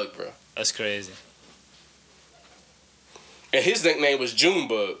was Bug, bro. That's crazy. And his nickname was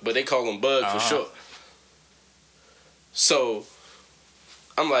Junebug, but they call him Bug for short. So,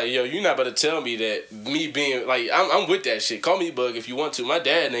 I'm like, yo, you not about to tell me that me being, like, I'm with that shit. Call me Bug if you want to. My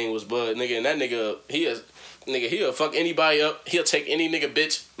dad's name was Bug, nigga, and that nigga, he'll fuck anybody up. He'll take any nigga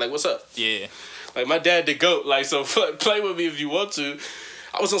bitch. Like, what's up? Yeah. Like, my dad the GOAT. Like, so play with me if you want to.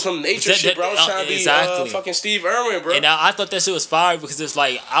 I was on some nature shit, bro. I was trying to be fucking Steve Irwin, bro. And I thought that shit was fire because it's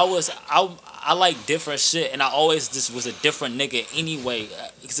like, I like different shit, and I always just was a different nigga anyway.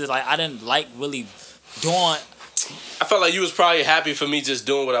 Because it's like, I didn't like really doing... I felt like you was probably happy for me just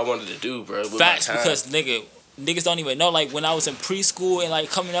doing what I wanted to do, bro. Facts, because niggas don't even know. Like, when I was in preschool and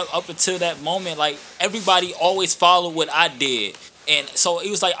like coming up until that moment, like, everybody always followed what I did. And so it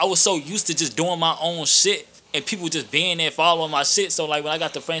was like I was so used to just doing my own shit and people just being there following my shit. So like when I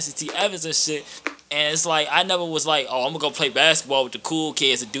got to Francis T. Evans and shit, And it's like I never was like, oh, I'm gonna go play basketball with the cool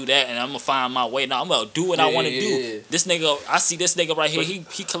kids and do that, and I'm gonna find my way. No, I'm gonna do what I want to do. Yeah. This nigga, I see this nigga right here.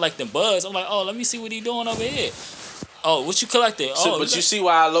 He collecting buds. I'm like, oh, let me see what he doing over here. Oh, what you collecting? So, Oh, but you see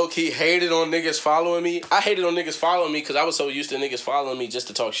why I low key hated on niggas following me? I hated on niggas following me because I was so used to niggas following me just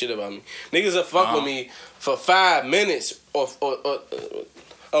to talk shit about me. Niggas will fuck with me for 5 minutes or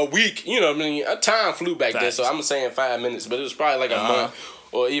a week. You know what I mean? Time flew back then, so I'm saying 5 minutes, but it was probably like a month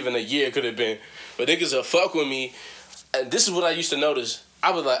or even a year could have been. But niggas will fuck with me, and this is what I used to notice. I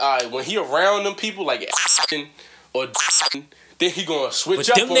was like, all right, when he around them people like or then he gonna switch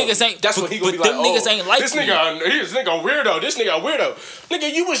up. Them niggas ain't. That's when he gonna be like, niggas ain't like this nigga, this nigga weirdo. This nigga weirdo.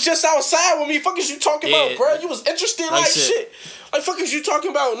 Nigga, you was just outside with me. Fuck is you talking about, bro? You was interested like shit. Like fuck is you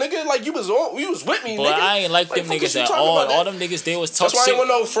talking about, nigga? Like you was with me, boy, nigga. I ain't like them niggas at all. All them niggas they was talk shit. That's why I ain't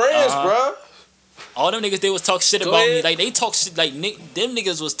want no friends, bro. All them niggas, they was talk shit about me. Like, they talk shit, like, them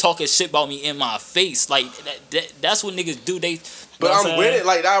niggas was talking shit about me in my face. Like, that's what niggas do. But I'm with it.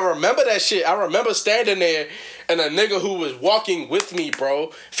 Like, I remember that shit. I remember standing there, and a nigga who was walking with me,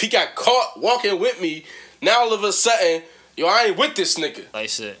 bro, if he got caught walking with me, now all of a sudden, yo, I ain't with this nigga. Like,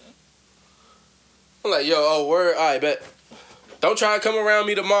 shit. I'm like, yo, oh, word, all right, bet. Don't try to come around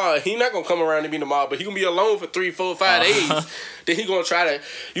me tomorrow. He not gonna come around to me tomorrow, but he gonna be alone for 3, 4, 5 days. Then he gonna try to.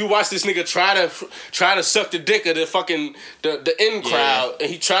 You watch this nigga try to suck the dick of the fucking the in crowd, and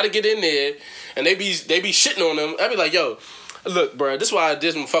he try to get in there, and they be shitting on him. I be like, yo, look, bro, this is why I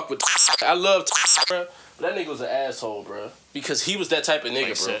didn't fuck with. I love, bro. That nigga was an asshole, bro, because he was that type of nigga,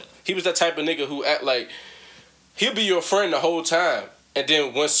 like bro. Shit. He was that type of nigga who act like he'll be your friend the whole time. And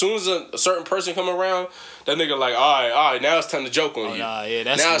then when soon as a certain person come around, that nigga like, all right, now it's time to joke on you. Nah, yeah,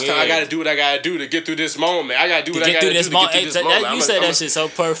 that's now it's weird. time. I gotta do what I gotta do to get through this moment. I gotta do what I gotta do to get through this moment. You said that shit so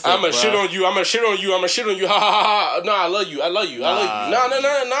perfect. I'ma shit on you. I'ma shit on you. I'ma shit on you. Ha ha ha ha. No, I love you. I love you. Nah,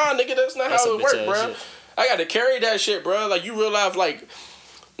 nigga, that's not how it work, bro. Shit. I gotta carry that shit, bro. Like you realize, like,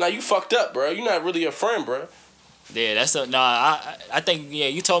 now you fucked up, bro. You not really a friend, bro. Yeah, that's a I think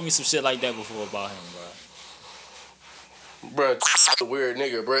you told me some shit like that before about him, bro. Bro, a weird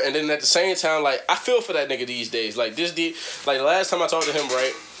nigga, bro. And then at the same time, like, I feel for that nigga these days. Like, like, the last time I talked to him,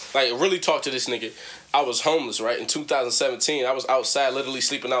 right, like, really talked to this nigga, I was homeless, right, in 2017. I was outside, literally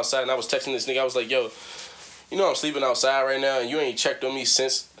sleeping outside, and I was texting this nigga. I was like, yo, you know I'm sleeping outside right now, and you ain't checked on me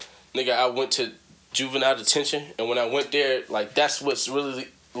since, nigga, I went to juvenile detention. And when I went there, like, that's what's really,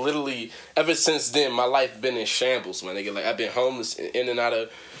 literally, ever since then, my life been in shambles, my nigga. Like, I've been homeless in and out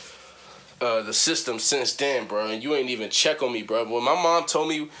of the system since then, bro, and you ain't even check on me, bro. When my mom told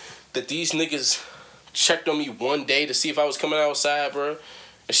me that these niggas checked on me one day to see if I was coming outside, bro,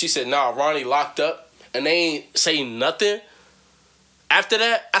 and she said, nah, Ronnie locked up, and they ain't say nothing. After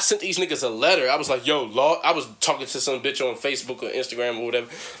that, I sent these niggas a letter. I was like, yo, I was talking to some bitch on Facebook or Instagram or whatever.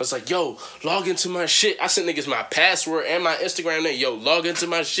 I was like, yo, log into my shit. I sent niggas my password and my Instagram name. Yo, log into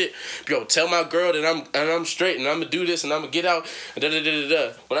my shit. Yo, tell my girl that I'm straight and I'm gonna do this and I'm gonna get out. And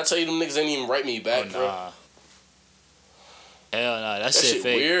da-da-da-da-da. When I tell you them niggas ain't even write me back, bro. Hell nah, that shit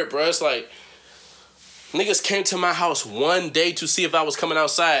fake. Weird, bro. It's like, niggas came to my house one day to see if I was coming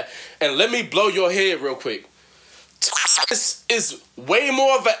outside. And let me blow your head real quick. This is way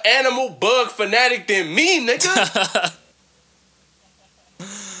more of an animal bug fanatic than me, nigga.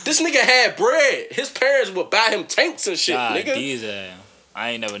 This nigga had bread. His parents would buy him tanks and shit, nigga.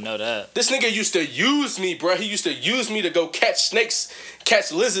 I ain't never know that. This nigga used to use me, bro. He used to use me to go catch snakes,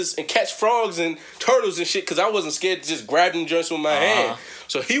 catch lizards, and catch frogs and turtles and shit because I wasn't scared to just grab them joints with my hand.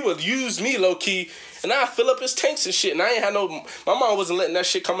 So he would use me low-key, and I'd fill up his tanks and shit. And I ain't had my mom wasn't letting that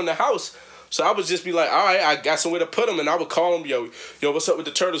shit come in the house. So I would just be like, all right, I got somewhere to put them, and I would call them, yo, what's up with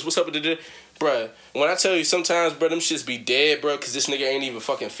the turtles? What's up with the... Bruh, when I tell you sometimes, bro, them shits be dead, bro, because this nigga ain't even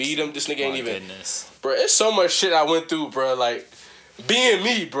fucking feed them. This nigga ain't even... Goodness. Bruh, it's so much shit I went through, bro, like, being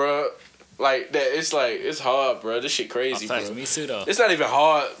me, bro, like, that, it's hard, bro. This shit crazy, bro. Me too, though. It's not even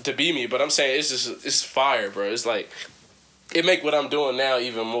hard to be me, but I'm saying it's fire, bro. It's like, it make what I'm doing now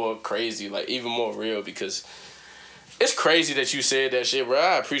even more crazy, like, even more real, because... It's crazy that you said that shit, bro.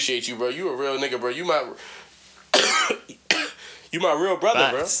 I appreciate you, bro. You a real nigga, bro. You my real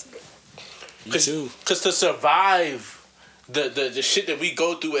brother, Facts. Bro. You too. Cause to survive the shit that we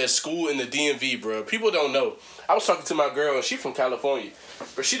go through at school in the DMV, bro. People don't know. I was talking to my girl, and she from California,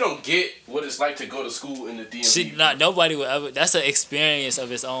 but she don't get what it's like to go to school in the DMV. Nobody would ever. That's an experience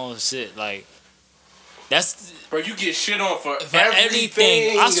of its own shit. Like. That's bro, you get shit on for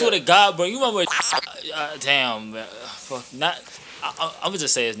everything. I swear to God, bro. You remember? Damn, fuck. I'm gonna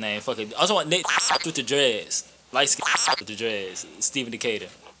just say his name. Fuck it. I also want Nick with the dreads, light skin with the dreads. Stephen Decatur.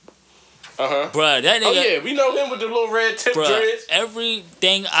 Bruh, that nigga. Oh yeah, we know him with the little red tip dreads.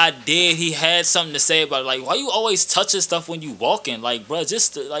 Everything I did, he had something to say about it. Like, why you always touching stuff when you walking? Like, bruh,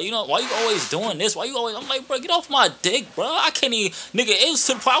 just like, you know, why you always doing this? Why you always? I'm like, bruh, get off my dick, bruh. I can't even, nigga. It was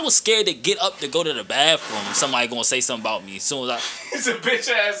to the point I was scared to get up to go to the bathroom. Somebody gonna say something about me as soon as I. It's a bitch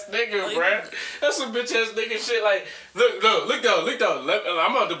ass nigga, like, bruh. That's some bitch ass nigga shit. Like, look though.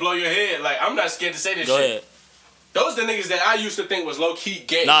 I'm about to blow your head. Like, I'm not scared to say this shit. Go ahead. Those the niggas that I used to think was low key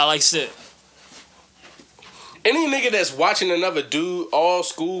gay. Nah, like shit. Any nigga that's watching another dude all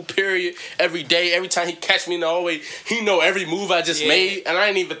school period, every day, every time he catch me in the hallway, he know every move I just made, and I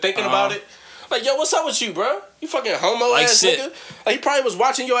ain't even thinking about it. Like, yo, what's up with you, bro? You fucking homo like ass shit. Nigga. Like, he probably was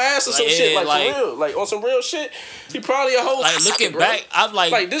watching your ass or some shit, like for real, like on some real shit. He probably a whole. Like looking back, I'm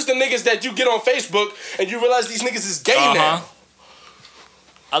like this the niggas that you get on Facebook and you realize these niggas is gay now.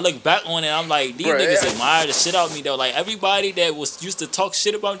 I look back on it, I'm like, these niggas admire the shit out of me though. Like everybody that was used to talk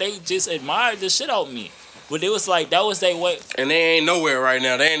shit about, they just admired the shit out of me. But it was like, that was their way. And they ain't nowhere right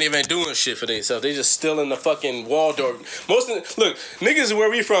now. They ain't even doing shit for themselves. They just still in the fucking Waldorf. Look, niggas where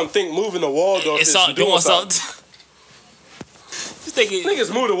we from think moving to Waldorf is doing something.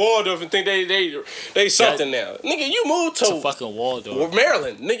 Niggas move to Waldorf and think they something now. Nigga, you moved to fucking Waldorf.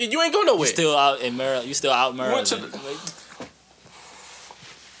 Maryland. Nigga, you ain't go nowhere. You still out in Maryland. You still out in Maryland.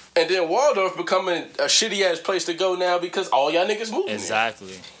 And then Waldorf becoming a shitty ass place to go now because all y'all niggas moving.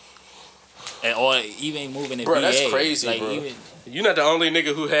 Exactly. And or even moving in bro, VA. That's crazy, like, bro. You're not the only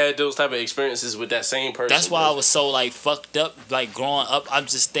nigga who had those type of experiences with that same person. That's why I was so like fucked up. Like growing up, I'm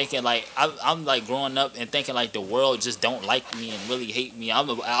just thinking like I'm like growing up and thinking like the world just don't like me and really hate me. I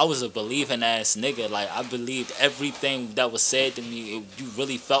was a believing ass nigga. Like I believed everything that was said to me. You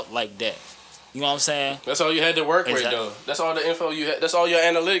really felt like that. You know what I'm saying? That's all you had to work with, though. That's all the info you had. That's all your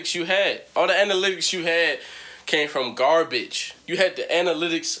analytics you had. All the analytics you had came from garbage. You had the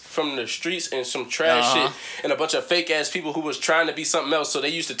analytics from the streets and some trash shit and a bunch of fake ass people who was trying to be something else. So they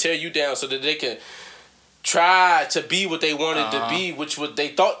used to tear you down so that they could try to be what they wanted to be, which what they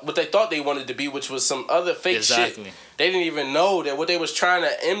thought they wanted to be, which was some other fake shit. They didn't even know that what they was trying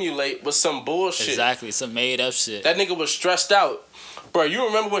to emulate was some bullshit. Exactly, some made up shit. That nigga was stressed out. Bro, you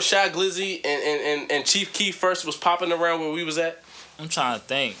remember when Shy Glizzy and Chief Keef first was popping around where we was at? I'm trying to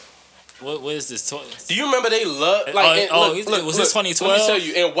think. What is this? Do you remember they loved like? Was this 2012? Let me tell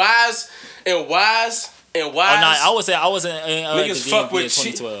you. And Wise. Oh, nah, I wasn't. Niggas fuck with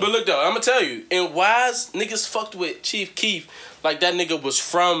Chief. But look though, I'm gonna tell you. In Wise, niggas fucked with Chief Keef like that nigga was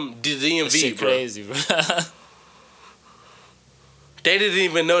from the DMV, shit bro. Crazy, bro. They didn't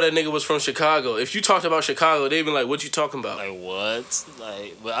even know that nigga was from Chicago. If you talked about Chicago, they'd be like, "What you talking about?" Like what?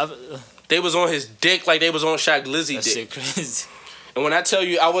 Like, they was on his dick like they was on Shaq Glizzy dick. Shit crazy. And when I tell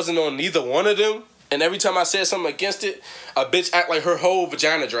you I wasn't on neither one of them, and every time I said something against it, a bitch act like her whole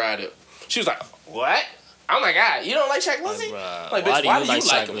vagina dried up. She was like, "What?" Oh my God, you don't like Shaq Glizzy? Like, bitch, why do you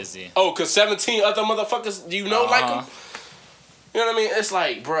like him? Glizzy? Oh, cause 17 other motherfuckers you know like him. You know what I mean? It's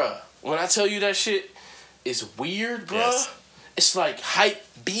like, bruh, when I tell you that shit is weird, bruh. Yes. It's like hype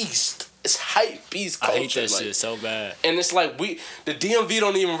beast. It's hype beast culture. I hate that shit so bad. And it's like the DMV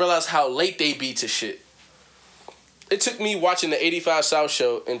don't even realize how late they be to shit. It took me watching the 85 South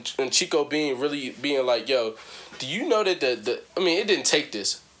show and Chico being like, yo, do you know that I mean, it didn't take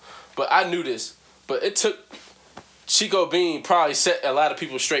this, but I knew this. But it took Chico Bean probably set a lot of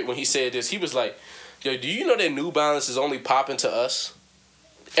people straight when he said this. He was like, yo, do you know that New Balance is only popping to us?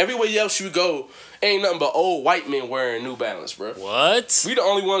 Everywhere else you go, ain't nothing but old white men wearing New Balance, bro. What? We the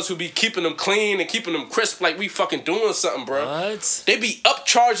only ones who be keeping them clean and keeping them crisp like we fucking doing something, bro. What? They be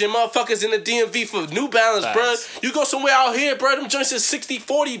upcharging motherfuckers in the DMV for New Balance, bro. You go somewhere out here, bro, them joints is $60,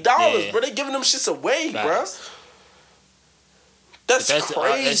 $40, bro. They giving them shits away, bro. That's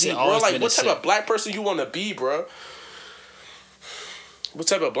crazy, bro. Like, what type of black person you want to be, bro? What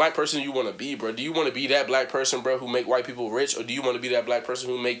type of black person you want to be, bro? Do you want to be that black person, bro, who make white people rich? Or do you want to be that black person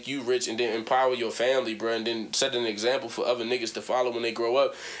who make you rich and then empower your family, bro, and then set an example for other niggas to follow when they grow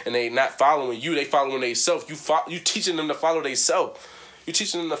up? And they not following you, they following they self. You teaching them to follow they self. You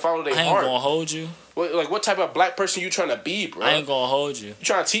teaching them to follow their heart. I ain't gonna hold you. What type of black person you trying to be, bro? I ain't gonna hold you. You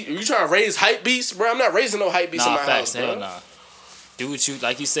trying to raise hype beasts, bro? I'm not raising no hype beasts in my house, bro. Hell nah. Do what you,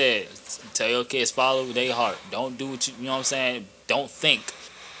 like you said, tell your kids follow their heart. Don't do what you know what I'm saying? Don't think.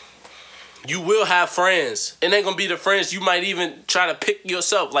 You will have friends. It ain't gonna be the friends you might even try to pick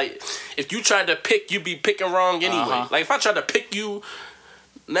yourself. Like, if you tried to pick, you be picking wrong anyway. Like, if I tried to pick you,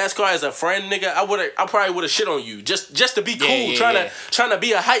 NASCAR as a friend, nigga, I probably would have shit on you. Just to be cool, trying to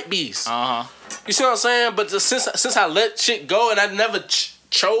be a hype beast. You see what I'm saying? But since I let shit go and I never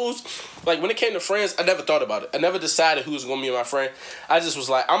chose Like, when it came to friends, I never thought about it. I never decided who was going to be my friend. I just was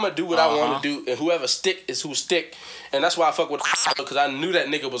like, I'm going to do what I want to do, and whoever stick is who stick. And that's why I fuck with because I knew that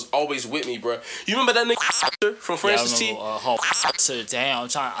nigga was always with me, bro. You remember that nigga from Francis T? Damn,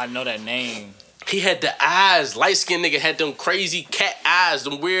 I know that name. He had the eyes. Light-skinned nigga had them crazy cat eyes,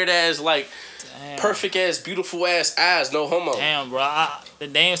 them weird-ass, like, perfect-ass, beautiful-ass eyes. No homo. Damn, bro. The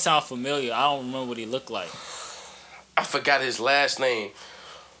name sound familiar. I don't remember what he looked like. I forgot his last name.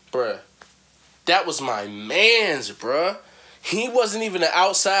 Bruh. That was my man's, bruh. He wasn't even an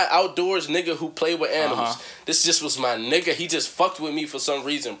outdoors nigga who played with animals. This just was my nigga. He just fucked with me for some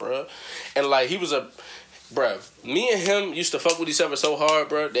reason, bruh. And, like, he was bruh, me and him used to fuck with each other so hard,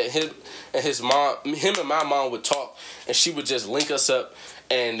 bruh, that him and my mom would talk, and she would just link us up,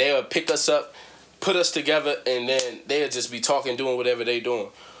 and they would pick us up, put us together, and then they would just be talking, doing whatever they doing.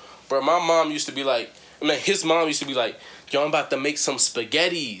 Bruh, my mom used to be like, his mom used to be like, yo, I'm about to make some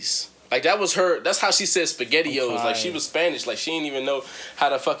spaghettis. Like, that was her, that's how she said spaghettios. Like, she was Spanish. Like, she didn't even know how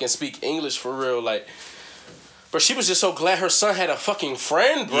to fucking speak English for real. Like, but she was just so glad her son had a fucking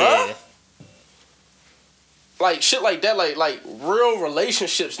friend, bro. Yeah. Like, shit like that, like real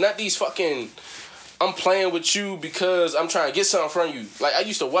relationships, not these fucking, I'm playing with you because I'm trying to get something from you. Like, I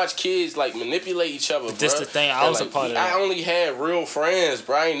used to watch kids, like, manipulate each other, bro. This the thing, I was a part of that. I only had real friends,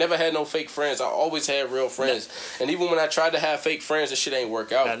 bro. I ain't never had no fake friends. I always had real friends. And even when I tried to have fake friends, this shit ain't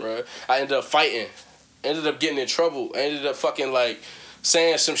work out, bro. I ended up fighting. Ended up getting in trouble. I ended up fucking, like,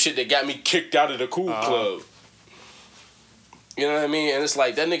 saying some shit that got me kicked out of the cool club. You know what I mean? And it's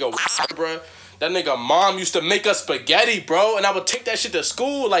like, that nigga, bro. That nigga mom used to make us spaghetti, bro, and I would take that shit to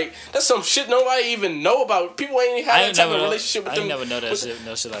school. Like, that's some shit nobody even know about. People ain't had that type of relationship with them. I ain't never know that shit,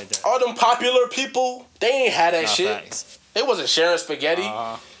 no shit like that. All them popular people, they ain't had that shit. Facts. They wasn't sharing spaghetti.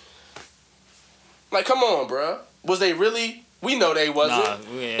 Like, come on, bro. Was they really? We know they wasn't.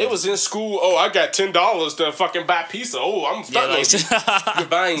 It was in school. Oh, I got $10 to fucking buy pizza. Oh, I'm starting You're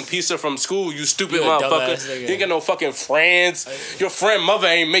buying pizza from school, you stupid motherfucker. You ain't got no fucking friends. Your friend mother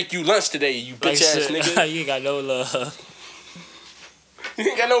ain't make you lunch today, you bitch ass nigga. You ain't got no love. You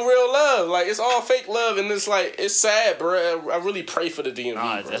ain't got no real love. Like, it's all fake love, and it's like, it's sad, bro. I really pray for the DMV.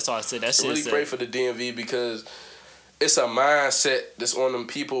 Bro. That's all I said. That shit. I really pray for the DMV because it's a mindset that's on them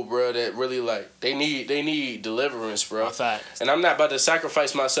people, bro, that really, like, they need deliverance, bro. And I'm not about to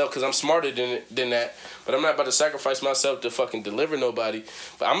sacrifice myself because I'm smarter than that, but I'm not about to sacrifice myself to fucking deliver nobody.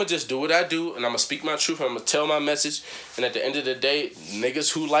 But I'm going to just do what I do, and I'm going to speak my truth, and I'm going to tell my message, and at the end of the day,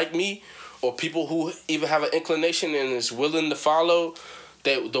 niggas who like me or people who even have an inclination and is willing to follow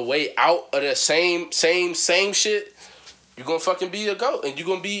the way out of the same shit, you're gonna fucking be a goat, and you're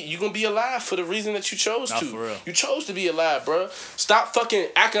gonna be alive for the reason that you chose to. For real. You chose to be alive, bro. Stop fucking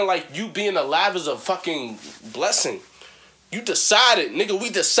acting like you being alive is a fucking blessing. You decided, nigga. We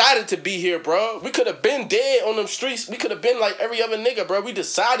decided to be here, bro. We could have been dead on them streets. We could have been like every other nigga, bro. We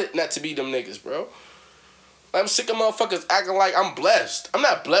decided not to be them niggas, bro. I'm sick of motherfuckers acting like I'm blessed. I'm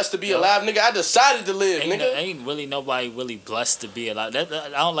not blessed to be alive, nigga. I decided to live, nigga. Ain't really nobody really blessed to be alive. I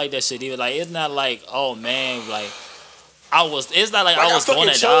don't like that shit either. Like, it's not like, oh man, like. It's not like I was going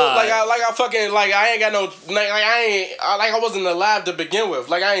to die. I wasn't alive to begin with.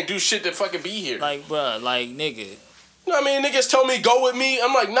 Like, I ain't do shit to fucking be here. Like, bro, like, nigga. You know what I mean? Niggas told me go with me.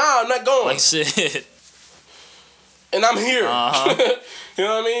 I'm like, nah, I'm not going. Like, shit. And I'm here. You know what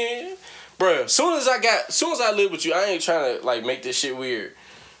I mean? Bro, soon as I live with you, I ain't trying to, like, make this shit weird.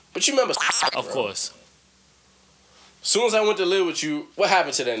 But you remember, of course. Soon as I went to live with you, what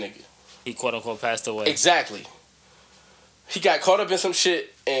happened to that nigga? He quote unquote passed away. Exactly. He got caught up in some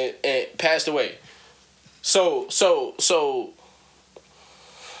shit and passed away. So,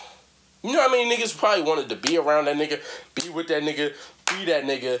 you know how many niggas probably wanted to be around that nigga, be with that nigga, be that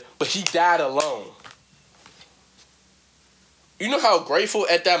nigga, but he died alone. You know how grateful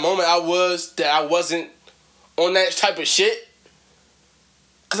at that moment I was that I wasn't on that type of shit?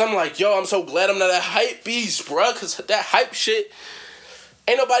 Because I'm like, yo, I'm so glad I'm not a hype beast, bro. Because that hype shit,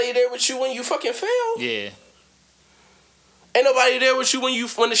 ain't nobody there with you when you fucking fail. Yeah. Ain't nobody there with you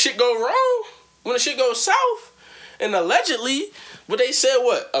when the shit go wrong, when the shit goes south. And allegedly, what they said,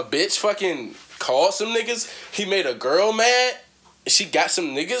 what? A bitch fucking called some niggas. He made a girl mad. She got some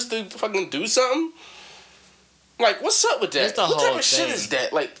niggas to fucking do something. Like, what's up with that? What type of shit is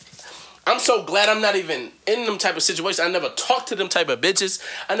that? Like, I'm so glad I'm not even in them type of situations. I never talked to them type of bitches.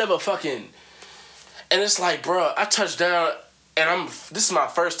 I never fucking... And it's like, bro, I touched down and this is my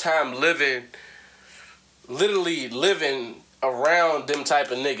first time literally living around them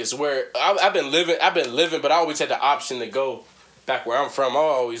type of niggas where I've been living, but I always had the option to go back where I'm from. I'm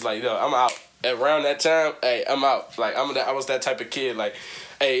always like, yo, I'm out. around that time, hey, I'm out. Like I was that type of kid. Like,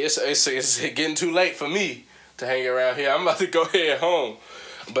 hey, it's getting too late for me to hang around here. I'm about to go head home.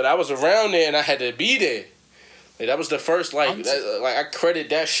 But I was around there and I had to be there. Like, that was the first I credit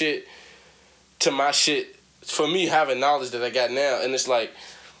that shit to my shit for me having knowledge that I got now. And it's like,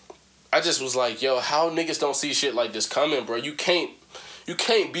 I just was like, yo, how niggas don't see shit like this coming, bro? You can't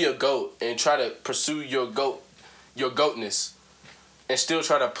be a goat and try to pursue your goatness and still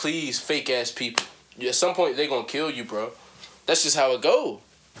try to please fake ass people. At some point they gonna kill you, bro. That's just how it go.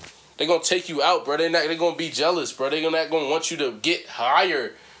 They gonna take you out, bro. They gonna be jealous, bro. They not gonna want you to get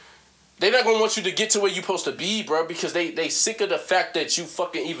higher. They not gonna want you to get to where you supposed to be, bro, because they sick of the fact that you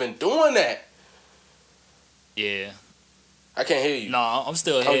fucking even doing that. Yeah. I can't hear you. No, I'm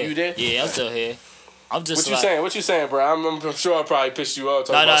still here. Oh, you there? Yeah, I'm still here. I'm just What you saying? What you saying, bro? I'm sure I probably pissed you off.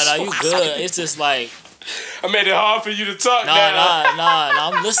 No, you good. It's just like I made it hard for you to talk. Nah,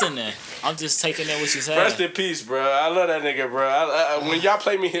 I'm listening. I'm just taking in what you saying. Rest in peace, bro. I love that nigga, bro. When y'all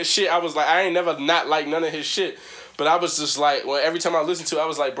play me his shit, I was like, I ain't never not like none of his shit. But I was just like, every time I listened to it, I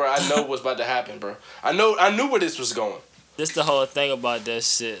was like, bro, I know what's about to happen, bro. I knew where this was going. This the whole thing about that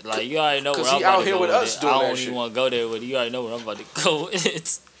shit. Like, you already know where I'm he about out to here go with with us it. doing I that don't shit. even want to go there with it. You already know where I'm about to go with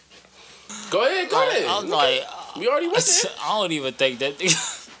it. Go ahead. I was like, we already went there. I don't even think that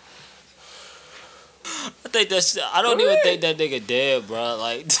I don't even think that nigga dead, bro.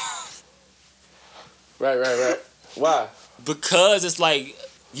 Like, Right. Why? Because it's like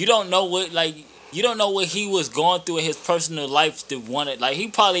you don't know what he was going through in his personal life to want it. Like, he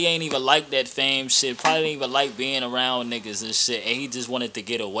probably ain't even like that fame shit. Probably ain't even like being around niggas and shit. And he just wanted to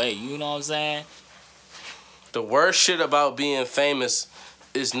get away. You know what I'm saying? The worst shit about being famous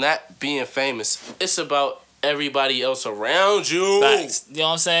is not being famous. It's about everybody else around you. Facts. You know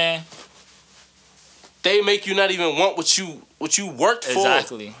what I'm saying? They make you not even want what you worked for.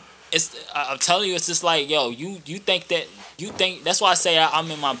 Exactly. I'm telling you, it's just like, yo, you think that's why I say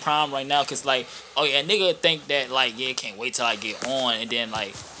I'm in my prime right now, cause like, oh yeah, a nigga think that like, yeah, can't wait till I get on, and then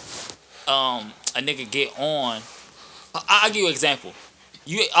like, a nigga get on. I'll give you an example.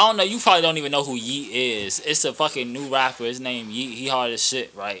 I don't know, you probably don't even know who Yeet is. It's a fucking new rapper. His name Yeet. He hard as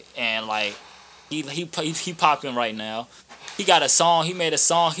shit, right? And like, he popping right now. He got a song. He made a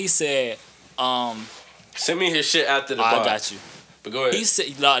song. He said, send me his shit after the bar. I got you. But go ahead. He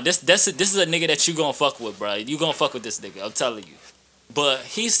said, nah, this is a nigga that you gonna fuck with, bro. You gonna fuck with this nigga. I'm telling you. But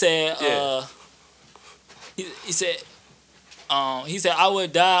he said, he said, I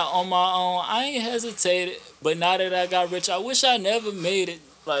would die on my own. I ain't hesitated, but now that I got rich, I wish I never made it.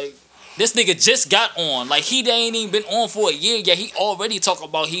 Like, this nigga just got on. Like, he ain't even been on for a year yet. He already talk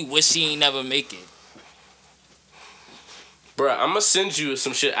about he wish he ain't never make it. Bruh, I'm gonna send you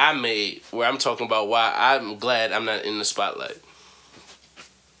some shit I made where I'm talking about why I'm glad I'm not in the spotlight.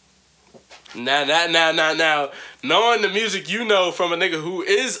 Now, knowing the music you know from a nigga who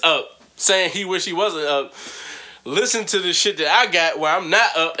is up, saying he wish he wasn't up, listen to the shit that I got where I'm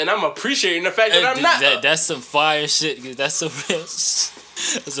not up, and I'm appreciating the fact that I'm not up. That's some fire shit. That's some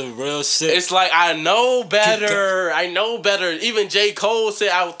real shit. It's like, I know better. Even J. Cole said,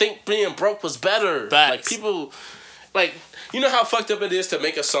 I would think being broke was better. Facts. Like, people, like, you know how fucked up it is to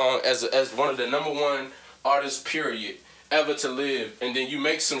make a song as one of the number one artists, period, ever to live, and then you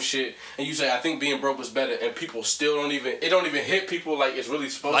make some shit and you say, I think being broke was better, and people still don't even hit people like it's really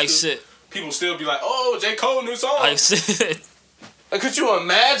supposed like to. Shit. People still be like, oh, J. Cole new song. Like shit. Like, could you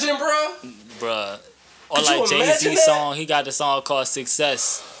imagine, bruh? Or like Jay-Z song, he got the song called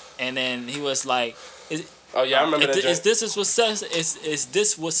Success, and then he was like, oh yeah, I remember that. Is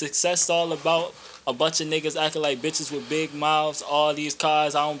this what success all about? A bunch of niggas acting like bitches with big mouths, all these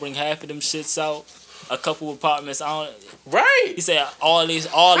cars, I don't bring half of them shits out. A couple apartments, I don't. Right. He said all this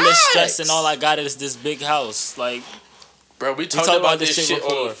stress and all I got is this big house. Like, bro, we talked about this shit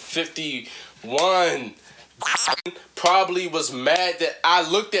before. On 51. Probably was mad that I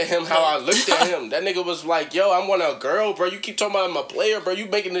looked at him how I looked at him. That nigga was like, yo, I want a girl, bro. You keep talking about I'm a player, bro. You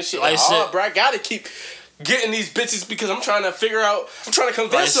making this shit like hard, shit. Bro. I gotta keep getting these bitches because I'm trying to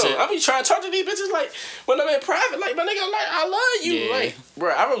convince them. I be trying to talk to these bitches like when I'm in private, like, my nigga, like, I love you. Yeah. Like, bro,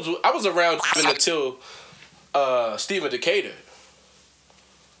 I was around until Stephen Decatur.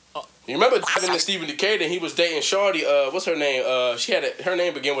 You remember driving to Stephen Decatur, and he was dating Shorty, what's her name? Her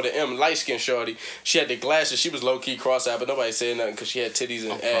name began with an M, light-skinned Shorty. She had the glasses. She was low-key cross-eyed, but nobody said nothing because she had titties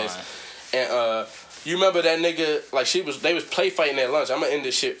and ass. Fine. And you remember that nigga, like, they was play fighting at lunch. I'm going to end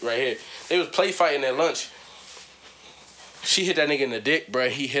this shit right here. They was play fighting at lunch. She hit that nigga in the dick, bro.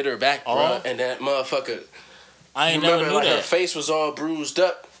 He hit her back, bro. And that motherfucker, I ain't never knew like, that. Her face was all bruised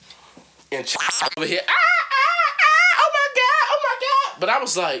up. And over here, oh my God. But I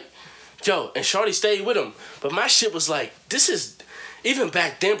was like, Yo, and Shorty stayed with him. But my shit was like, this is, even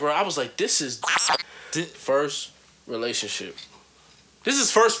back then, bro, I was like, this is first relationship. This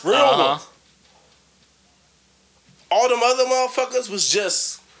is first real one. All them other motherfuckers was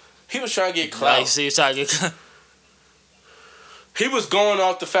just, he was trying to get clout. Like, so you're trying to get He was going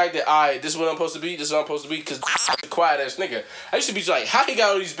off the fact that, alright, this is what I'm supposed to be, this is what I'm supposed to be, because the quiet ass nigga. I used to be like, how he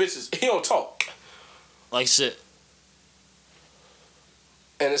got all these bitches? He don't talk. like shit.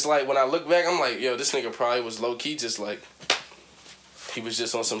 And it's like, when I look back, I'm like, yo, this nigga probably was low-key just like, he was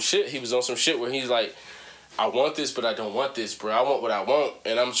just on some shit. He was on some shit where he's like, I want this, but I don't want this, bro. I want what I want.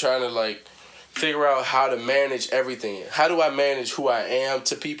 And I'm trying to, like, figure out how to manage everything. How do I manage who I am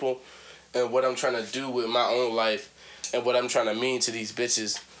to people and what I'm trying to do with my own life and what I'm trying to mean to these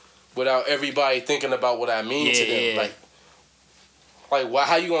bitches without everybody thinking about what I mean to them. Yeah. Like, why?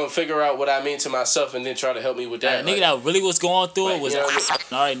 How you gonna figure out what I mean to myself and then try to help me with that? That nigga that really was going through it was. You know what I mean?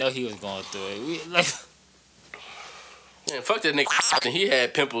 I already know he was going through it. Yeah, fuck that nigga. He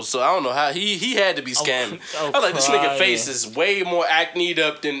had pimples, so I don't know how he had to be scamming. I was like, this nigga crying. face is way more acneed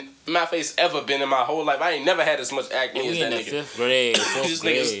up than my face ever been in my whole life. I ain't never had as much acne as We that in the nigga. 5th grade, This 4th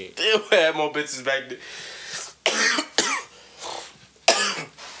nigga grade. still had more bitches back then.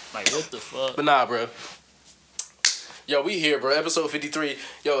 Like, what the fuck? But nah, bro. Yo, we here, bro. Episode 53.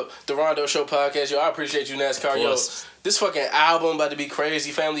 Yo, the Rondo Show podcast. Yo, I appreciate you, NASCAR. Yo, this fucking album about to be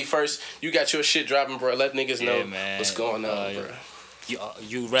crazy. Family first. You got your shit dropping, bro. Let niggas know what's going on, bro.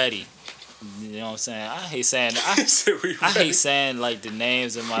 You ready? You know what I'm saying? I hate saying I hate saying like the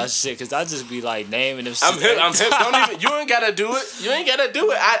names of my shit because I just be like naming them. I'm hip. Don't even. You ain't gotta do it. You ain't gotta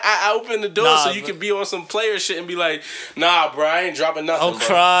do it. I open the door so you can be on some player shit and be like, nah, bro, I ain't dropping nothing. I'm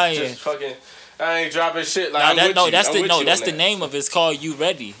crying. Just fucking. I ain't dropping shit. Like, that's the name of it. It's called You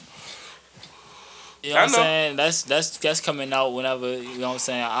Ready. You know what I'm saying? That's coming out whenever, you know what I'm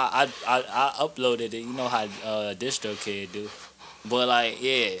saying? I uploaded it. You know how DistroKid do. But like,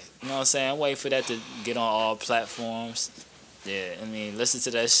 yeah, you know what I'm saying? I'm waiting for that to get on all platforms. Yeah, I mean, listen to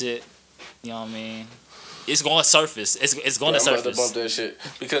that shit. You know what I mean? It's going to surface. It's going to surface. I'm about to bump that shit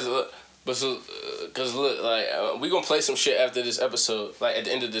because look, like we gonna play some shit after this episode. Like at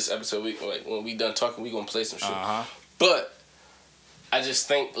the end of this episode, when we done talking, we gonna play some shit. But I just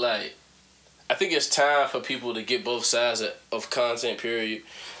think I think it's time for people to get both sides of content. Period,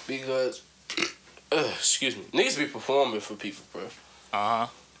 because. Excuse me. Niggas be performing for people, bro.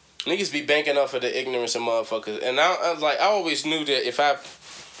 Niggas be banking off of the ignorance of motherfuckers. And I always knew that if I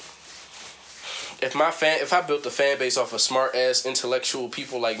built a fan base off of smart ass intellectual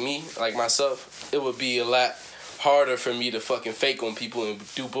people like me, like myself, it would be a lot harder for me to fucking fake on people and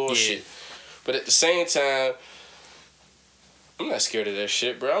do bullshit. Yeah. But at the same time, I'm not scared of that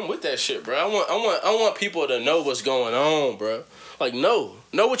shit, bro. I'm with that shit, bro. I want people to know what's going on, bro. Like, know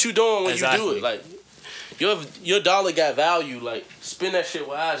what you doing when you do it. Like, your dollar got value. Like, spend that shit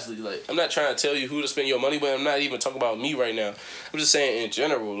wisely. Like, I'm not trying to tell you who to spend your money with. I'm not even talking about me right now. I'm just saying in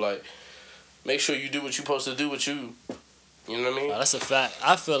general. Like, make sure you do what you're supposed to do with you. You know what I mean? That's a fact.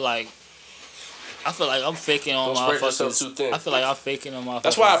 I feel like I'm faking on motherfuckers. I feel like I'm faking on motherfuckers.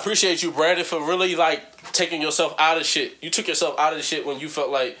 That's why I appreciate you, Brandon, for really like taking yourself out of shit. You took yourself out of the shit when you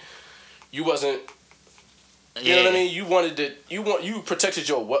felt like you wasn't. You know what I mean? You protected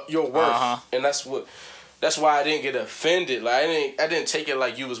your worth, and that's why I didn't get offended. Like I didn't take it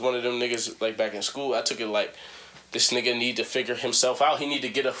like you was one of them niggas like back in school. I took it like this nigga need to figure himself out. He need to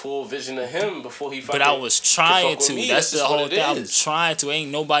get a full vision of him before he fucking. But I was trying to. That's the whole thing. I'm trying to.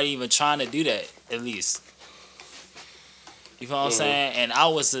 Ain't nobody even trying to do that. At least. You know what I'm saying? And I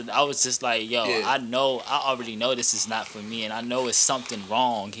was just like, yo, I already know this is not for me, and I know it's something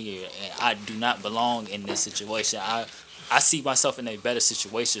wrong here, and I do not belong in this situation. I see myself in a better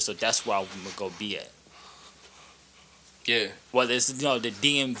situation, so that's where I'm gonna go be at. Yeah. Whether it's the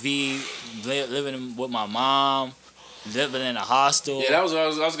DMV, living with my mom, living in a hostel. Yeah, that was what I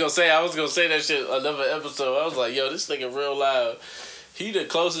was gonna say. I was gonna say that shit another episode. I was like, yo, this nigga real loud. He the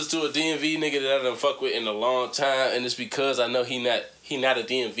closest to a DMV nigga that I done fuck with in a long time, and it's because I know he not a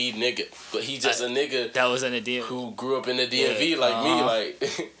DMV nigga, but he just a nigga that was in the DMV who grew up in the DMV like me.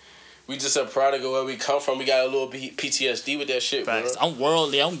 Like we just a product of where we come from. We got a little PTSD with that shit, bro. I'm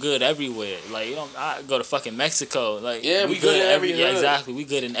worldly. I'm good everywhere. Like I go to fucking Mexico. Like yeah, we good in every hood. Yeah, exactly. We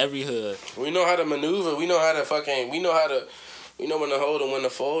good in every hood. We know how to maneuver. We know how to fucking. We know when to hold and when to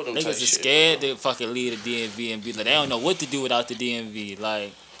fold them. Niggas is scared to fucking leave the DMV and be like, they don't know what to do without the DMV.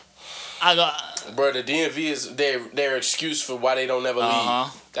 Like, bro, the DMV is their excuse for why they don't never leave.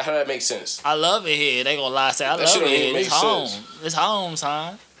 How that make sense? I love it here. They gonna lie, say I love it here. It's home. It's home,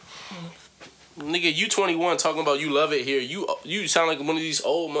 son. Nigga, you 21 talking about you love it here. You sound like one of these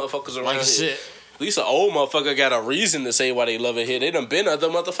old motherfuckers around here. Shit. At least an old motherfucker got a reason to say why they love it here. They done been other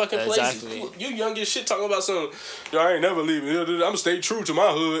motherfucking places. Exactly. You young as shit talking about something. Yo, I ain't never leaving. I'm gonna stay true to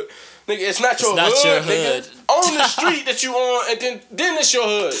my hood. Nigga, it's not your hood, nigga. On the street that you on, and then it's your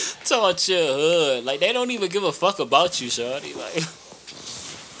hood. Talking about your hood. Like, they don't even give a fuck about you, shorty. Like,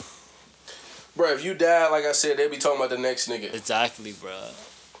 bro, if you die, like I said, they be talking about the next nigga. Exactly, bro.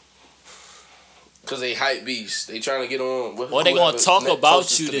 Cause they hype beasts. They trying to get on. Or they gonna talk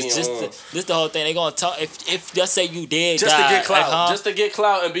about you. This the whole thing. They gonna talk. If just say you did just die, to get clout, like, just to get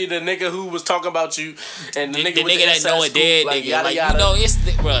clout and be the nigga who was talking about you, and the nigga that know a dead like, nigga. yada, Like, yada. you know, it's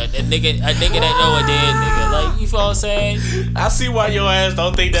bro, a nigga that know a dead nigga. Like, you feel what I'm saying? I see why your ass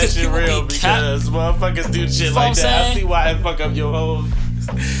don't think that shit real because motherfuckers do shit like that. I see why it fuck up your whole.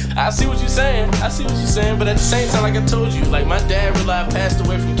 I see what you're saying. But at the same time, like I told you, like my dad passed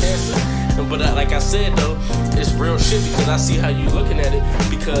away from cancer. But like I said though, it's real shit because I see how you looking at it.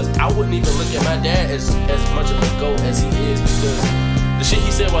 Because I wouldn't even look at my dad as much of a goat as he is, because the shit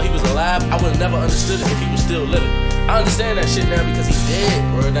he said while he was alive, I would have never understood it if he was still living. I understand that shit now because he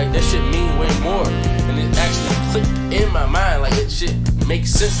dead, bro. Like that shit mean way more, and it actually clicked in my mind. Like it shit makes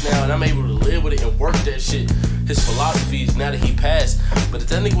sense now, and I'm able to live with it and work that shit. His philosophies now that he passed. But if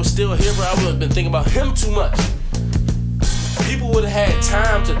that nigga was still here, bro, I would have been thinking about him too much. People would have had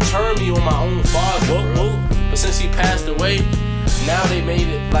time to turn me on my own father, bro. But since he passed away, now they made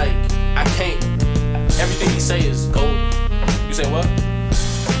it like I can't. Everything he say is golden. You say what?